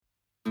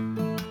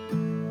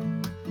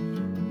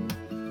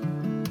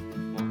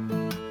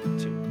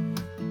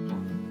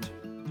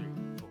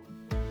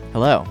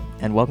Hello,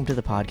 and welcome to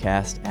the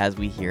podcast As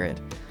We Hear It,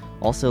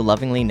 also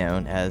lovingly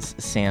known as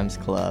Sam's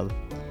Club.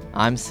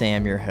 I'm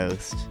Sam, your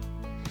host.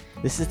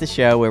 This is the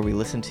show where we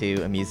listen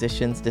to a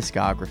musician's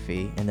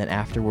discography and then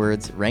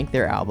afterwards rank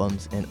their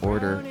albums in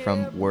order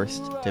from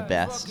worst to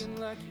best.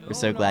 We're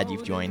so glad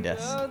you've joined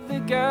us. Every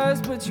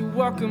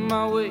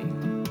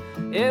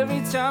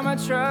time I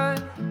try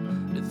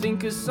to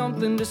think of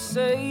something to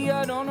say,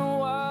 I don't know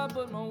why,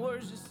 but my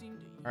words just seem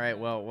to... All right,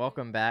 well,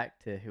 welcome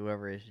back to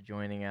whoever is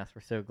joining us.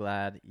 We're so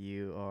glad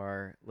you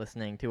are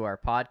listening to our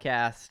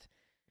podcast.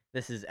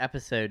 This is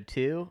episode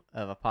 2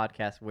 of a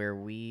podcast where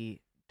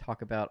we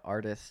talk about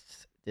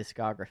artists'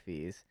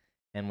 discographies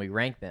and we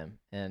rank them.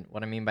 And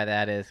what I mean by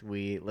that is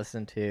we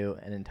listen to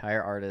an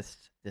entire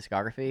artist's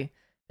discography,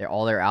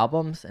 all their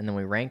albums, and then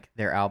we rank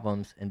their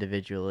albums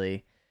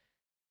individually.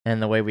 And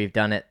the way we've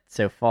done it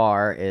so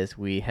far is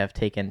we have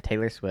taken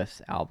Taylor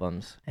Swift's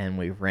albums and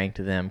we've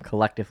ranked them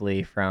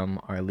collectively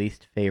from our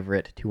least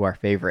favorite to our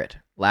favorite.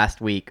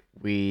 Last week,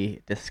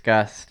 we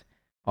discussed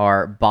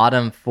our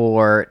bottom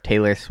 4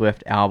 Taylor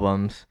Swift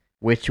albums,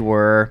 which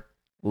were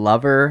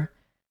Lover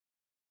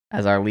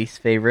as our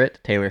least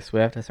favorite, Taylor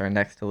Swift as our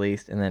next to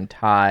least, and then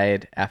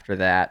tied after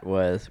that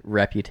was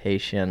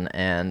Reputation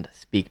and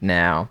Speak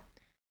Now.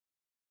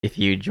 If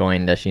you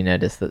joined us, you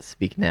noticed that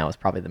Speak Now is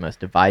probably the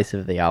most divisive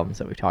of the albums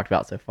that we've talked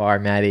about so far.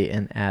 Maddie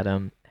and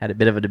Adam had a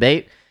bit of a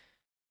debate,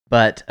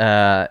 but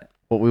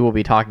what we will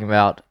be talking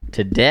about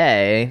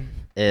today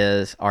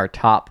is our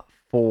top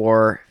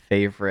 4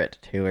 favorite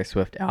Taylor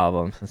Swift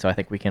albums. And so I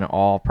think we can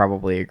all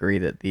probably agree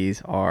that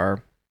these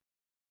are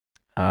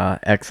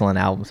excellent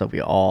albums that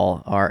we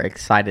all are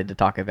excited to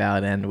talk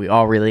about and we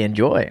all really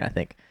enjoy, I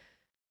think.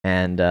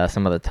 And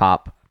some of the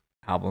top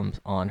albums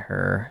on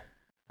her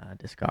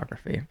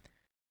discography.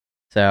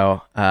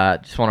 So,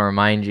 just want to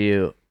remind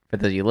you, for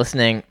those of you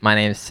listening, my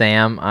name is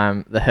Sam.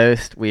 I'm the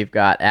host. We've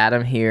got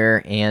Adam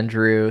here,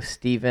 Andrew,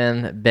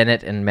 Steven,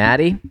 Bennett, and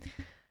Maddie.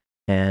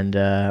 And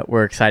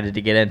we're excited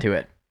to get into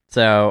it.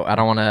 So, I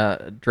don't want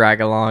to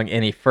drag along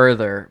any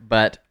further,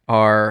 but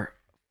our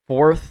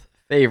 4th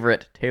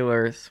favorite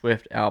Taylor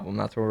Swift album,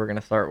 that's where we're going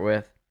to start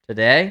with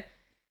today.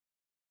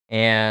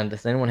 And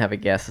does anyone have a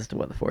guess as to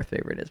what the 4th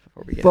favorite is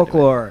before we get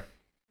Folklore.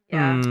 into it?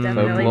 Yeah,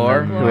 definitely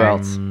Folklore. Who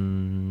else?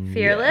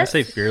 Fearless. I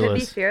say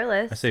Fearless. Should be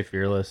Fearless. I say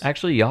Fearless.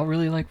 Actually, y'all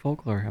really like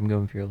Folklore. I'm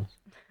going Fearless.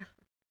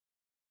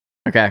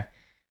 Okay.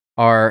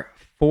 Our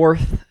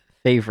 4th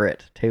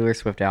favorite Taylor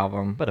Swift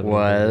album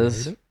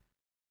was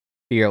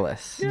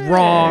Fearless.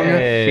 Wrong.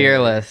 Hey.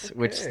 Fearless,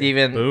 which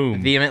Steven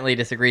Boom. vehemently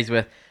disagrees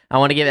with. I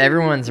want to give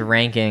everyone's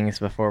rankings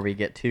before we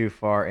get too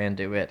far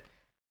into it.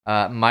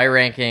 My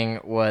ranking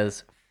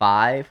was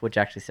 5, which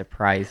actually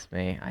surprised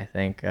me. I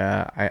think,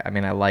 I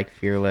mean, I like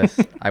Fearless.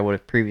 I would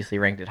have previously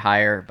ranked it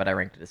higher, but I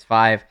ranked it as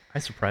 5. I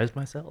surprised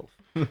myself.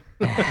 Nope,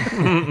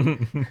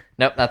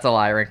 that's a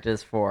lie. I ranked it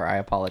as 4. I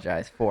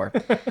apologize. 4.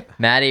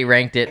 Maddie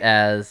ranked it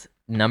as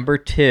number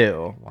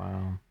 2.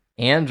 Wow.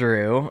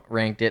 Andrew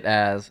ranked it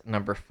as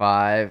number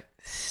 5.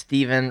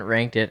 Steven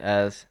ranked it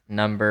as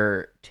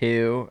number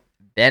 2.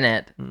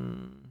 Bennett,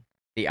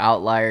 the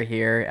outlier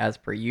here, as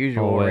per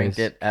usual, ranked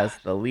it as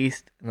the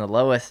least and the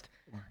lowest.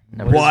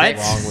 Number What? 6.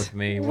 What's wrong with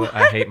me?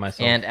 I hate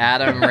myself. And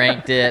Adam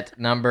ranked it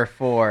number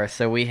 4.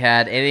 So we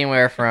had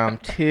anywhere from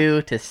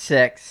 2 to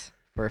 6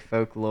 for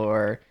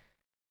Folklore.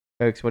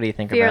 Folks, what do you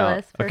think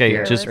Fearless. about? Okay,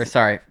 Fearless. just- Or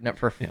sorry, no,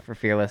 for Fearless. Folks,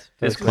 what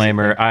do you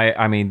Disclaimer, think?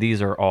 I mean, these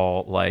are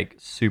all, like,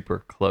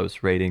 super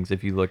close ratings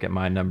if you look at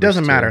my numbers.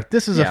 Doesn't too. matter.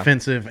 This is Yeah.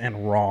 offensive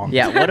and wrong.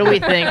 Yeah, what do we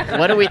think?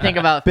 What do we think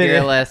about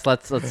Fearless?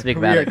 Let's speak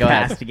about it. Go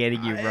ahead.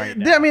 Castigating you right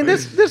now. I mean,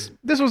 this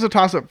was a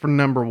toss up for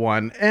number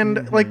 1,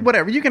 and like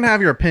whatever, you can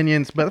have your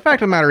opinions, but the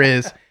fact of the matter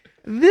is,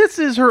 this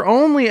is her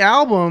only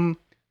album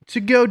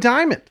to go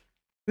diamond.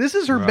 This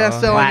is her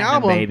best-selling Platinum,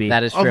 album baby.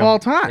 That is of true. all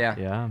time, Yeah.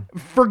 Yeah.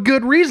 for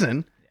good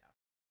reason.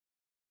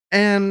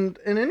 And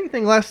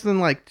anything less than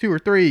like 2 or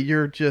 3,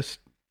 you're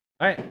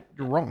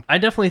wrong. I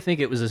definitely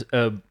think it was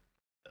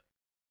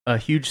a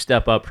huge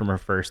step up from her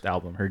first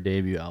album, her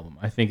debut album.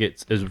 I think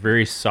it's a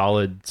very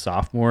solid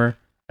sophomore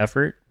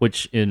effort,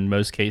 which in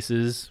most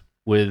cases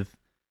with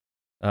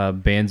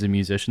bands and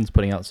musicians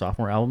putting out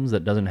sophomore albums,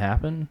 that doesn't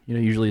happen. You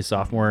know, usually a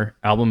sophomore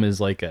album is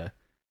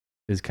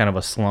kind of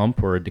a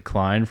slump or a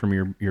decline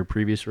from your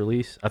previous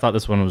release. I thought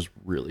this one was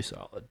really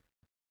solid.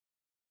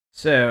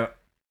 So,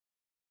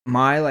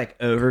 my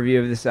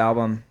overview of this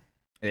album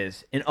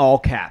is in all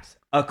caps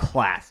a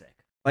classic.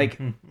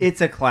 It's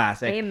a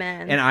classic.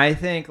 Amen. And I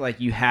think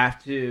you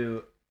have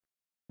to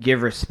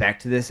give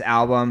respect to this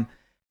album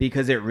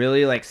because it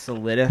really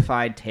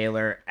solidified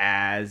Taylor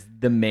as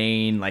the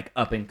main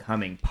up and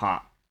coming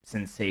pop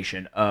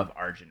sensation of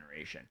our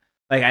generation.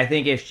 I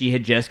think if she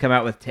had just come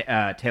out with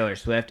Taylor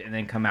Swift and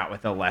then come out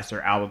with a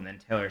lesser album than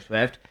Taylor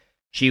Swift,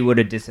 she would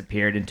have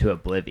disappeared into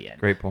oblivion.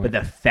 Great point. But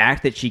the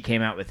fact that she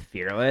came out with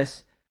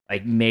Fearless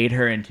made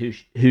her into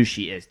who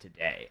she is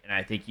today. And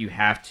I think you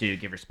have to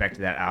give respect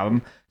to that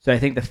album. So I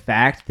think the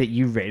fact that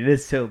you rated it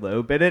so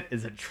low, Bennett,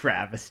 is a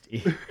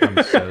travesty.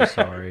 I'm so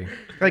sorry.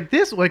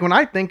 When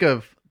I think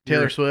of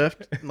Taylor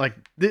Swift, like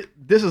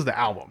this is the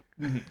album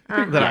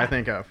that I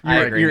think of. I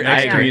agree. You're I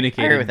agree. excommunicated,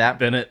 I agree with that.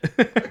 Bennett.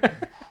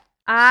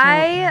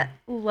 I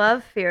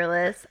love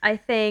Fearless. I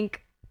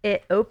think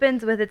it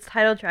opens with its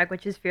title track,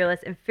 which is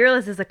Fearless, and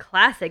Fearless is a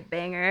classic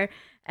banger.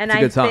 And It's a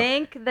I good song.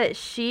 think that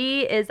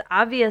she is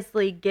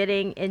obviously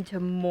getting into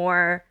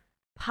more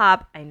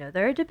pop. I know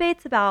there are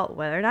debates about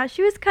whether or not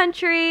she was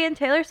country and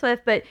Taylor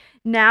Swift, but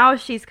now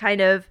she's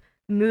kind of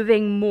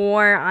moving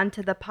more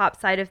onto the pop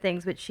side of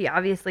things, which she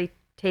obviously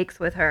takes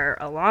with her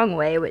a long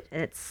way, and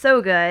it's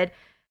so good.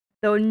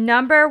 The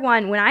number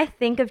one, when I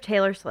think of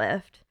Taylor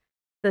Swift,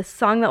 the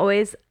song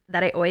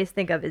that I always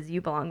think of is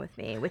 "You Belong with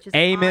Me," which is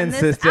Amen, on this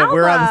sister.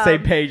 We're on the same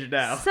album. page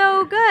now.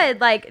 So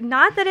good. Like,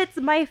 not that it's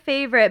my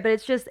favorite, but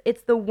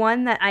it's the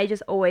one that I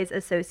just always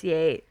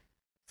associate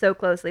so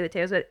closely with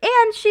Taylor Swift.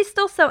 And she's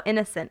still so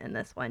innocent in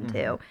this one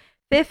too.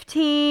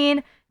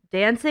 15,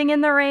 dancing in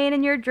the rain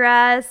in your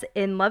dress.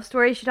 In Love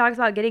Story, she talks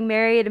about getting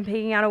married and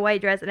picking out a white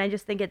dress, and I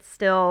just think it's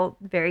still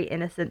very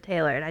innocent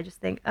Taylor. And I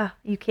just think, oh,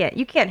 you can't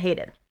hate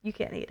it. You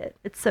can't hate it.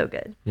 It's so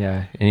good.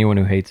 Yeah, anyone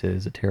who hates it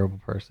is a terrible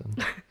person.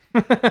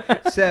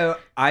 So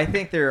I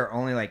think there are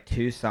only like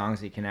 2 songs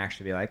that you can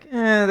actually be like,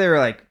 they were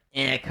like,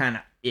 kind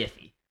of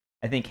iffy.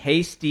 I think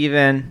Hey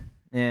Steven,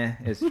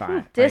 is fine.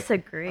 Like,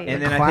 Disagree.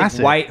 and then I Classic.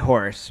 think White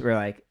Horse, we're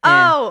like,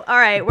 oh, all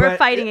right. We're But-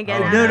 fighting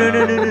again. No,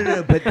 now.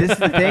 no. But this is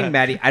the thing,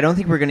 Maddie. I don't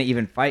think we're going to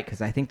even fight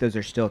because I think those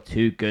are still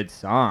 2 good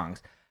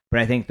songs. But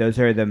I think those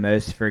are the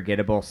most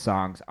forgettable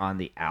songs on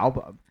the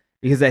album.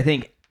 Because I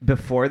think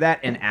before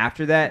that and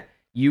after that,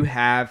 you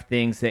have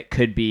things that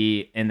could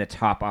be in the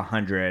top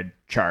 100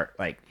 chart,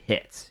 like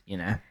hits, you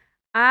know?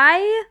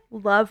 I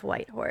love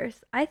White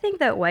Horse. I think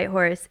that White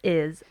Horse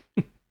is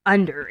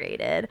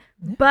underrated,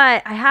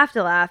 but I have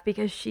to laugh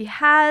because she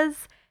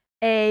has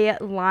a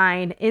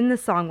line in the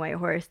song White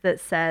Horse that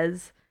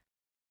says,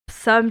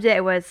 someday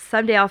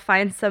I'll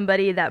find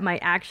somebody that might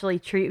actually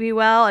treat me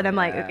well. And I'm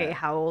like, Yeah. okay,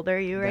 how old are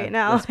you right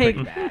now? That's pretty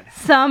Like, bad.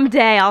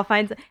 someday I'll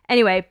find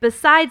anyway,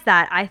 besides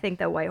that, I think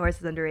that White Horse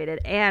is underrated,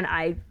 and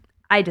I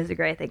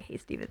disagree. I think Hey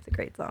Steven's a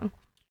great song.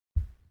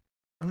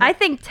 I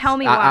think Tell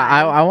Me Why.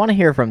 I want to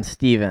hear from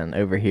Steven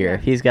over here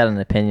if he's got an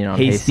opinion on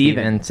Hey, Hey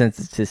Steven. Steven, since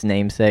it's his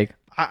namesake.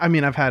 I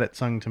mean, I've had it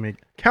sung to me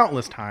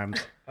countless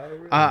times.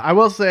 I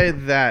will say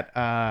that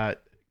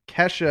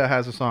Kesha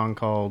has a song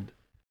called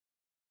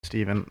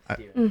Steven.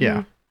 Mhm.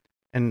 Yeah.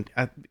 And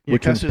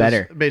Which one's Kesha's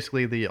better?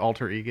 Basically, the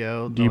alter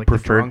ego. Do you the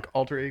prefer- drunk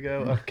alter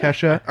ego of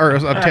Kesha or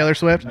of Taylor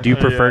Swift? Do you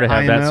prefer to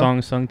have I that know.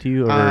 song sung to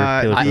you over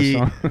Taylor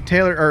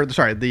Swift's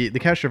song? the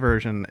Kesha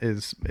version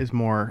is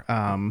more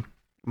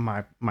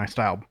my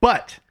style.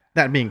 But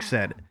that being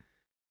said,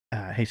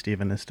 Hey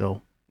Steven is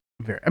still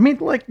very. I mean,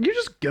 like you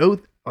just go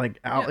like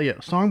out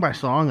song by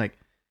song, like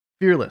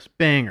Fearless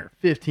banger,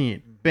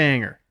 15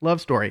 banger,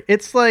 Love Story.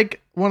 It's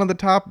like one of the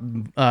top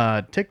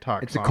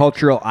TikTok. It's a songs.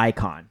 cultural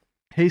icon.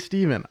 Hey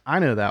Steven, I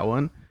know that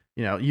one.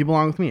 You know, You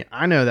Belong with Me.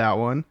 I know that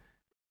one.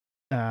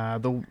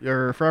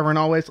 Or Forever and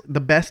Always. The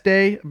Best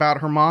Day about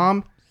her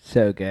mom.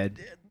 So good.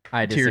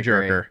 I disagree.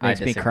 Tearjerker. I Makes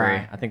me disagree.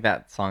 cry. I think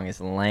that song is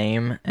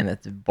lame and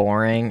it's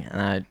boring.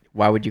 And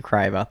why would you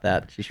cry about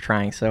that? She's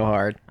trying so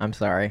hard. I'm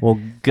sorry. Well,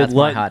 good That's my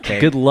luck. hot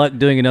take. Good luck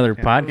doing another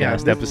Yeah.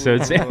 podcast Yeah.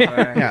 episode.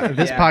 Yeah,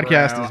 this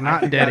podcast is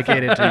not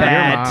dedicated to your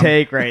bad mom.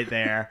 take right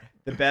there.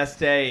 The Best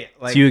Day,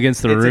 like It's you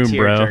against the it's room, a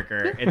bro.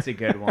 tearjerker. It's a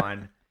good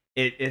one.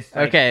 It's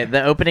like, Okay,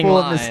 the opening full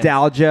line. of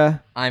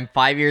nostalgia. I'm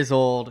 5 years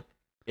old.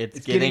 It's,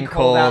 It's getting getting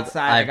cold cold.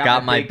 outside. I I've got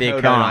got my my big big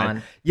coat coat on.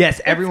 on.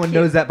 Yes, everyone cute.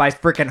 knows that by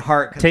freaking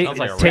heart. 'cause Take it's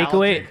like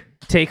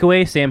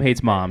takeaway. Sam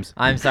hates moms.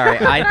 I'm sorry.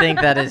 I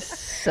think that is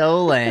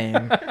so lame.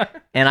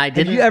 And I Have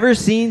didn't. you ever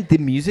seen the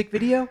music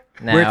video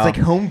where it's No. like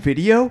home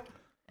video?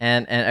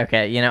 And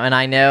okay, you know, and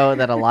I know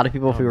that a lot of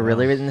people feel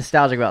really, really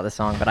nostalgic about this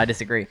song, but I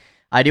disagree.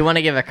 I do want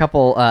to give a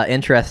couple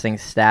interesting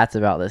stats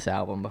about this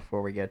album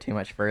before we go too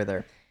much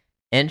further.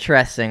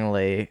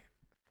 Interestingly,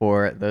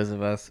 for those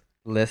of us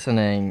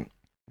listening,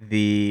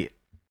 the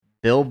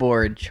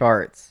Billboard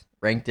charts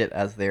ranked it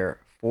as their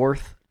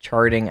 4th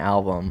charting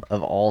album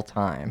of all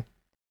time.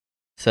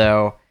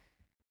 So,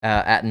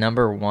 at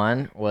number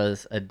 1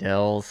 was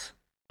Adele's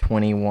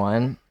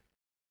 21.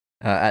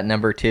 At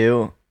number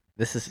 2,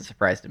 this is a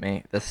surprise to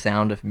me, The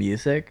Sound of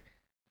Music.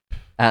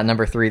 At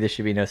number 3, this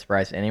should be no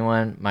surprise to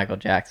anyone, Michael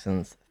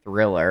Jackson's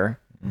Thriller.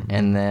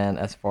 And then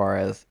as far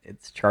as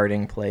its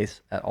charting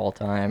place at all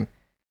time,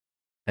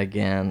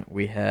 again,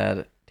 we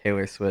had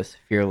Taylor Swift's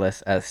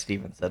Fearless, as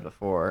Steven said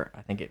before.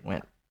 I think it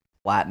went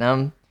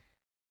platinum.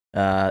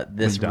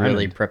 This Diamond.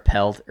 really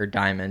propelled, or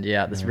Diamond,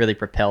 yeah, this Yeah. really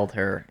propelled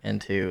her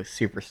into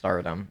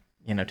superstardom.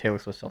 You know, Taylor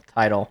Swift's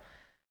self-title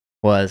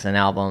was an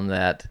album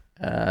that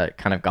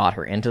kind of got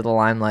her into the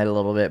limelight a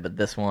little bit, but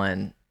this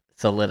one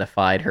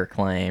solidified her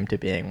claim to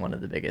being one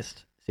of the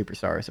biggest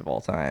superstars of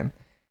all time.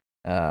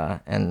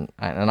 And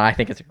I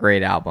think it's a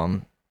great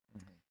album.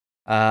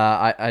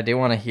 I do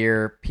want to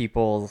hear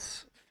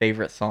people's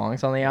favorite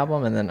songs on the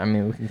album, and then I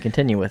mean we can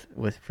continue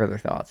with further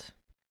thoughts.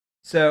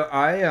 So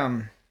I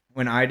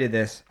when I did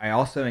this, I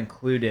also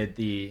included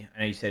I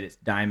know you said it's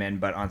Diamond,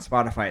 but on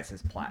Spotify it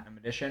says Platinum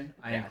Edition.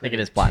 I think it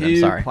is Platinum, two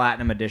sorry.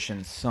 Platinum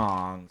Edition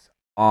songs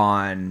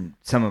on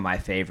some of my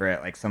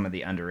favorite, like some of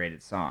the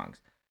underrated songs.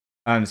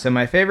 So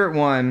my favorite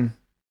one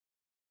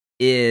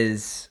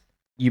is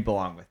You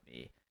Belong With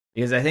Me,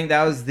 because I think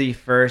that was the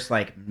first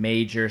like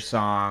major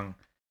song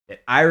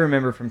that I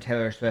remember from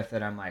Taylor Swift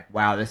that I'm like,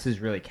 wow, this is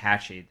really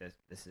catchy. This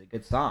is a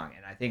good song.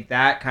 And I think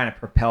that kind of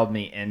propelled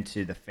me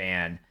into the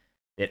fan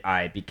that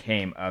I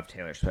became of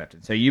Taylor Swift.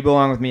 And so You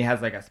Belong With Me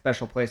has like a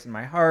special place in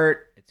my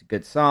heart. It's a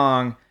good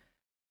song.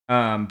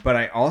 But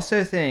I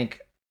also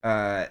think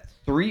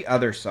 3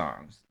 other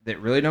songs that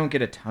really don't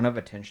get a ton of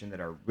attention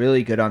that are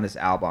really good on this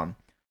album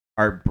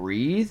are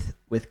Breathe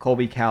with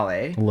Colby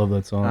Calais. I love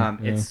that song.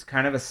 Yeah. It's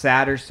kind of a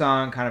sadder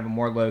song, kind of a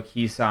more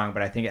low-key song,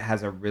 but I think it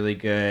has a really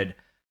good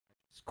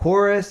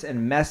chorus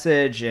and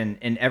message, and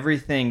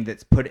everything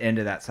that's put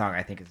into that song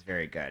I think is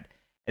very good.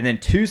 And then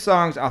 2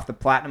 songs off the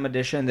Platinum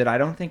Edition that I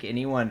don't think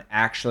anyone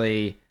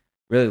actually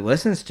really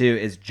listens to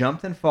is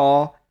Jumped and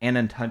Fall and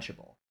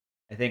Untouchable.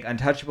 I think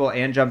Untouchable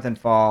and Jumped and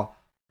Fall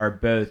are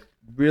both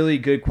really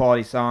good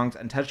quality songs.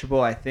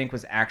 Untouchable, I think,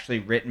 was actually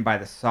written by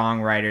the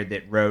songwriter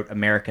that wrote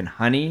American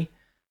Honey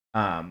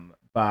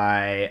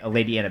by a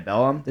Lady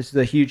Antebellum. This is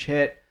a huge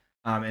hit.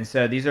 And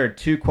so these are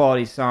 2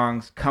 quality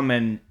songs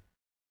coming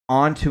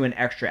onto an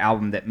extra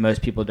album that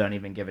most people don't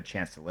even give a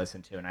chance to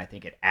listen to. And I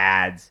think it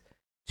adds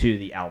to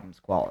the album's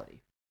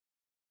quality.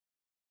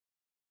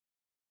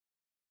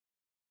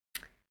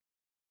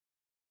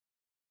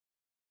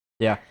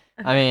 Yeah.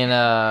 I mean,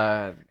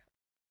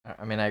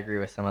 I agree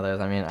with some of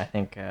those. I mean, I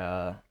think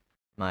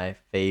my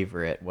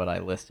favorite, what I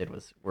listed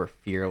were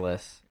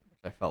Fearless,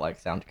 which I felt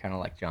like sounded kind of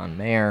like John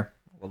Mayer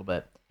a little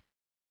bit,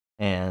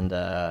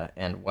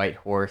 and White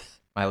Horse.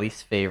 My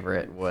least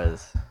favorite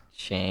was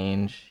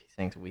Change. He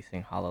sings "We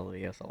Sing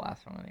Hallelujah," it's the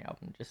last song on the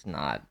album.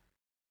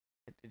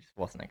 It just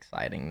wasn't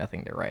exciting.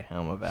 Nothing to write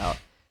home about.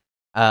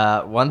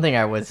 One thing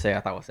I would say I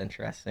thought was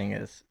interesting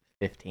is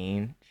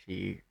 15.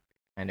 She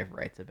kind of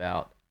writes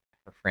about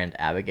her friend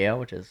Abigail,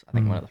 which is I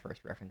think one of the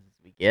first references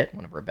we get,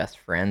 one of her best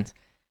friends,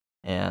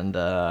 and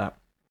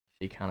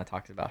she kind of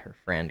talks about her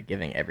friend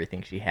giving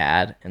everything she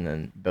had, and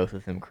then both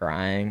of them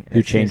crying.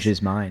 Who changed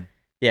his mind?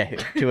 Yeah,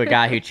 to a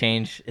guy who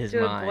changed his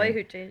To mind. a boy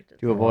who changed his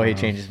To a boy who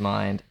changed his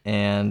mind,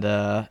 and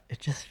it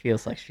just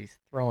feels like she's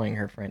throwing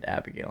her friend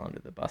Abigail under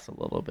the bus a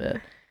little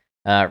bit.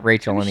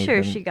 Rachel I'm and sure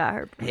Ethan, she got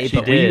her. Hey, She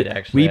but did,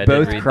 actually. We I did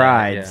both read that,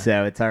 cried, yeah.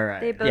 so it's all right.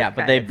 They both yeah, but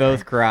cried, they it's both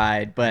fine.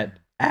 cried. But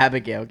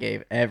Abigail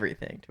gave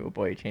everything to a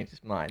boy who changed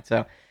his mind.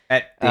 So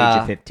At the age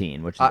of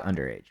 15, which is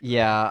underage.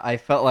 yeah, I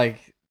felt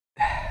like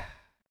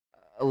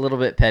a little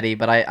bit petty,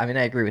 but I mean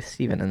I agree with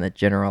Steven in the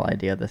general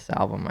idea of this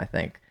album. I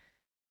think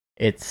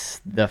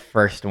it's the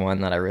first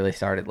one that I really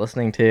started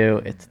listening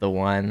to. It's the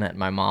one that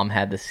my mom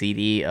had the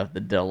CD of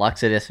the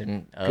deluxe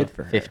edition Good of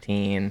for her.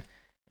 15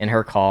 in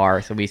her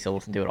car, so we used to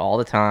listen to it all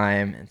the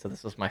time. And so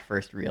this was my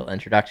first real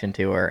introduction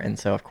to her, and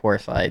so of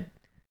course I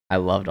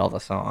loved all the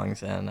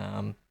songs, and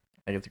I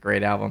think it's a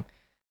great album.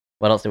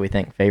 What else do we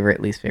think? Favorite,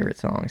 least favorite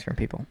songs from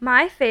people?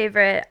 My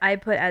favorite I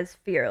put as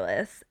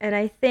Fearless. And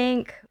I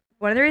think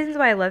one of the reasons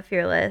why I love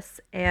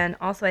Fearless, and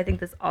also I think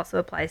this also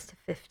applies to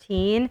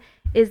 15,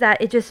 is that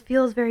it just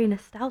feels very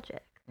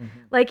nostalgic.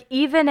 Like,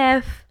 even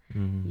if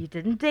you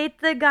didn't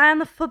date the guy on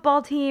the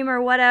football team or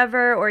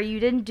whatever, or you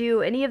didn't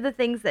do any of the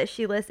things that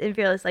she lists in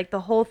Fearless, like, the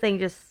whole thing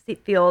just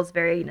feels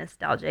very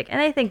nostalgic. And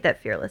I think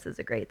that Fearless is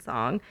a great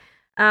song.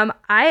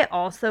 I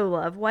also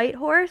love White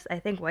Horse. I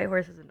think White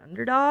Horse is an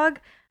underdog.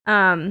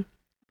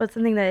 But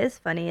something that is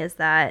funny is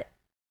that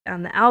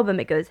on the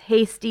album it goes,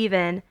 "Hey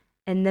Steven,"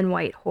 and then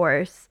White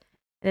Horse.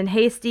 And in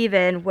 "Hey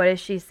Steven," what does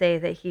she say?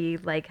 That he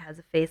like has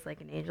a face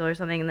like an angel or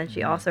something, and then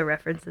she also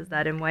references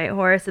that in White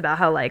Horse about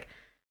how like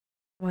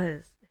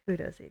who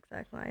knows the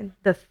exact line?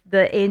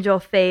 The angel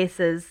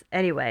face is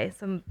anyway.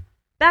 Some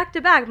back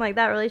to back. I'm like,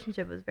 that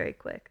relationship was very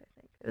quick. I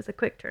think it was a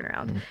quick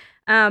turnaround.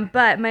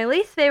 But my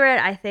least favorite,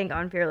 I think,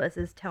 on Fearless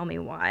is "Tell Me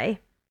Why." I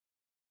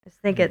just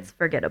think it's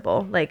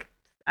forgettable. Like,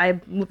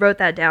 I wrote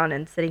that down,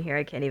 and sitting here,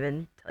 I can't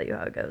even tell you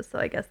how it goes. So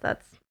I guess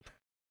that's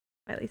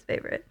my least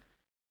favorite.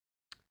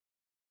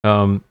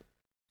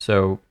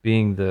 So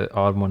being the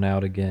odd one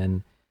out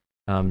again,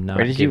 not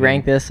Where did you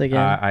rank this again?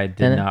 I did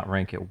Bennett? not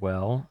rank it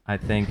well. I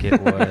think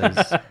it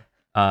was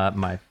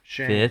my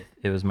Shame. fifth.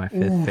 It was my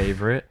fifth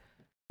favorite.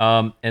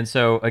 And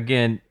so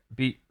again,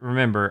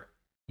 remember,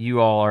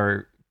 you all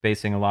are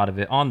basing a lot of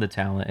it on the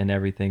talent and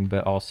everything,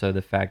 but also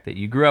the fact that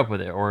you grew up with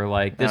it, or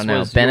like this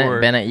was Bennett.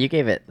 your... Bennett, you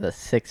gave it the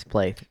 6th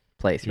place.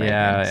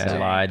 Yeah, ranking, so I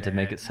lied to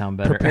make it sound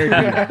better. we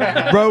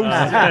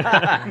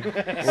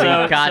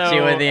got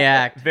you in the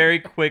act. Very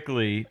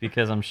quickly,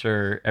 because I'm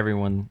sure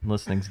everyone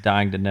listening's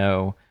dying to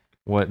know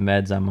what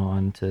meds I'm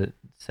on to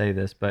say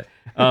this. But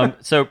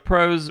so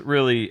pros,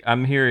 really,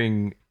 I'm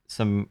hearing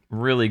some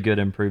really good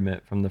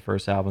improvement from the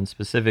first album,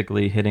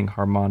 specifically hitting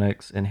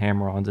harmonics and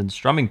hammer-ons and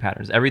strumming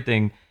patterns.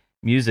 Everything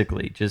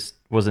musically just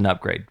was an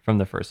upgrade from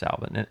the first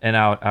album, and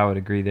I would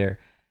agree there.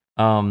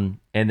 And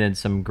then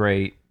some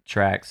great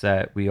tracks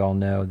that we all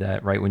know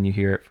that right when you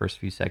hear it, first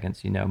few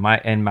seconds, you know.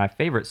 My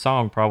favorite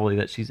song probably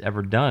that she's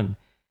ever done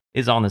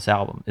is on this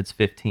album. It's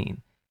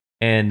 15.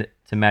 And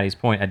to Maddie's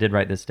point, I did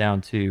write this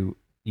down too.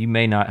 You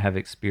may not have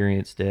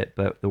experienced it,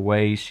 but the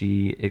way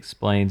she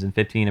explains in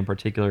 15 in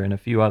particular and a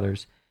few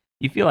others,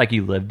 you feel like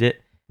you lived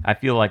it. I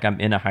feel like I'm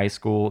in a high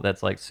school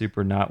that's like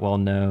super not well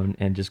known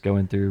and just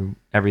going through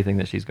everything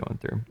that she's going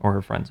through, or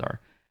her friends are.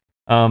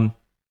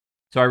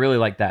 So I really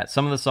like that.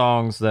 Some of the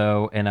songs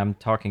though, and I'm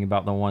talking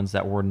about the ones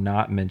that we're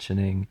not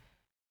mentioning,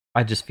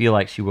 I just feel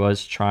like she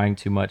was trying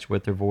too much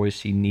with her voice.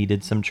 She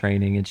needed some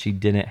training and she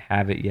didn't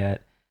have it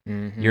yet.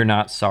 Mm-hmm. You're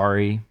Not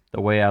Sorry,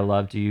 The Way I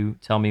Loved You,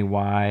 Tell Me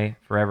Why,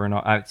 Forever and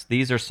All.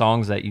 These are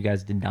songs that you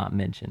guys did not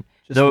mention.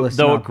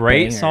 Though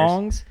great bangers.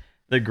 songs,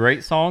 the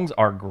great songs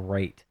are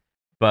great,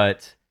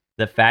 but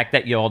the fact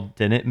that y'all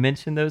didn't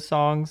mention those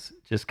songs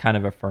just kind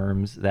of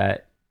affirms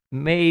that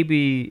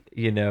maybe,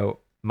 you know,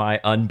 my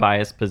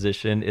unbiased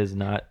position is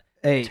not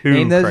Hey, too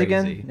name those crazy.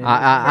 again. Name those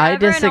I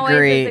Forever and Always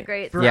disagree. is a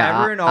great song. Yeah,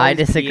 Forever and I Always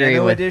disagree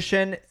Piano with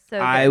Edition. So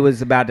I good.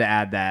 was about to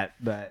add that,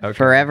 but Okay.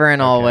 Forever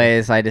and Okay.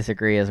 Always. I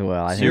disagree as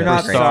well. I think You're it's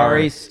Not great.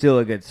 Sorry, still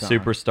a good song.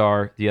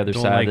 Superstar, The Other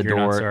Don't Side Like of the You're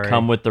Not Door, Sorry.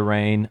 Come With the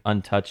Rain,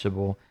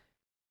 Untouchable.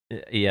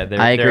 Yeah,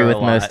 I agree with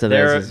most of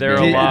those They're, as they're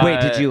being- a Did, lot.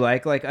 wait, did you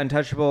like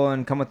Untouchable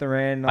and Come with the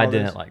Rain? and all I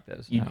didn't those? like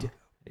those. You no. did-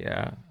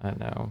 Yeah, I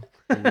know.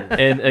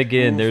 And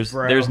again, Oof,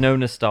 bro. there's no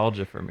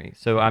nostalgia for me.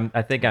 So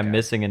I think I'm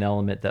missing an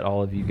element that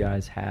all of you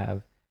guys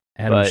have.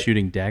 Adam But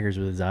shooting daggers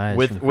with his eyes.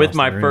 With from with across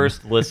my the room.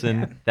 first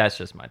listen, that's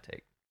just my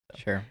take.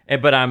 Sure.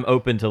 But I'm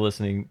open to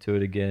listening to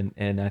it again,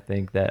 and I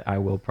think that I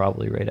will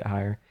probably rate it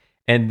higher.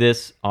 And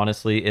this,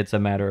 honestly, it's a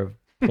matter of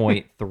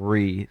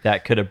 0.3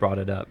 that could have brought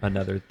it up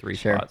another 3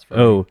 Sure. spots. For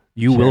me. Oh,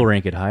 you Sure. will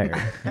rank it higher.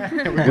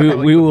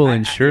 we will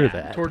ensure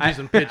that. Torches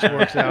and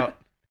pitchforks out.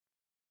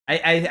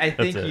 I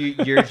think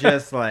it. you're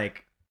just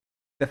like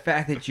the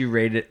fact that you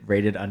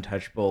rated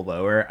Untouchable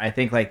lower. I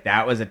think like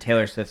that was a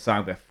Taylor Swift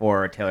song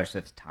before Taylor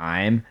Swift's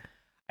time.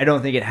 I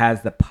don't think it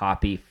has the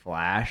poppy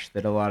flash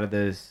that a lot of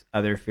those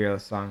other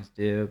Fearless songs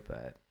do,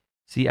 but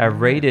See, I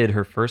rated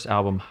her first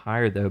album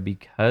higher though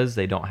because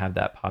they don't have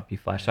that poppy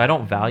flash. So I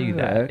don't value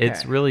that. Okay.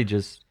 It's really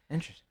just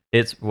interesting.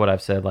 it's what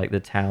I've said, like the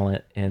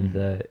talent and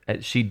the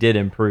she did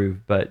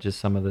improve, but just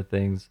some of the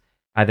things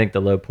I think the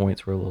low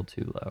points were a little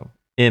too low,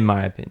 in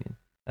my opinion.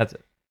 That's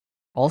it.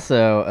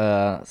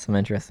 Also, some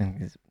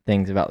interesting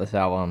things about this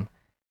album.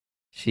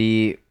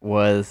 She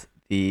was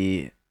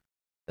the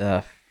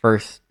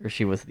first, or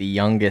she was the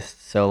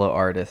youngest solo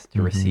artist to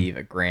Mhm. receive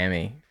a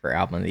Grammy for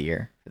Album of the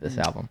Year for this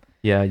album.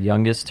 Yeah,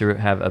 youngest to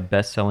have a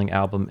best-selling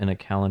album in a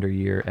calendar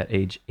year at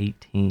age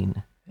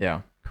 18.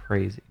 Yeah.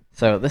 Crazy.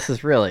 So this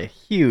is really a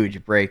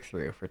huge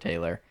breakthrough for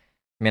Taylor.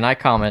 I mean, I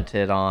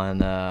commented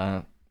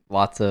on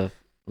lots of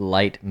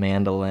light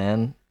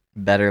mandolin,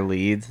 better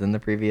leads than the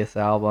previous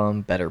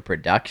album, better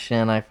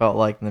production, I felt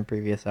like, than the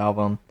previous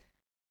album.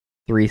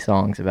 3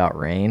 songs about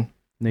rain.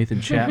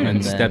 Nathan Chapman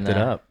And then, stepped it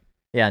up.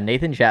 Yeah,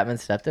 Nathan Chapman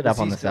stepped it Was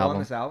up on he this still album.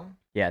 on this album?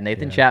 Yeah,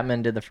 Nathan Yeah.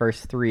 Chapman did the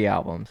first 3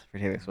 albums for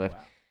Taylor Swift.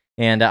 Wow.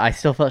 And I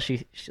still felt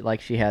she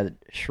had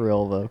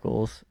shrill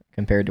vocals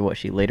compared to what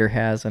she later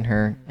has in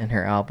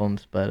her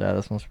albums, but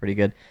this one's pretty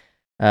good.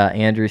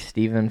 Andrew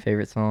Steven,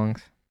 favorite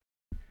songs?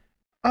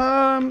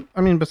 I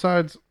mean,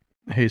 besides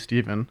Hey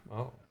Steven,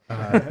 Oh.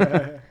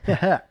 Gotta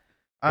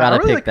I really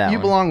pick like that You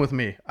one. Belong With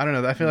Me. I don't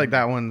know. I feel like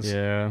that one's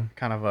Yeah,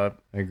 kind of a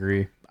I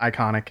agree.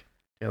 iconic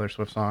Taylor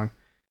Swift song.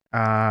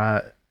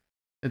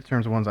 In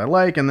terms of ones I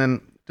like, and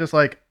then just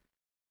like,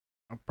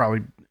 I'll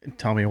probably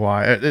Tell Me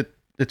Why.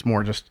 It's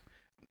more just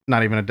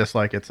not even a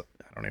dislike. It's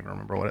I don't even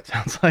remember what it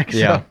sounds like.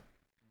 Yeah.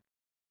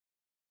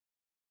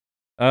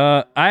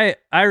 I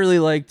really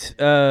liked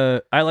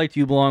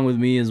You Belong With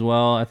Me as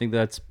well. I think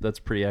that's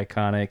pretty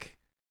iconic.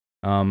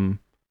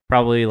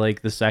 Probably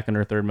like the second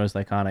or third most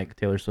iconic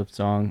Taylor Swift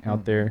song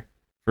out there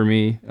for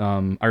me.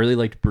 I really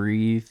liked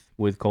Breathe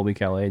with Colby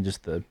Calais.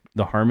 Just the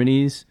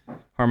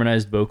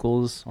harmonized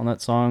vocals on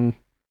that song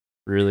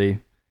really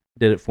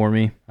did it for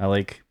me. I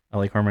like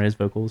harmonized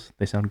vocals.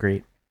 They sound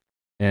great.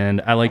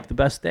 And I liked The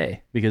Best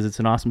Day because it's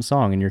an awesome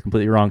song, and you're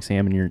completely wrong,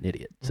 Sam, and you're an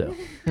idiot. So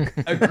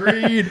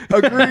Agreed.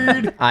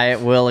 I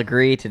will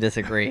agree to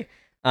disagree.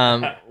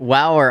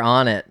 While we're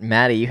on it,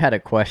 Maddie, you had a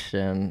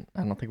question.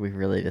 I don't think we've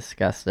really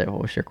discussed it.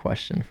 What was your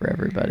question for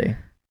everybody?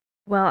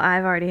 Well,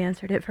 I've already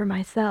answered it for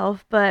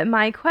myself, but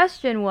my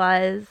question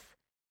was,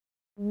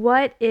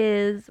 what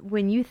is,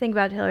 when you think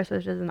about Taylor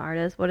Swift as an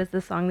artist, what is the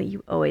song that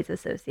you always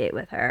associate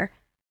with her?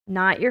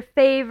 Not your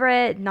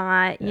favorite,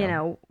 not, you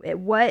know,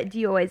 what do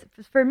you always,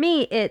 for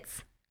me,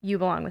 it's You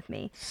Belong With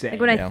Me. Same. Like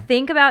when Yeah. I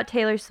think about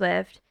Taylor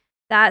Swift,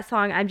 that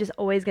song, I'm just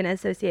always going to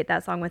associate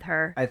that song with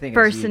her. I think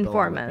first it's You and Belong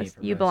With Me foremost,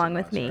 for You most Belong of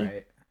With us, Me.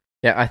 right?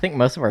 Yeah, I think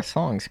most of our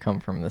songs come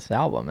from this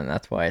album, and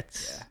that's why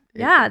it's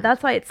Yeah,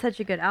 that's why it's such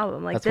a good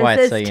album. Like, That's why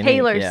it's this so is unique,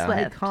 Taylor yeah.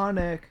 Swift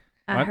Iconic.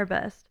 at her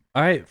best.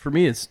 for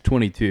me it's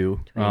 22.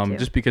 22.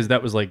 Just because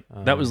that was like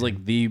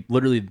the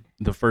literally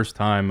the first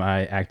time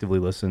I actively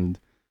listened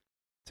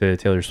to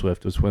Taylor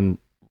Swift was when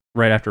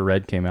right after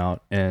Red came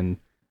out, and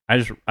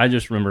I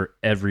just remember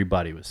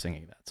everybody was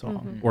singing that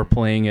song Mhm. or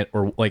playing it,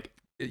 or like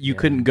you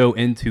couldn't go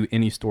into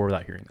any store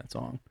without hearing that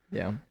song.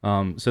 Yeah.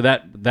 So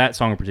that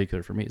song in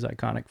particular for me is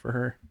iconic for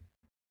her.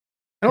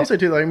 And also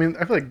too, like, I mean,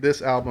 I feel like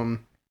this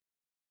album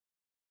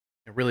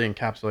it really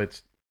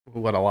encapsulates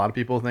what a lot of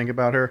people think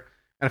about her.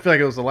 And I feel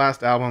like it was the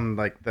last album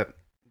like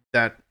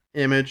that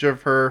image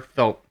of her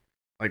felt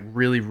like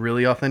really,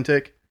 really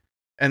authentic.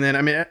 And then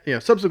I mean,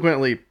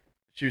 subsequently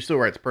she still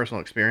writes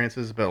personal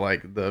experiences, but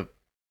like the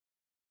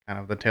kind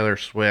of the Taylor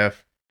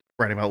Swift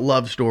writing about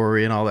love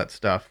story and all that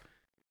stuff,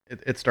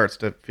 it starts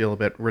to feel a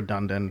bit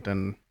redundant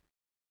and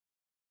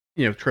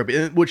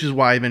tropey, which is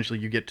why eventually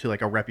you get to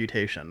like a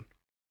Reputation.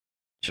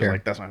 Sure.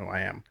 Like, that's not who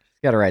I am.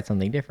 She's got to write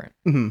something different.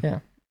 Mm-hmm.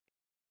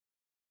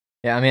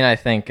 Yeah, I mean, I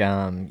think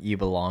You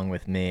Belong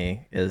With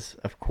Me is,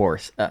 of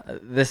course,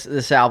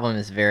 this album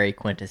is very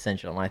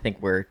quintessential. And I think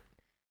for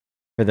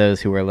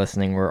those who are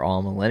listening, we're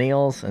all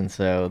millennials. And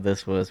so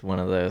this was one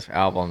of those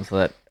albums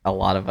that a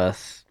lot of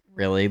us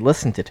really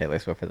listened to Taylor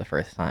Swift for the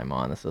first time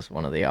on. This was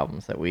one of the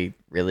albums that we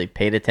really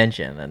paid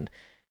attention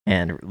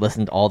and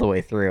listened all the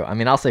way through. I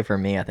mean, I'll say for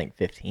me, I think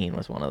 15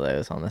 was one of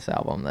those on this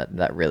album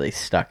that really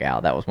stuck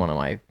out. That was one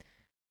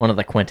of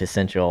the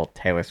quintessential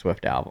Taylor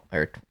Swift album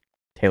or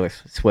Taylor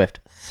Swift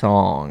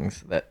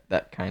songs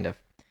that kind of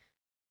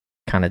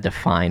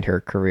defined her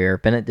career.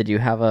 Bennett, did you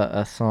have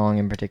a song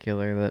in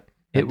particular that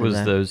It was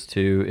that? those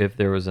two. If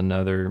there was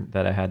another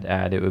that I had to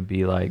add, it would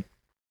be like,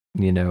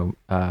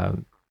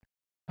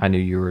 I Knew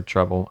You Were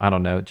Trouble. I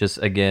don't know. Just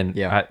again,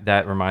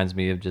 that reminds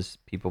me of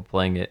just people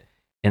playing it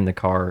in the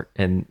car,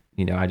 and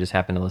I just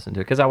happened to listen to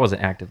it because I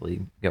wasn't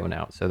actively going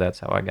out, so that's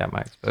how I got my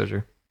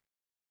exposure.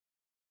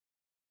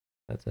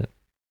 That's it.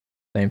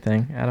 Same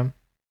thing, Adam.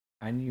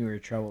 I Knew You Were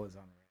Trouble was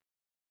on.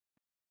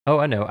 Oh,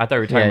 I know. I thought we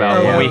were talking Yeah,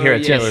 about yeah, when we yeah. hear a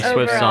Yes. Taylor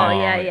Swift Overall, song.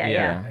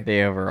 yeah.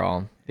 The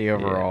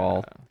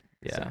overall.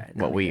 Yeah. So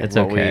what we It's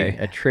what okay. we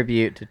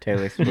attribute to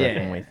Taylor Swift Yeah.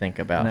 when we think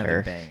about Another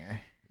her.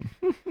 banger.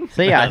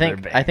 So yeah,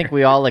 Another I think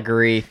we all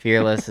agree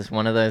Fearless is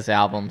one of those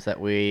albums that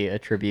we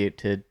attribute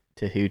to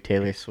who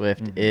Taylor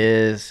Swift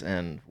is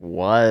and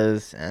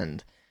was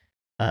and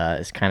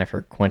is kind of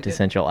her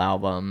quintessential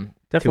album.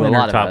 Definitely to a in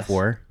lot her of top us.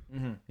 4.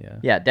 Mm-hmm. Yeah.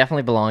 Yeah,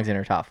 definitely belongs in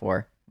her top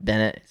 4.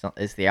 Bennett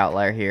is the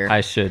outlier here. I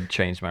should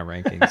change my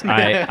rankings.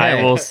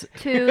 I will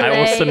Too I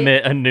will late.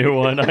 submit a new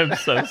one. I'm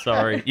so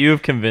sorry. You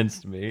have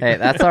convinced me. Hey,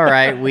 that's all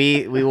right.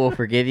 We will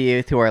forgive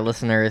you. To our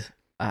listeners.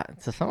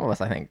 To some of us,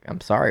 I think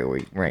I'm sorry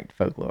we ranked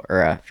Folklore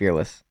or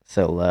Fearless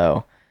so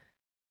low.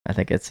 I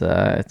think it's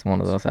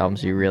one of those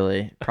albums you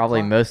really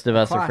probably most of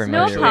us are Classic.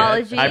 familiar No with.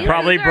 apologies. I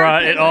probably These are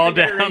brought it all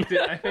opinions.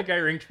 down. I think I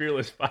ranked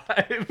Fearless 5.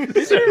 Did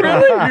you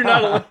really? You're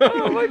not alone.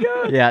 Oh my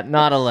god. Yeah,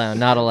 not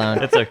alone.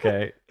 It's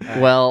okay.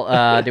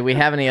 Well, do we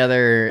have any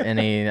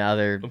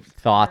other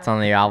thoughts on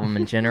the album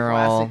in general?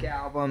 Classic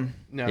album.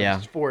 No, Yeah.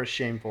 4 is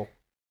shameful.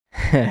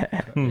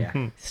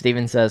 Yeah.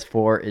 Steven says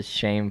 4 is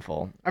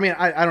shameful. I mean,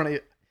 I don't.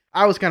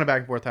 I was kind of back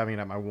and forth having it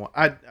at my one.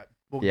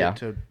 We'll Yeah. get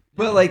to.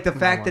 But like the my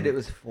fact one. that it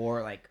was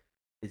 4, like,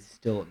 is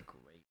still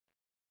great.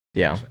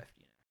 Yeah. Swift,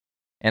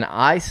 And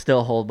I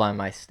still hold by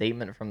my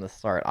statement from the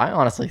start. I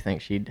honestly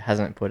think she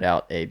hasn't put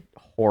out a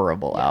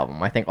horrible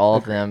album. I think all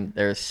of them,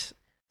 there's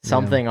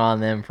something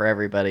on them for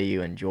everybody.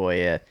 You enjoy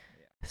it,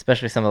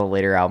 especially some of the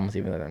later albums,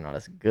 even though they're not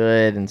as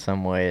good in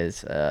some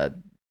ways. The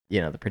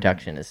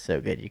production is so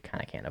good, you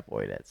kind of can't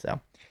avoid it. So,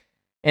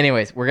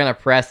 anyways, we're going to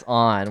press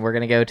on. We're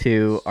going to go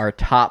to our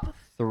top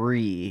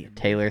 3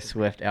 Taylor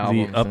Swift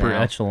albums. The upper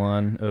now.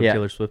 echelon of Yeah.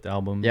 Taylor Swift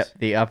albums. Yep,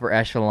 the upper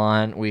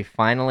echelon. We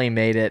finally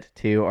made it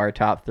to our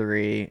top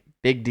 3.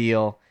 Big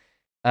deal.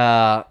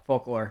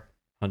 Folklore.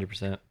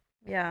 100%.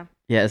 Yeah.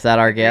 Yeah, is that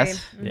our Agree.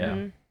 guess? Yeah.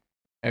 Mhm.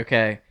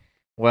 Okay.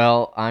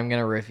 Well, I'm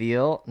going to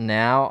reveal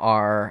now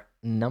our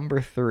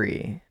number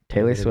 3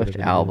 Taylor Swift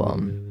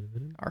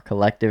album. Our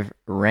collective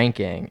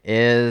ranking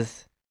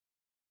is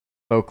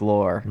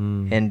Folklore.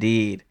 Mm.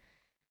 Indeed.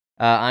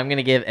 I'm going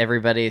to give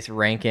everybody's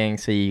ranking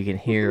so you can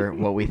hear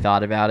what we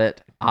thought about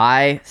it.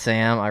 I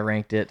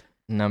ranked it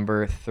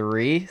number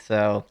 3,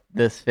 so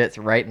this fits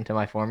right into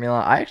my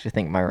formula. I actually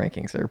think my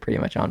rankings are pretty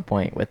much on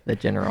point with the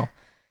general.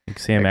 I think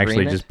Sam actually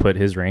Agreement? just put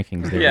his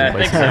rankings there. Yeah, in I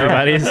place think of so.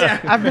 everybody's.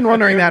 I've been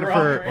wondering that for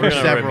We're gonna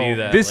several. review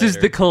that This is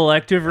later. the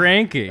collective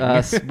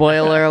ranking.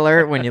 Spoiler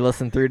alert, when you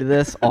listen through to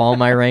this, all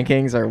my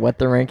rankings are what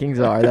the rankings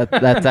are.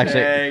 That's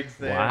actually...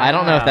 I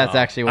don't know if that's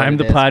actually what I'm it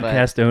the is, but,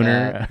 podcast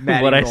owner.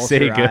 Maddie What I rolls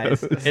say her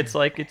eyes. goes. It's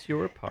like it's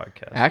your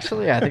podcast.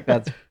 actually, I think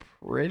that's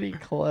pretty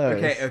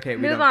close. Okay,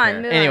 we Move don't on,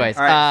 care. move Anyways,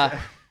 All right,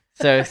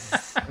 so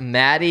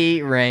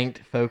Maddie ranked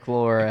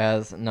Folklore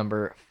as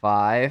number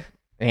 5.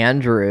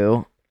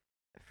 Andrew,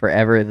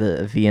 forever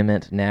the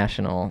vehement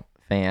national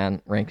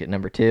fan, ranked it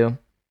number 2.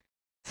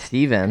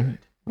 Steven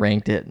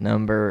ranked it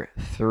number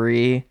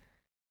 3.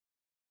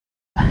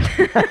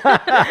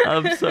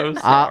 I'm so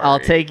sorry. I'll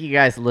take you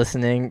guys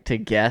listening to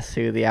guess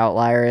who the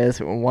outlier is.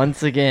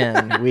 Once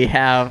again, we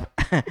have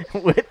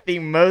with the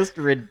most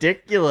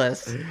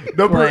ridiculous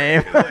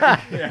claim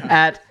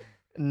at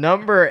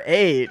number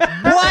 8.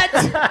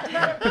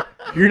 What?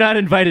 You're not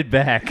invited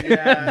back.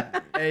 Yeah.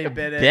 Hey,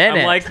 Bennett.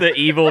 Bennett. I'm like the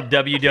evil WWE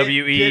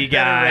get better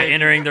guy ratings,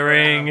 entering the bro.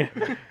 ring.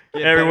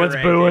 Get Everyone's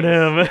better booing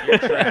ratings. him. You're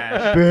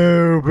trash.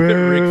 Boo,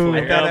 boo. Ric I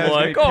Flair. thought I I'm was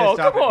like, gonna be oh, pissed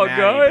off come at on,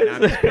 Maddie, but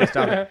I'm guys. just pissed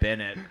off at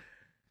Bennett.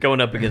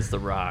 Going up against The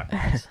Rock.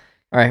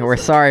 All right, we're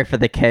sorry for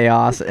the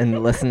chaos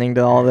and listening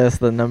to all this,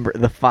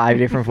 the 5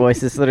 different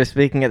voices that are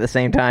speaking at the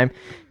same time.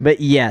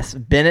 But yes,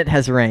 Bennett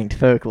has ranked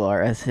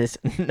Folklore as his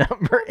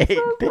number 8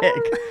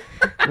 pick,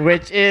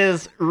 which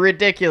is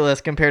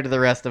ridiculous compared to the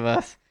rest of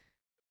us.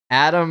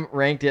 Adam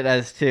ranked it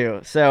as 2.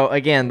 So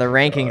again, the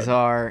rankings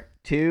are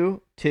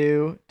 2,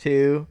 2,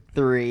 2,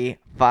 3,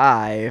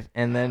 5,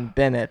 and then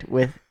Bennett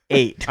with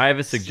 8. I have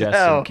a suggestion.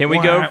 So- Can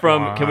we go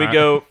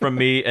from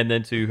me and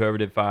then to whoever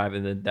did 5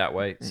 and then that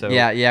way? So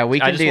yeah, we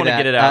can I just do wanna that.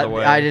 get it out of the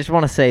way. I just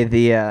want to say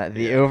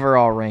the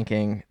overall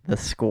ranking, the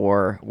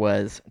score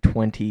was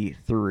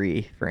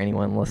 23 for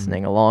anyone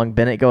listening along.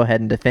 Bennett, go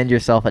ahead and defend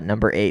yourself at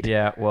number 8.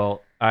 Yeah,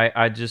 well,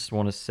 I just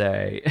want to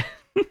say,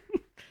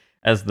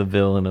 as the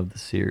villain of the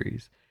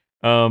series,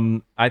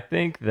 I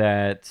think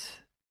that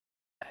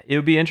it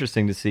would be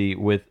interesting to see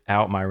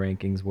without my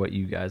rankings what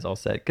you guys all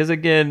said. Because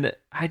again,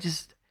 I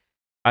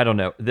don't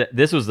know.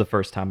 This was the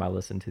first time I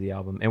listened to the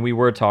album, and we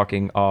were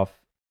talking off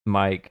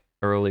mic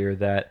earlier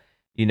that,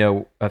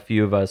 a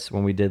few of us,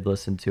 when we did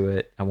listen to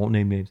it, I won't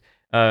name names,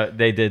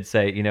 they did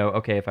say,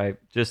 okay, if I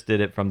just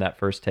did it from that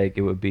first take,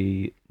 it would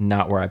be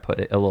not where I put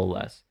it, a little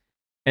less.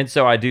 And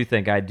so I do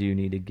think I do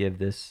need to give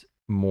this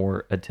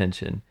more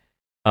attention.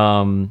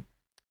 And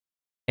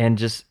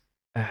just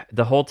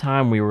the whole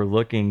time we were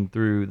looking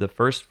through the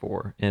first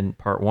 4 in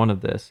part 1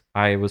 of this,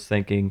 I was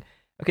thinking,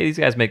 okay, these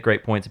guys make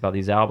great points about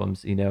these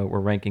albums. We're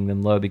ranking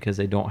them low because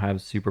they don't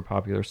have super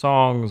popular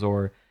songs,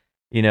 or,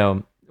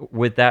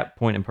 with that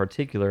point in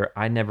particular,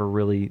 I never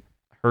really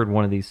heard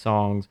one of these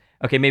songs.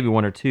 Okay, maybe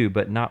 1 or 2,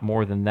 but not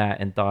more than that,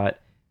 and thought,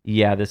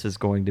 yeah, this is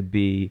going to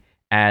be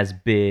as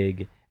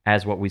big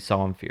as what we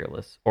saw in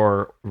Fearless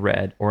or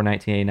Red or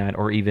 1989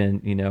 or even,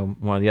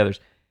 one of the others.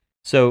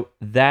 So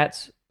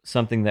that's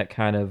something that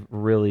kind of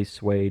really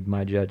swayed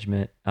my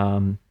judgment.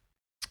 And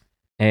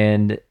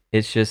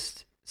it's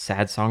just,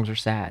 sad songs are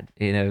sad,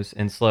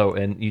 and slow.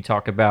 And you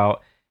talk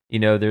about,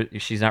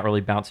 she's not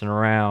really bouncing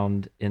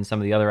around in some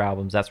of the other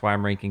albums. That's why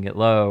I'm ranking it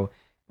low.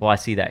 Well, I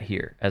see that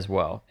here as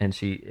well. And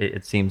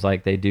it seems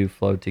like they do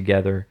flow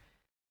together,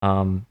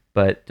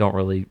 but don't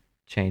really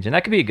change. And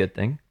that could be a good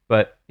thing.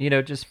 But,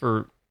 just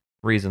for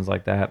reasons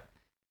like that,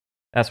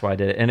 that's why I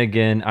did it. And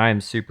again, I am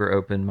super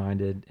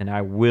open-minded, and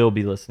I will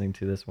be listening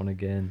to this one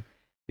again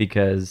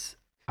because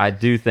I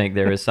do think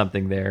there is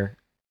something there.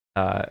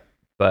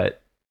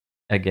 But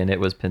again, it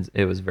was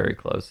very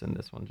close, and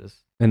this one just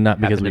And not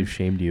because happened to- we've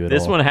shamed you at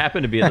this all. one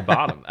happened to be at the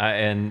bottom.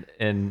 I'm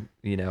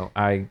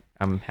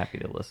happy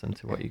to listen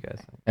to what you guys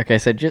think. Okay,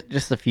 so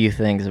just a few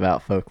things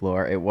about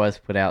Folklore. It was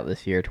put out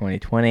this year,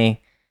 2020.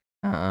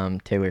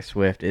 Taylor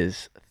Swift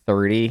is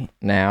 30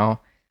 now.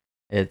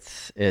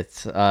 It's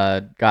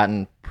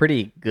gotten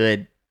pretty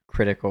good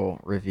critical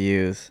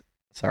reviews.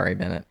 Sorry,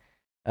 Bennett.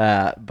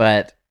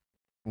 But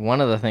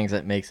one of the things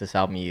that makes this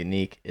album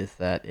unique is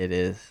that it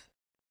is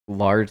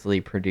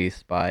largely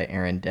produced by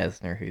Aaron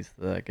Dessner, who's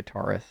the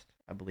guitarist,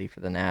 I believe,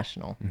 for The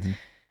National. Mhm.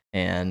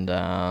 And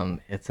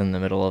it's in the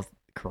middle of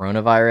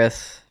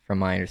coronavirus. From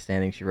my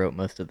understanding, she wrote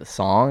most of the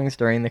songs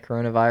during the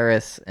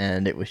coronavirus,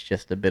 and it was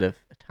just a bit of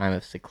a time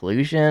of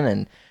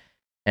seclusion,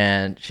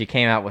 and she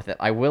came out with it.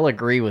 I will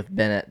agree with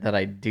Bennett that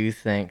I do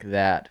think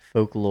that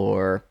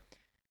Folklore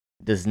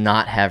does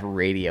not have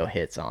radio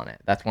hits on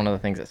it. That's one of the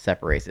things that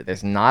separates it.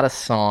 There's not a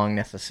song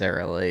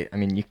necessarily. I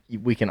mean,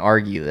 we can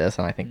argue this,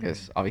 and I think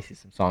there's obviously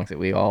some songs that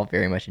we all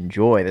very much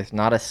enjoy. There's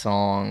not a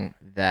song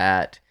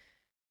that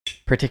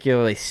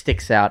particularly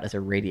sticks out as a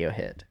radio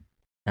hit.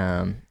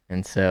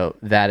 And so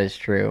that is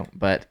true,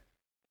 but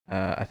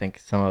I think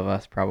some of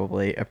us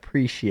probably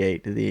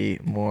appreciate the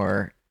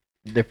more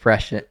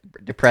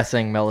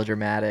depressing,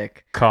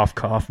 melodramatic,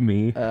 Cough,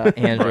 me.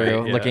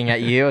 Andrew, Right, yeah. looking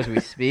at you as we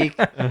speak,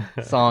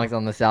 songs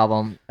on this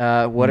album.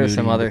 What are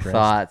some Moody and other depressed.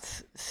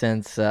 thoughts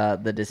since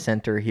the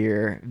dissenter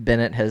here,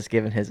 Bennett, has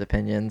given his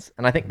opinions,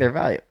 and I think they're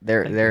valued.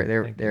 They're Thank they're you,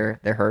 they're thank you. they're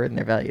they're heard and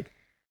they're valued.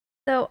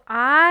 So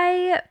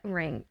I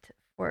ranked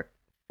for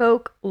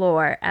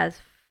Folklore as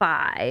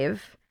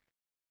 5.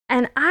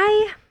 And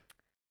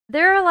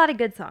there are a lot of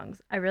good songs.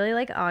 I really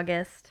like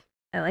August.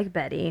 I like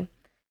Betty.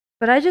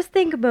 But I just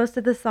think most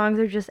of the songs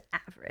are just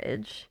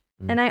average.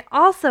 Mm. And I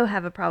also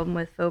have a problem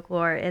with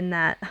Folklore in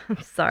that,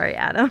 I'm sorry,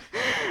 Adam,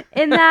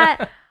 in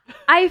that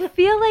I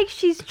feel like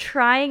she's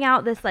trying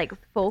out this like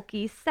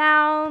folky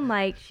sound.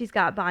 Like she's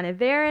got Bon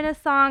Iver in a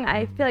song.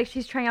 I feel like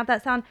she's trying out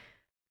that sound.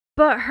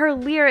 But her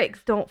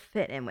lyrics don't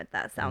fit in with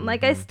that sound.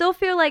 Like, I still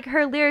feel like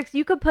her lyrics,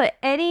 you could put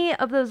any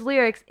of those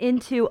lyrics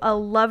into a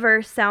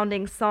lover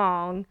sounding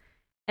song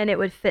and it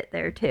would fit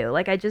there too.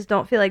 Like, I just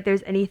don't feel like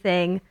there's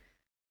anything,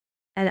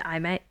 and I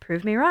might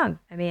prove me wrong.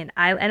 I mean,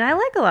 I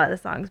like a lot of the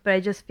songs, but I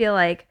just feel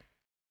like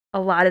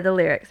a lot of the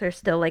lyrics are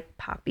still like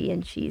poppy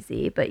and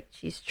cheesy, but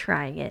she's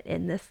trying it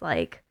in this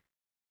like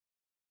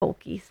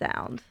folky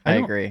sound. I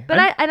don't- agree. But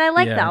I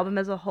like the yeah. album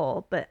as a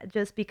whole, but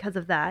just because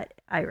of that,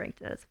 I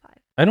ranked it as 5.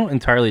 I don't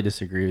entirely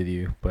disagree with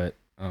you, but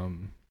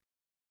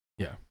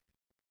yeah.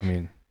 I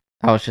mean,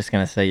 I was just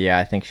gonna say, yeah,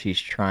 I think she's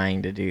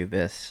trying to do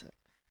this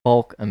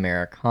folk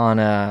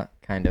Americana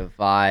kind of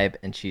vibe,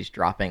 and she's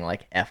dropping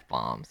like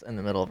f-bombs in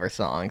the middle of her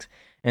songs,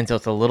 and so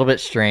it's a little bit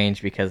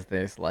strange because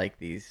there's like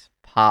these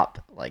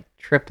pop like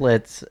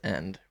triplets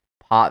and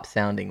pop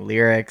sounding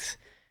lyrics,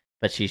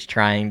 but she's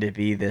trying to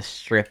be this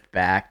stripped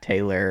back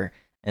Taylor,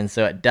 and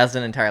so it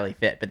doesn't entirely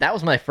fit. But that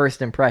was my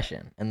first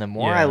impression, and the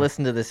more I Yeah.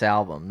 listened to this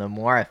album, the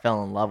more I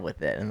fell in love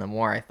with it, and the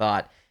more I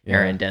thought Yeah.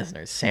 Aaron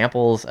Dessner's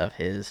samples of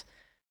his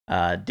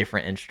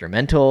different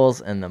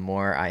instrumentals, and the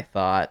more I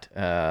thought,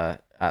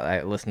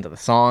 I listened to the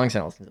songs,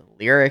 and I listened to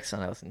the lyrics,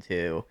 and I listened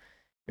to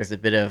there's a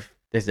bit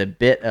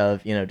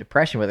of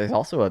depression, but there's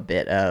also a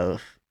bit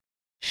of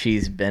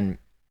she's been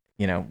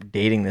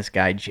dating this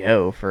guy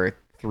Joe for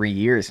 3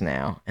 years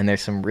now, and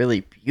there's some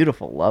really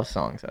beautiful love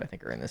songs that I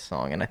think are in this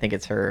song, and I think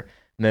it's her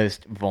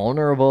most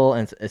vulnerable,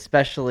 and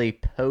especially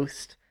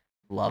post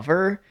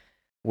Lover,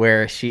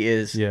 where she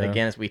is, Yeah.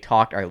 again, as we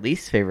talked, our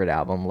least favorite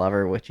album,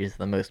 Lover, which is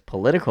the most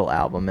political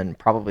album and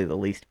probably the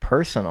least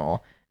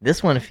personal.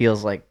 This one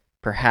feels like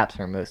perhaps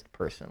her most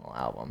personal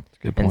album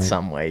Good in point.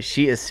 some ways.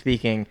 She is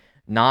speaking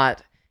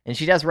not, and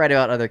she does write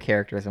about other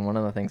characters, and one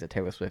of the things that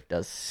Taylor Swift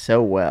does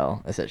so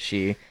well is that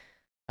she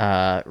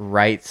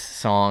writes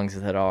songs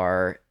that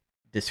are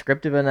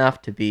descriptive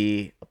enough to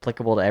be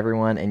applicable to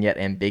everyone and yet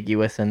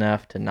ambiguous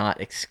enough to not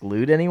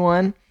exclude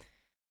anyone.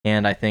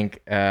 And I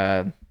think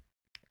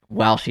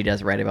while she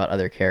does write about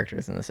other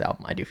characters in this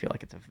album, I do feel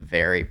like it's a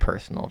very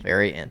personal,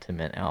 very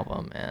intimate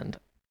album. And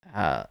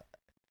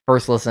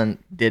first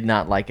listen, did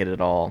not like it at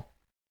all.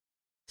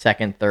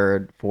 Second,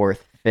 third,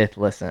 fourth, fifth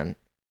listen,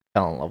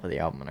 fell in love with the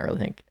album, and I really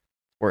think it's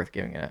worth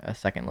giving it a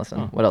second listen.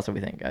 Huh. What else do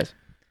we think, guys?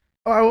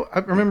 Oh, I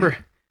remember.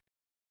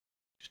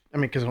 I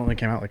mean, because it only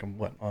came out like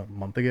a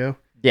month ago.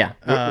 Yeah,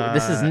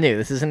 this is new.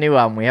 This is a new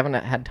album. We haven't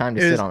had time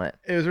to It sit was- on it.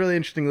 It was really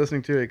interesting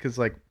listening to it because,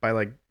 like,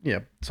 by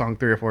song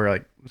 3 or 4, you're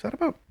like, was that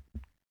about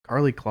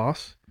Carly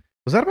Kloss?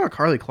 Was that about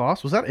Carly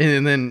Kloss? Was that?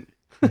 And then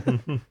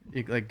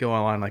you like go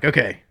online, like,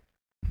 okay,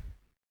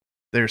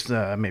 there's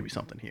maybe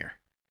something here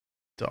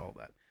to all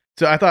that.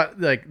 So I thought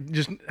like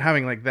just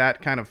having like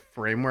that kind of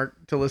framework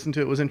to listen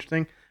to it was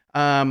interesting.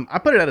 I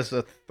put it as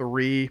a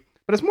 3,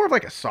 but it's more of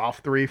like a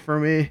soft 3 for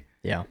me.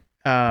 Yeah.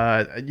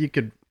 You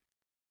could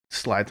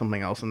slide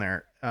something else in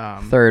there.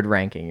 Third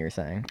ranking, you're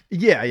saying?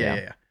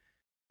 Yeah.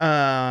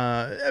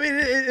 I mean,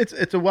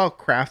 it's a well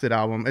crafted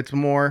album. It's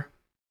more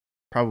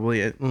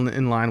probably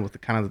in line with the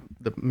kind of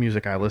the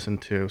music I listen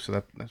to,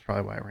 so that's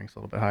probably why it ranks a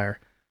little bit higher.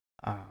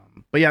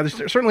 But yeah,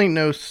 there's certainly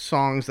no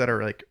songs that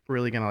are like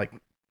really gonna like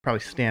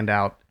probably stand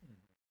out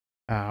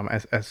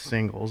as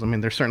singles. I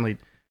mean, there's certainly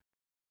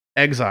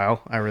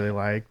Exile I really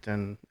liked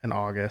and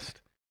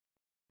August,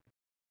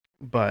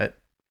 but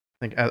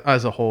I think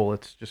as a whole,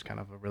 it's just kind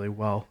of a really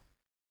well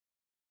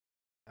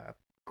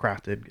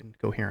crafted and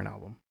coherent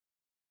album.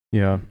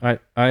 Yeah, I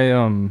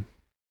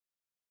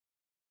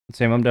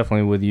Sam, I'm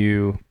definitely with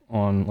you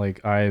on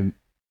like and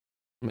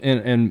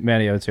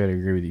Maddie, I would say I'd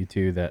agree with you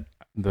too that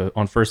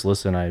on first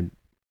listen,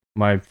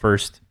 my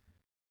first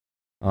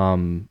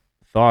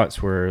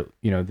thoughts were,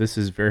 this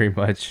is very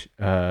much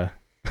this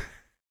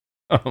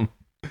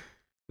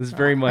is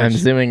very much I'm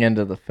zooming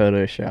into the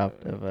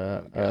Photoshop of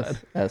God. us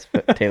as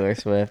Taylor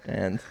Swift,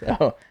 and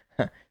so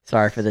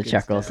sorry for the Good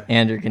chuckles. stuff.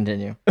 Andrew,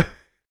 continue.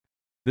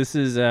 this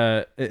is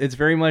it's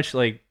very much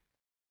like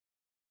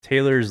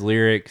Taylor's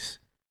lyrics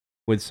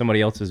with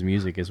somebody else's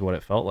music is what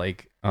it felt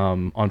like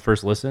on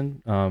first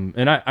listen.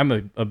 And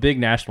I'm a big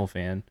National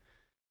fan,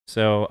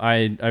 so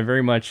I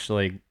very much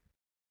like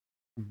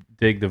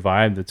dig the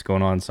vibe that's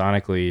going on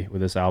sonically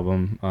with this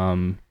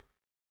album.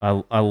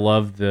 I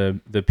love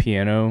the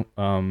piano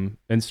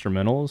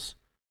instrumentals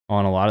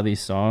on a lot of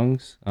these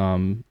songs.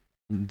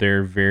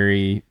 They're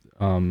very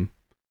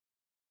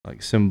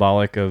like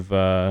symbolic of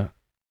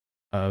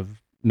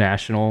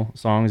national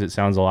songs. It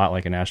sounds a lot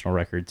like a national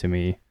record to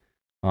me.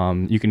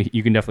 You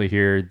can definitely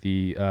hear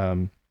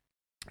the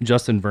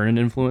Justin Vernon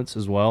influence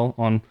as well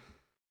on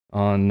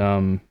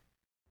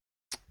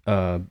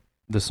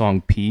the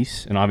song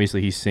Peace, and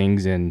obviously he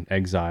sings in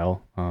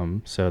Exile.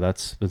 So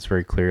that's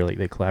very clear. Like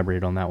they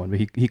collaborated on that one, but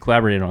he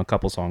collaborated on a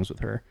couple songs with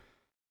her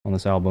on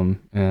this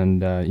album,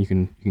 and you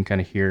can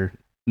kind of hear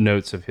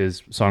notes of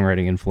his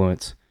songwriting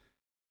influence.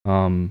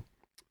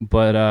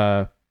 But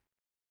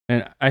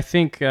and I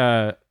think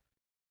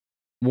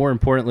more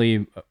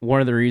importantly, one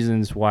of the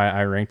reasons why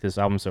I rank this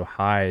album so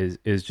high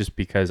is just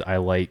because I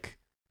like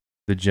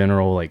the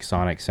general like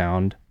sonic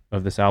sound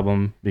of this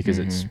album, because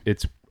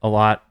it's a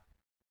lot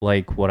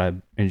like what I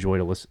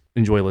enjoy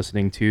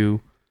listening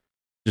to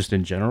just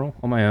in general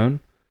on my own.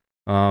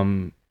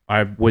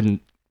 I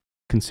wouldn't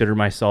consider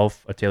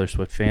myself a Taylor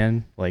Swift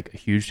fan, like a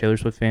huge Taylor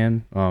Swift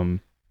fan.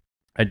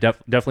 I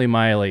definitely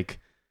my like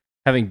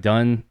having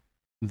done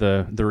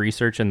the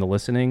research and the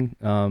listening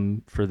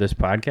for this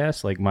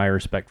podcast, like my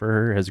respect for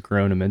her has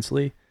grown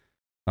immensely.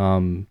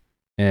 And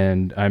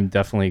I'm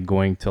definitely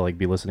going to like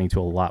be listening to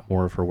a lot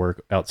more of her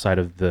work outside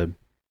of the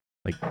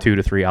like 2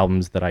 to 3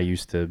 albums that I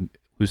used to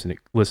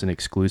listen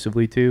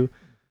exclusively to.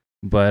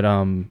 But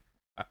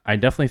I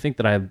definitely think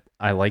that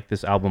I like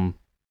this album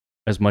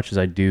as much as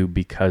I do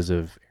because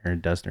of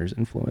Aaron Dessner's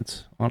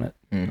influence on it.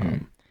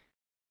 Mhm.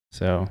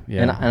 So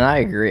yeah, And I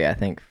agree. I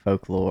think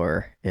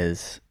Folklore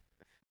is,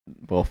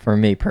 well, for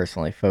me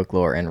personally,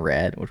 Folklore and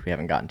Red, which we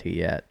haven't gotten to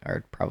yet,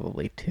 are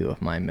probably two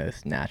of my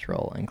most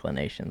natural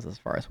inclinations as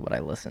far as what I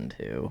listen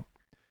to.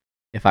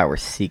 If I were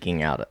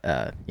seeking out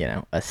a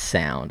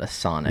sound, a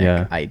sonic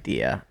Yeah.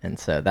 idea, and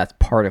so that's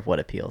part of what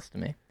appeals to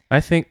me. I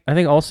think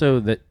also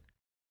that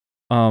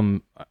I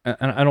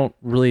don't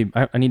really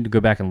I need to go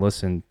back and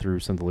listen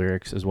through some of the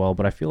lyrics as well,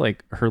 but I feel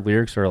like her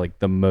lyrics are like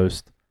the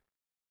most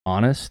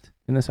honest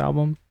in this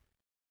album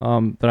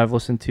that I've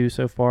listened to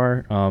so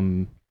far.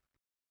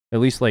 At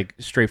least like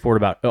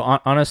straightforward about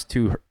honest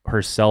to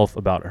herself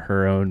about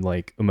her own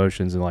like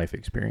emotions and life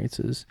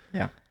experiences.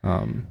 Yeah.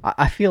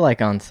 I feel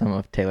like on some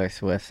of Taylor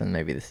Swift's, and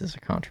maybe this is a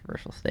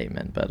controversial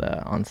statement, but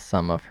on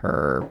some of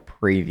her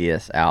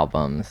previous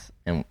albums,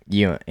 and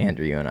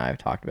Andrew, you and I have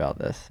talked about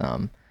this,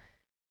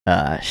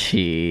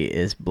 she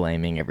is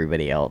blaming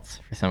everybody else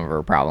for some of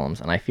her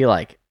problems, and I feel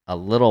like a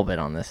little bit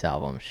on this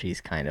album,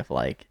 she's kind of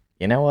like,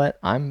 you know what,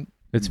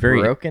 It's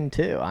very broken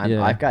too.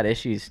 Yeah. I've got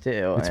issues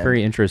too. It's and-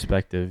 very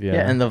introspective. Yeah.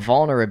 Yeah, and the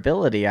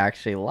vulnerability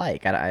actually,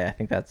 I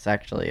think that's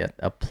actually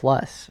a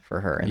plus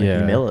for her, and the Yeah,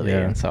 humility,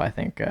 yeah. and so I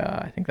think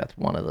that's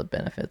one of the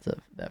benefits of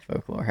that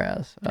Folklore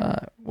has.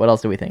 What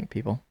else do we think,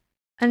 people?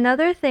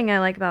 Another thing I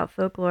like about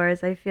Folklore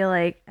is I feel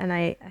like, and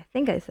I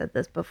think I said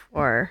this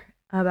before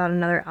about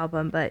another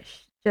album, but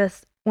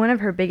just one of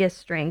her biggest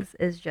strengths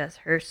is just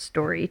her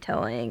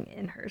storytelling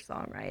in her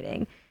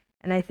songwriting.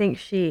 And I think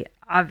she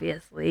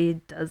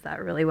obviously does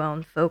that really well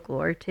in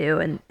Folklore too.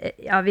 And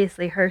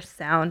obviously her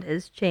sound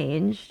has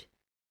changed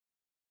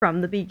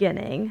from the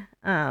beginning.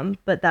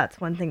 But that's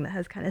one thing that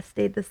has kind of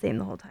stayed the same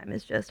the whole time,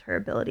 is just her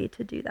ability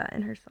to do that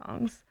in her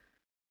songs.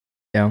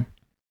 Yeah,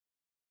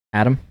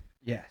 Adam.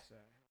 Yes.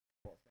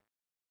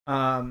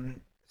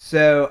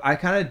 So I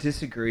kind of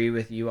disagree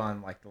with you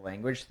on like the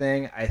language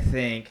thing. I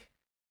think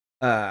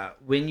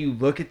when you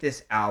look at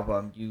this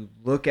album, you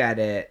look at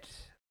it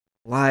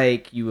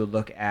like you would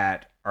look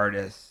at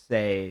artists,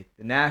 say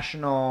The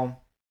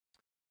National,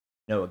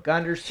 Noah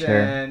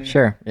Gunderson,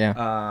 Sure,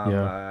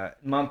 yeah.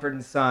 Mumford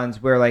and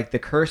Sons, where like the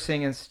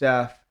cursing and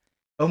stuff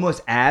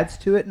almost adds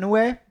to it in a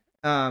way.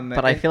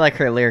 But I feel like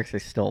her lyrics are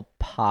still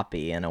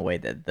poppy in a way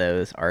that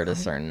those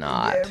artists are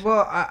not. Yeah,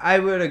 well, I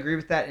would agree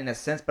with that in a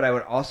sense, but I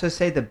would also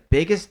say the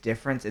biggest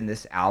difference in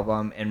this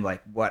album and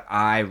like what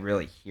I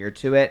really hear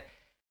to it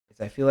is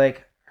I feel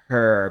like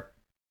her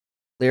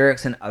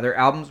lyrics in other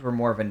albums were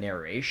more of a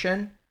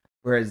narration,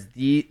 whereas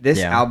this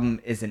Yeah.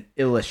 album is an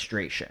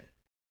illustration.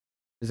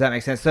 Does that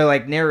make sense? So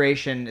like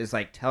narration is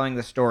like telling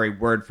the story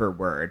word for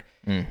word.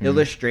 Mhm.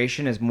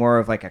 Illustration is more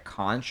of like a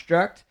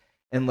construct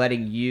and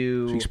letting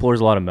you She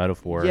explores a lot of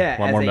metaphor. Yeah, a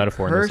lot as more a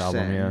metaphor in this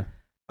album. person, Yeah.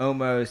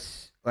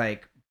 almost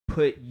like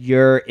put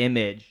your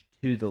image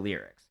to the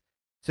lyrics.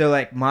 So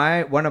like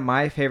one of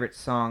my favorite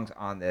songs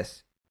on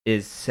this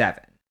is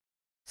Seven.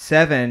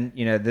 Seven,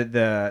 you know,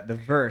 the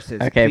verse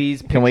is Okay,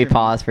 please can we picture me-"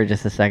 pause for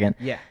just a second?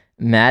 Yeah.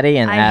 Maddie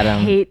and Adam.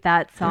 I hate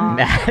that song.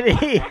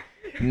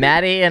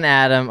 Maddie and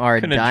Adam are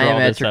Couldn't draw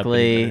this up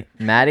any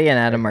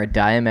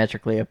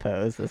diametrically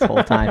opposed this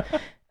whole time.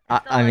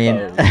 I mean,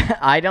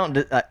 I don't.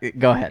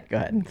 Go ahead.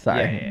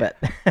 Sorry, Yeah.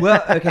 but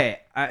Well, okay.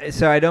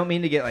 So I don't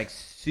mean to get like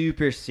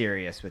super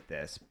serious with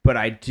this, but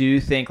I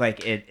do think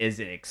like it is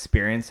an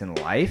experience in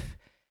life.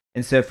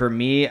 And so for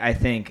me, I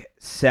think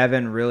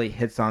Seven really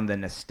hits on the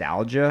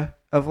nostalgia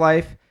of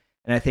life.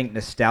 And I think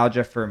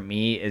nostalgia for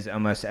me is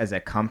almost as a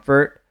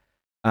comfort,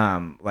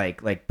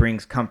 like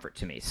brings comfort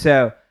to me.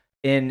 So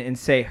in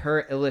say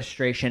her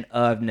illustration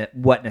of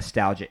what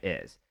nostalgia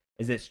is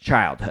it's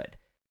childhood.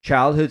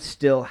 Childhood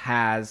still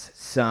has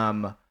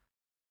some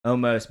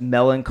almost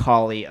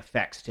melancholy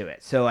effects to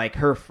it. So like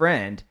her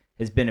friend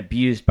has been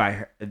abused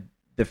by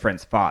the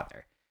friend's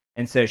father.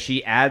 And so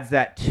she adds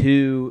that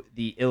to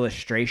the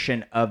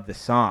illustration of the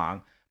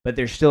song, but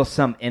there's still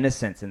some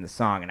innocence in the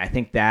song. And I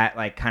think that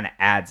like kind of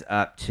adds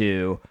up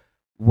to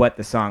what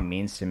the song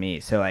means to me.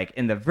 So like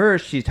in the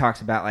verse, she talks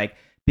about like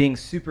being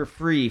super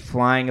free,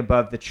 flying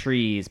above the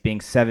trees,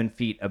 being 7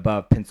 feet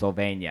above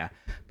Pennsylvania.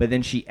 But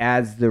then she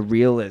adds the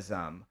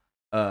realism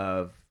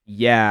of,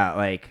 yeah,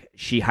 like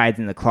she hides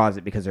in the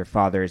closet because her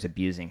father is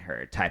abusing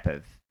her type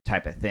of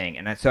thing.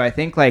 And so I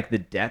think like the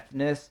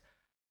depthness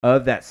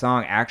of that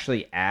song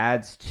actually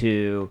adds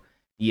to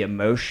the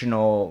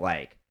emotional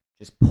like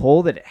just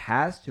pull that it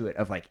has to it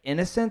of like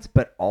innocence,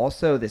 but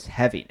also this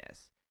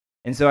heaviness.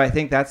 And so I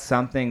think that's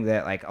something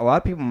that like a lot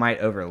of people might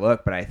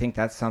overlook, but I think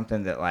that's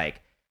something that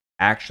like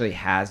actually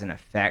has an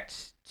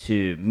effect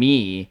to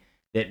me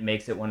that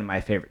makes it one of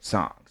my favorite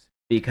songs.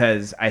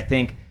 Because I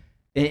think,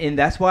 and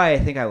that's why I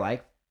think I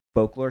like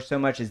Folklore so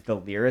much, is the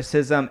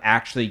lyricism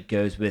actually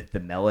goes with the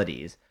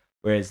melodies.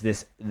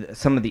 Whereas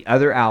some of the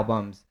other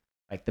albums,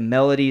 like the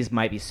melodies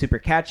might be super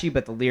catchy,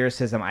 but the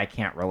lyricism I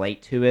can't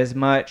relate to as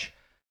much.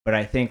 But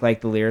I think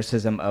like the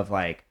lyricism of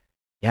like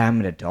yeah, I'm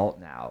an adult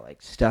now.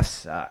 Like stuff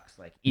sucks.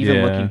 Like even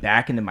Yeah. looking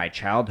back into my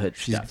childhood,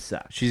 She's- stuff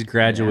sucks. She's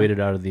graduated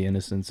out of the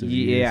innocence of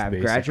youth, Yeah, I've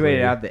graduated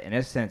basically. out of the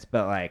innocence,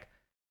 but like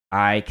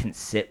I can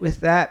sit with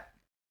that.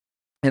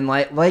 And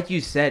like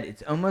you said,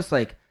 it's almost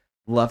like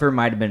Lover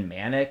might have been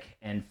manic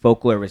and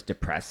Folklore was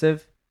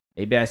depressive.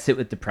 Maybe I sit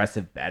with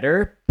depressive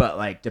better, but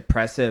like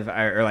depressive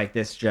or like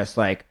this just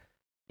like,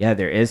 yeah,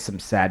 there is some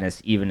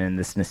sadness even in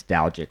this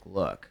nostalgic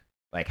look,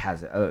 like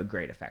has a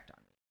great effect on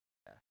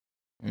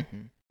me.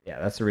 Mm-hmm. Yeah,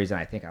 that's the reason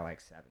I think I like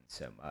Seven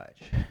so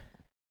much.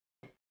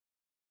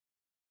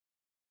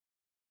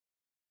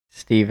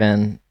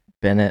 Steven,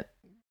 Bennett,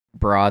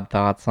 broad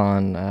thoughts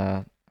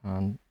on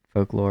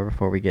Folklore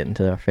before we get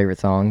into our favorite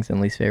songs and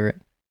least favorite?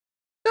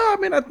 No, I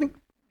mean, I think,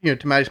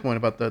 to Maddie's point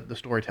about the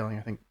storytelling,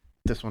 I think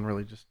this one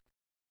really just,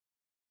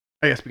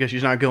 I guess because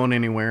she's not going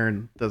anywhere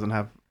and doesn't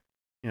have,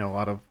 a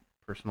lot of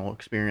personal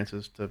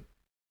experiences to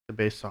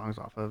base songs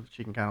off of,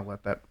 she can kind of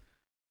let that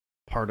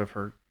part of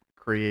her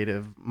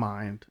creative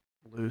mind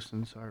loose.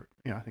 And so,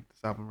 I think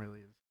this album really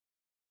is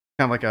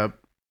kind of like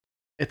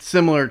it's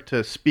similar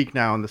to Speak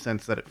Now in the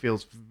sense that it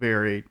feels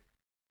very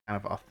kind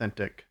of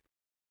authentic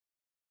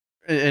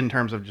in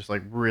terms of just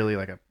like really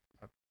like a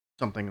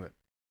something that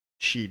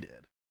she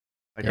did.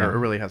 Like Yeah. it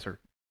really has her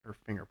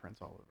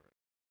fingerprints all over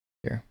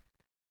it. Sure.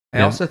 I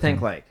Yeah. also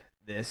think like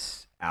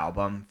this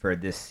album for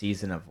this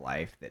season of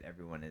life that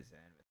everyone is in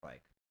with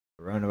like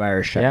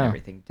coronavirus shutting Yeah.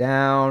 everything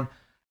down.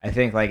 I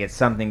think like it's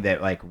something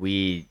that like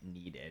we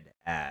needed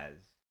as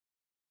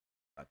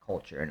a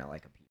culture and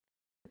like a people.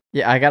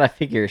 Yeah, I gotta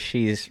figure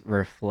she's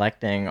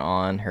reflecting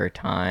on her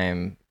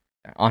time,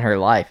 on her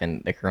life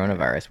and the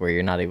coronavirus, where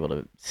you're not able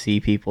to see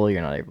people,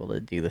 you're not able to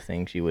do the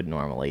things you would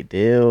normally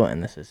do,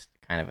 and this is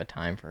kind of a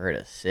time for her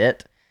to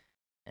sit,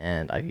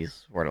 and I've used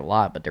this word a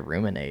lot, but to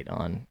ruminate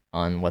on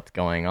what's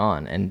going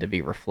on and to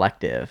be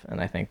reflective, and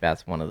I think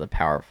that's one of the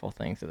powerful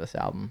things of this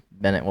album.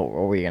 Bennett, what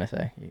were you gonna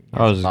say? You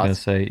I was had just some gonna thoughts?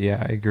 say,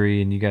 yeah, I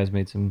agree, and you guys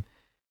made some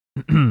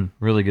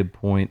really good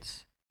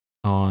points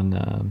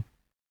on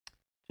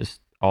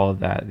just all of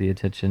that, the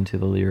attention to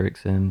the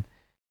lyrics and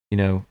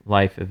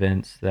life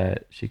events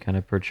that she kind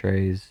of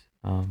portrays,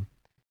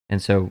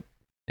 and so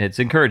it's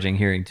encouraging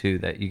hearing too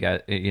that you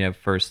got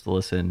first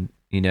listen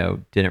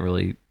didn't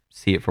really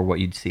see it for what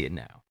you'd see it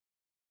now,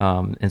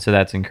 and so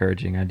that's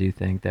encouraging. I do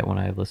think that when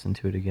I listen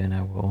to it again,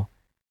 I will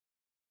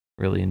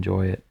really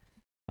enjoy it.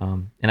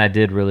 And I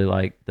did really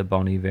like the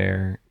Bon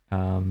Iver,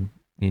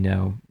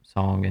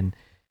 song, and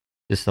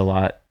just a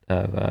lot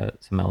of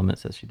some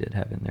elements that she did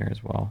have in there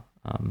as well.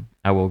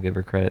 I will give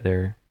her credit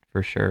there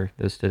for sure.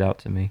 Those stood out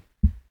to me.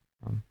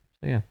 So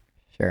yeah.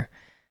 Sure.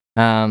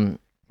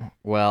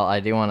 Well, I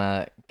do want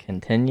to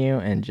continue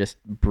and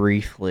just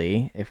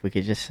briefly, if we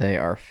could just say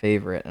our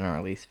favorite and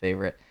our least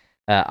favorite.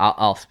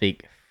 I'll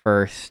speak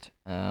first.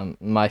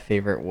 My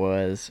favorite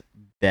was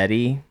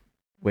Betty,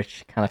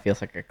 which kind of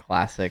feels like a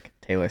classic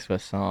Taylor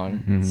Swift song.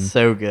 Mhm.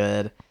 So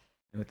good.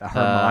 With the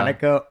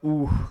harmonica,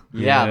 ooh.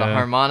 Yeah, the Yeah.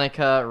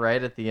 harmonica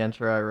right at the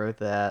intro. I wrote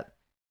that.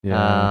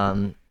 Yeah.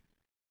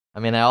 I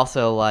mean, I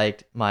also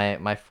liked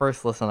my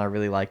first listen. I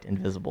really liked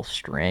Invisible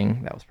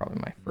String. That was probably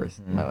my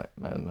first, Mhm.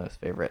 my most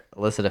favorite.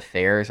 Illicit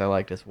Affairs I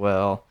liked as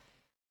well.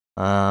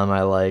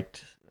 I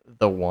liked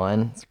The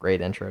One. It's a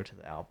great intro to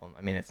the album.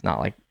 I mean, it's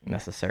not like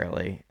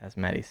necessarily, as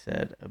Maddie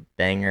said, a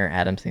banger.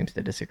 Adam seems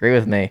to disagree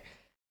with me,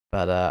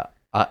 but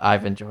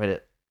I've enjoyed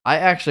it. I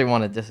actually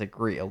want to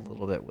disagree a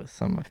little bit with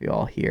some of you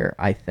all here.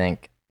 I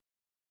think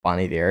Bon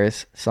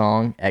Iver's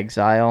song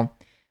Exile.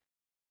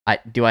 I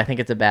think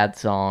it's a bad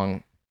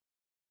song.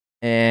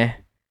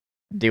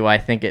 Do I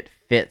think it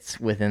fits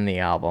within the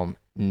album?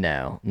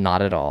 No,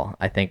 not at all.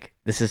 I think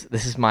this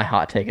is my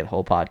hot take of the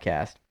whole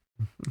podcast.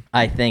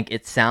 I think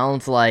it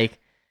sounds like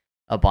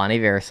a Bon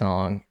Iver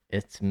song.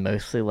 It's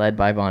mostly led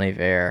by Bon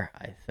Iver.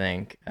 I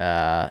think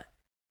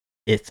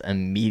it's a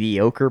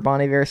mediocre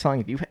Bon Iver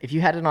song. If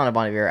you had it on a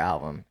Bon Iver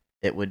album,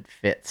 it would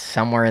fit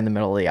somewhere in the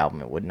middle of the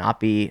album. It would not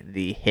be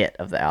the hit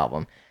of the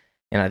album.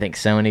 And I think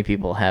so many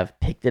people have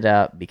picked it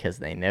up because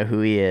they know who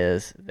he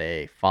is,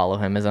 they follow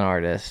him as an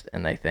artist,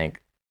 and they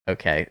think,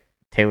 okay,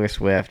 Taylor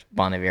Swift,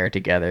 Bon Iver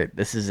together,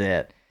 this is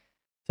it.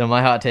 So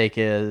my hot take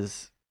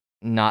is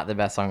not the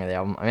best song of the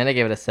album. I'm going to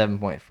give it a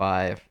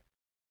 7.5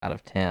 out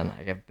of 10.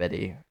 I give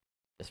Betty,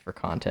 just for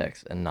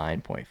context, a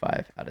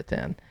 9.5 out of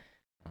 10.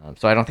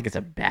 So I don't think it's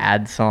a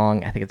bad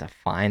song. I think it's a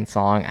fine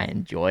song. I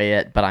enjoy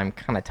it, but I'm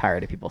kind of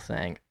tired of people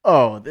saying,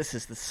 oh, this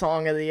is the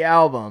song of the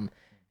album.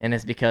 And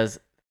it's because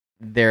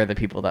they're the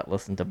people that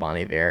listen to Bon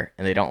Iver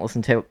and they don't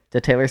listen to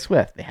Taylor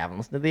Swift. They haven't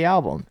listened to the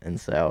album. And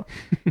so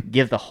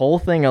give the whole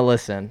thing a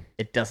listen.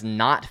 It does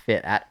not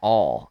fit at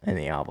all in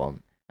the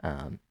album.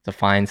 It's a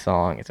fine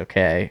song. It's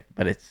okay,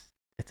 but it's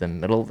a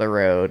middle of the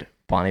road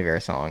Bon Iver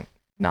song.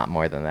 Not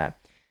more than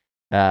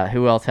that.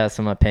 Who else has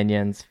some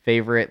opinions?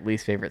 Favorite,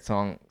 least favorite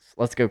songs?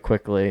 Let's go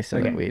quickly so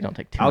that Okay. we don't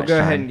take too I'll much go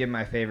time. ahead and give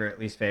my favorite,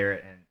 least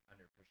favorite, and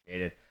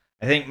underappreciated.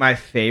 I think my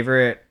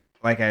favorite,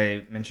 like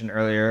I mentioned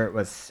earlier,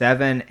 was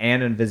Seven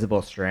and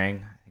Invisible String.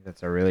 I think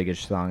that's a really good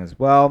song as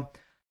well.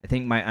 I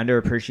think my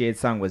underappreciated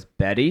song was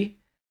Betty.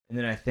 And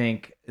then I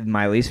think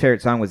my least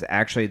favorite song was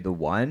actually The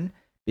One,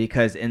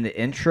 because in the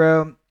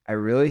intro, I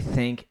really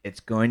think it's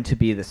going to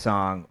be the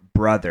song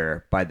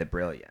Brother by The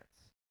Brilliance.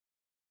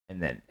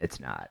 And then it's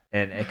not.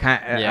 And it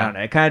kind of, I don't know,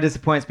 it kind of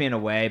disappoints me in a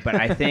way, but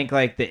I think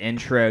like the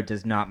intro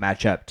does not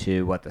match up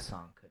to what the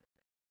song could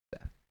be.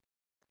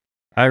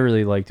 I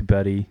really liked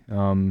Betty.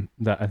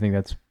 I think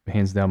that's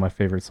hands down my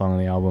favorite song on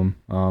the album.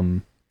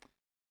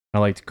 I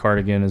liked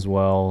Cardigan as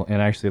well,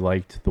 and I actually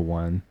liked The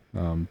One,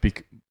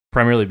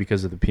 primarily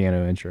because of the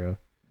piano intro.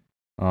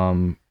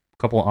 A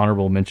couple of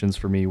honorable mentions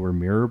for me were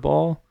Mirror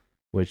Ball,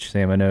 which,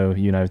 Sam, I know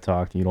you and I have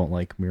talked, and you don't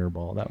like Mirror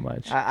Ball that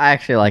much. I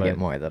actually like But- it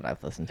more that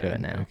I've listened to it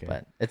now, okay.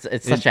 but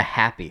it's such a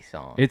happy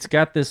song. It's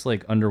got this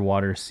like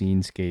underwater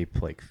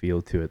scenescape like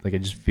feel to it. Like it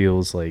just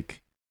feels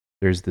like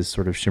there's this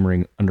sort of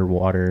shimmering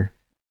underwater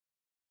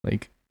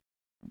like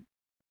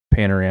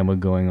panorama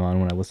going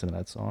on when I listen to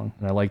that song.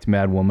 And I liked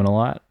Mad Woman a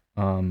lot.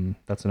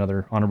 That's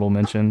another honorable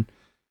mention.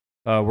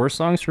 Worst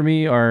songs for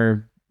me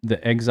are the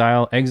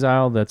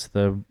Exile. That's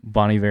the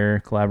Bon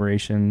Iver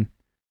collaboration,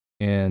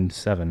 and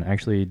Seven. I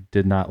actually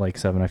did not like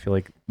Seven. I feel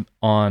like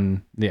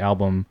on the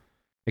album,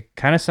 it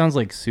kind of sounds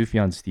like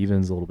Sufjan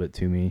Stevens a little bit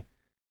to me.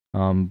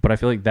 But I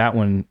feel like that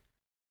one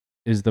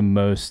is the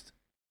most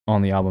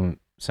on the album.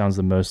 Sounds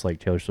the most like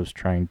Taylor Swift's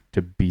trying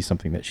to be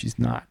something that she's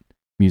not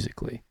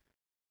musically.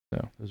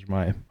 So those are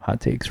my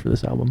hot takes for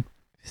this album.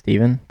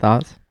 Steven,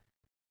 thoughts?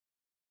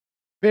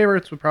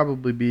 Favorites would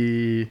probably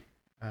be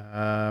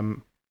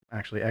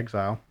actually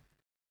Exile,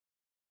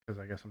 because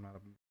I guess I'm not a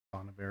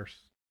Bon Iver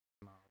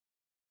snob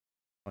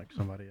like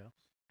somebody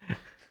else.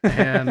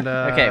 And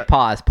Okay,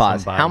 pause. How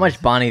somebody's-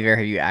 much Bon Iver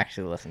have you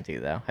actually listened to,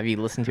 though? Have you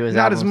listened to his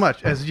not albums? as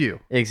much as you.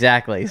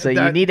 Exactly. So you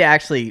That- need to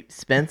actually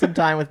spend some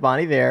time with Bon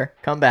Iver.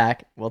 Come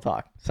back. We'll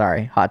talk.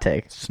 Sorry. Hot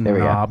take. There we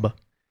go. Snob.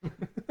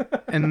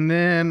 And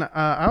then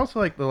I also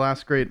like The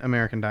Last Great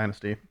American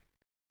Dynasty,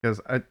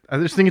 because I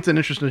just think it's an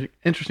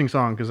interesting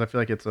song, because I feel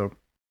like it's a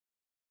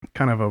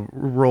kind of a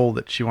role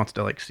that she wants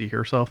to like see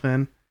herself in.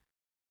 And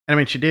I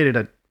mean, she dated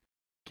a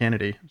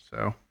Kennedy,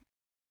 so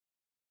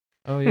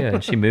Oh yeah,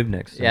 and she moved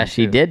next to Yeah, him,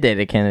 she too. did date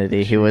a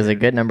Kennedy She who was a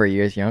did. good number of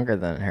years younger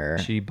than her.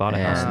 She bought a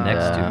house And,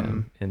 next to um,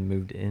 him and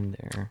moved in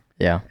there.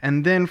 Yeah.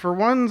 And then for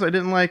ones I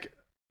didn't like,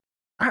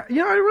 I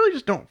really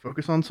just don't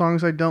focus on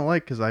songs I don't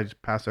like, because I just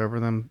pass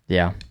over them.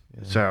 Yeah.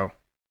 So,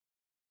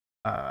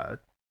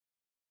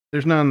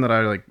 there's none that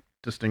I like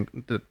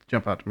distinct that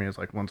jump out to me as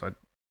like ones I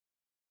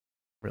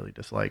really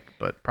dislike,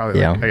 but probably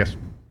like, Yeah. I guess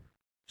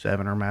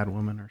Seven or Mad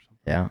Woman or something.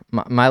 Yeah.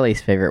 My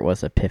least favorite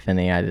was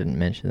Epiphany. I didn't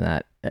mention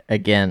that.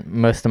 Again,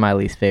 most of my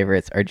least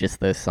favorites are just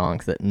those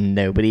songs that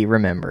nobody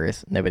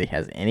remembers. Nobody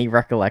has any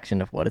recollection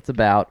of what it's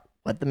about,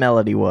 what the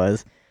melody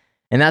was.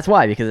 And that's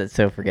why, because it's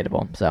so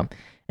forgettable. So,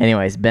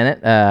 anyways,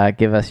 Bennett,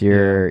 give us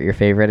your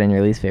favorite and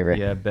your least favorite.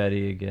 Yeah,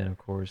 Betty again, of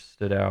course,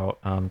 stood out.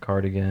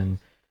 Cardigan,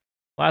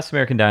 Last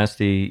American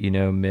Dynasty,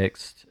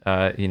 mixed.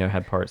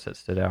 Had parts that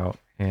stood out,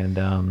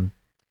 and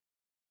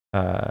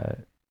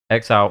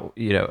Exile,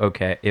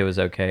 okay, it was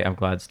okay. I'm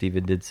glad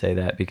Steven did say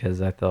that,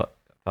 because I thought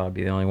I'd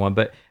be the only one,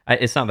 but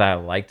it's not that I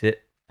liked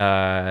it,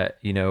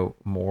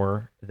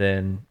 more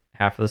than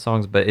half of the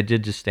songs, but it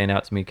did just stand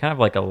out to me, kind of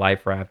like a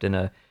life raft in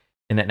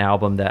an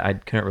album that I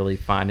couldn't really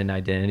find an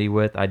identity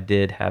with. I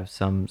did have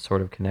some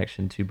sort of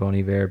connection to Bon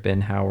Iver,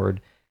 Ben Howard,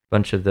 a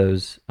bunch of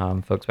those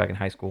folks back in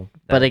high school.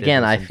 that But did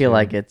again, I listen feel to.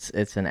 like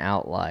it's an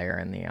outlier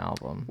in the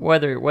album.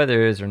 whether it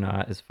is or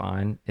not is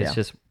fine. It's Yeah.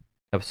 just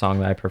a song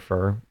that I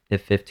prefer.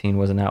 If 15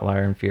 was an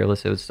outlier and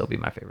Fearless, it would still be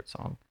my favorite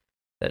song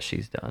that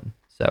she's done.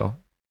 So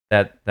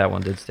that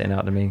one did stand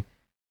out to me.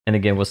 And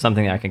again, was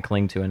something I can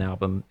cling to in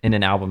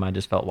an album I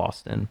just felt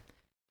lost in,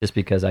 just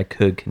because I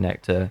could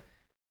connect to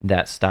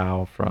that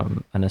style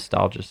from a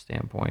nostalgia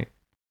standpoint,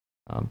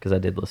 because I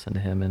did listen to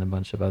him and a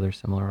bunch of other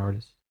similar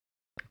artists.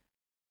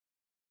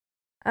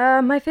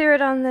 My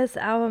favorite on this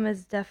album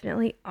is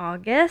definitely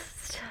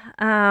August.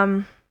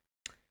 My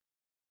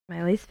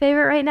least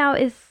favorite right now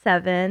is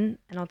Seven,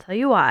 and I'll tell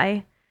you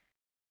why.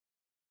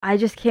 I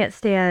just can't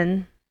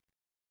stand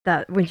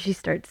that when she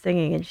starts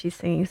singing and she's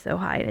singing so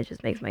high, and it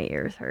just makes my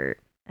ears hurt,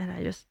 and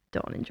I just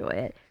don't enjoy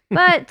it.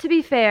 But to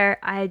be fair,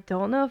 I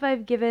don't know if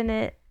I've given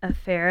it a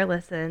fair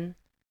listen.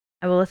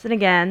 I will listen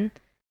again.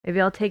 Maybe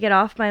I'll take it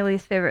off my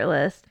least favorite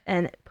list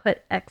and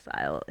put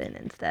Exile in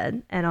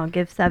instead, and I'll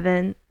give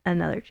Seven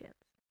another chance.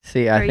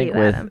 See, For I think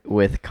you, Adam.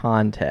 with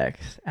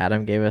context,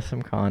 Adam gave us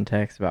some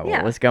context about Yeah.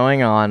 what was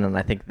going on, and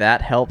I think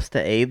that helps to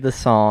aid the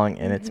song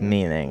in its Mhm.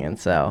 meaning. And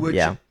so, Which,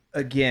 yeah,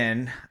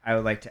 again, I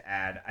would like to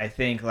add, I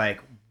think like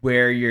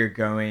where you're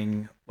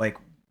going, like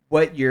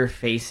what you're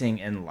facing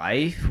in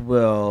life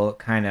will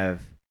kind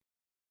of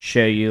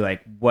show you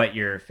like what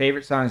your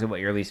favorite songs and what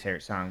your least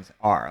favorite songs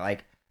are.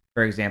 Like,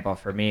 for example,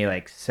 for me,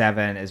 like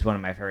Seven is one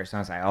of my favorite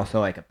songs. I also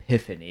like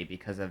Epiphany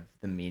because of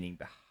the meaning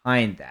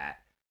behind that.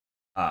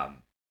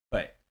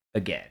 But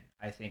again,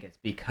 I think it's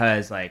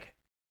because like,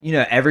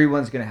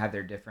 everyone's gonna have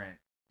their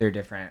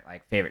different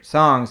like favorite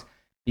songs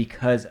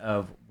because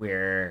of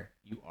where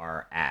you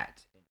are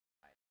at,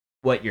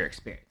 what you're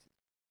experiencing.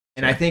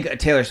 And I think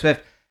Taylor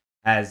Swift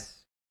has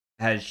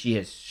she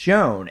has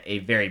shown a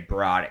very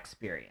broad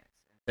experience.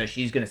 So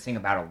she's going to sing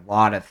about a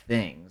lot of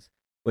things,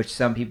 which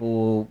some people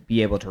will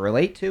be able to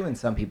relate to, and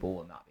some people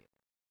will not be.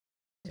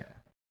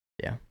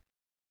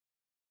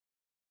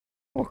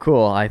 Well,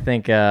 cool. I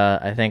think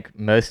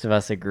most of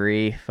us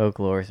agree.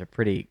 Folklore is a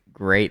pretty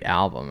great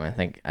album. I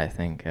think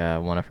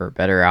one of her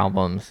better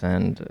albums,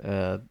 and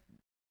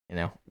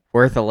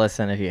worth a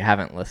listen if you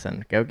haven't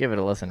listened. Go give it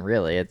a listen.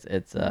 Really,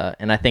 it's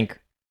and I think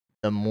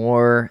the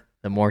more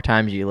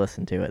times you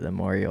listen to it, the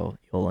more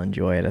you'll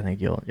enjoy it. I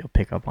think you'll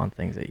pick up on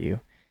things that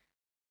you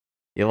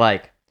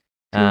like.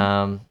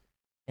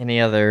 Any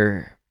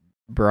other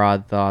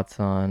broad thoughts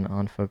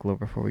on Folklore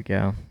before we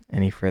go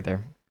any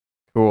further?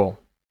 Cool.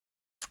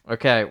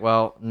 Okay,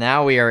 well,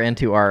 now we are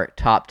into our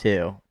top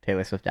 2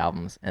 Taylor Swift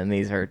albums, and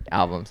these are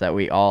albums that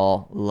we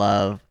all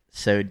love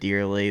so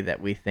dearly, that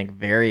we think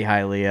very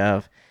highly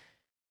of,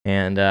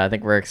 and I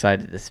think we're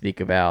excited to speak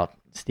about.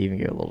 Steven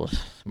gave a little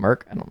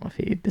smirk. I don't know if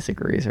he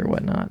disagrees or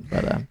whatnot,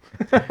 but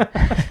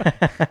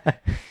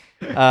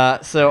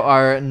so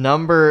our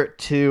number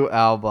 2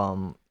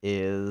 album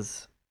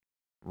is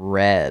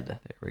Red. There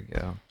we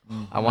go.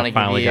 I want to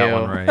finally give you.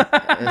 got one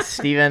right.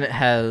 Steven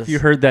has. You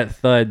heard that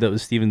thud? That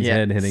was Steven's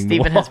head hitting the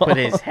Steven wall. has put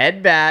his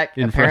head back.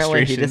 In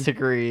Apparently, he frustration.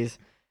 disagrees.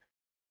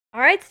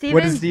 All right, Steven.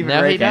 What does Steven No,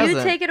 he rate that? doesn't.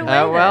 You take it away.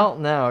 Oh, well,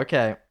 no,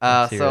 okay.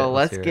 Let's hear it, So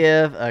let's let's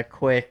hear it. give a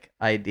quick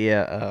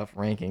idea of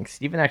ranking.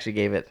 Steven actually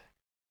gave it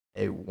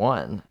a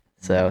 1.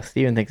 So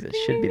Steven thinks it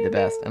should be the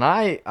best. And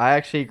I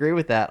actually agree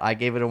with that. I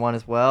gave it a 1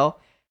 as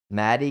well.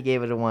 Maddie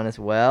gave it a 1 as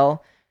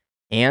well.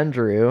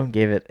 Andrew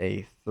gave it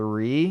a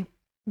 3.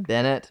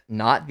 Bennett,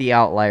 not the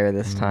outlier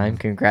this time.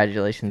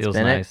 Congratulations, Feels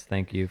Bennett. nice.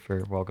 Thank you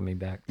for welcoming me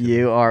back. to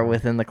You the- are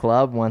within the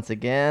club once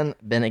again.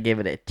 Bennett gave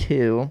it a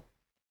 2.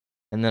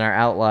 And then our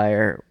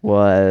outlier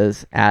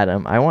was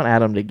Adam. I want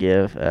Adam to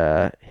give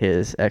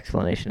his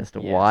explanation as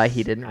to why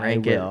he didn't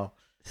rank it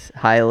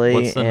highly.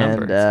 What's the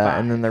number? It's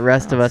And then the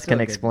rest of Oh, us still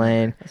can a good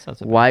explain That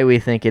sounds why we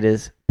think it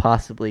is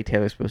possibly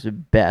Taylor Swift's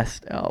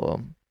best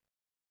album.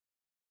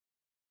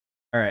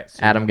 All right, so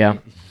Adam, you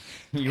want me-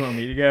 You want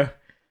me to go?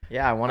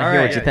 Yeah, I want to All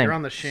hear right, what you Yeah, think. you're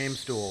on the shame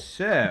stool.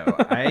 So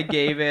I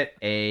gave it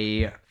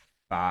a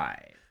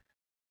 5.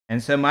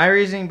 And so my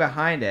reasoning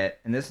behind it,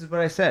 and this is what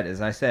I said,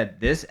 is I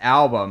said this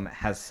album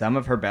has some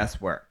of her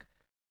best work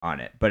on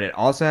it, but it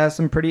also has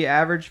some pretty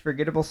average,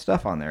 forgettable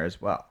stuff on there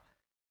as well.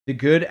 The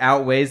good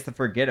outweighs the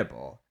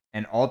forgettable,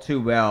 and All Too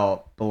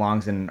Well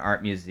belongs in an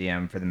art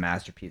museum for the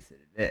masterpiece that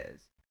it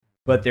is.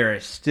 But there are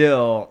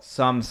still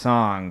some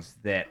songs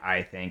that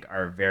I think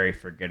are very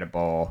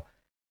forgettable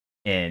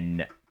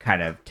in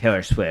kind of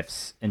Taylor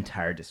Swift's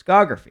entire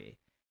discography.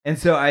 And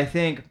so I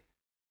think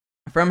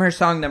from her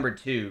song number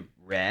 2,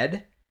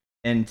 Red,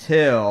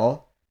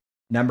 until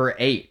number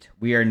 8,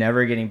 We Are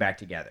Never Getting Back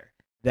Together,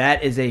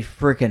 that is a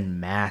freaking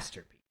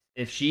masterpiece.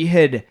 If she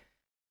had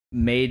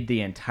made the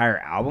entire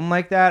album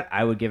like that,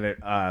 I would give it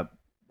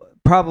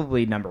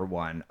probably number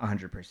 1,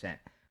 100%.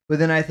 But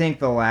then I think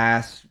the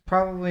last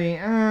probably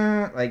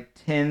like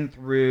 10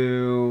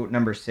 through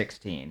number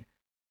 16,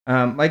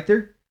 like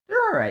they're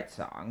all right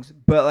songs,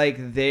 but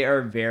like they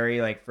are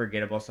very like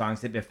forgettable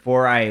songs that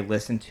before I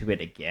listened to it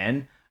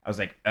again, I was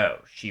like, oh,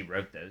 she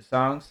wrote those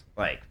songs.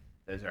 Like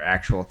those are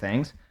actual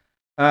things.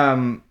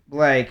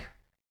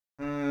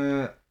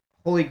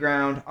 Holy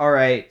Ground, all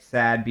right,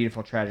 sad,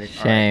 beautiful, tragic. all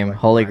right, Shame. like,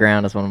 Holy fine.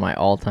 Ground is one of my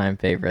all-time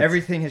favorites.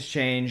 Everything has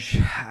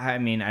changed. I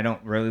mean, I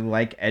don't really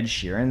like Ed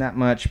Sheeran that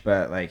much,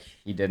 but like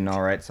he did an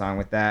all right song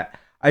with that.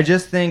 I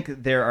just think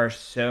there are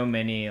so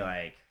many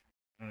like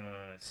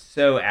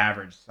so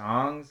average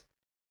songs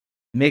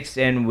mixed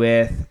in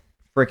with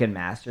freaking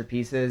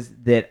masterpieces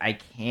that I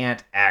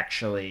can't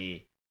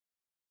actually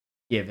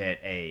give it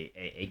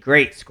a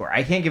great score.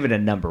 I can't give it a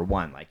number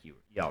 1 like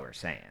y'all were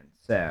saying.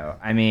 So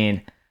I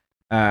mean,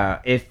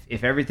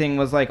 if everything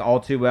was like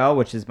All Too Well,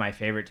 which is my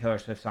favorite Taylor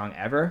Swift song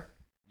ever,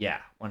 yeah,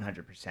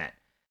 100%.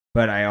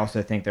 But I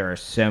also think there are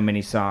so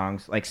many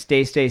songs like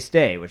Stay, Stay,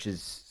 Stay, which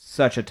is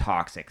such a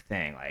toxic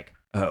thing. Like,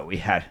 oh, we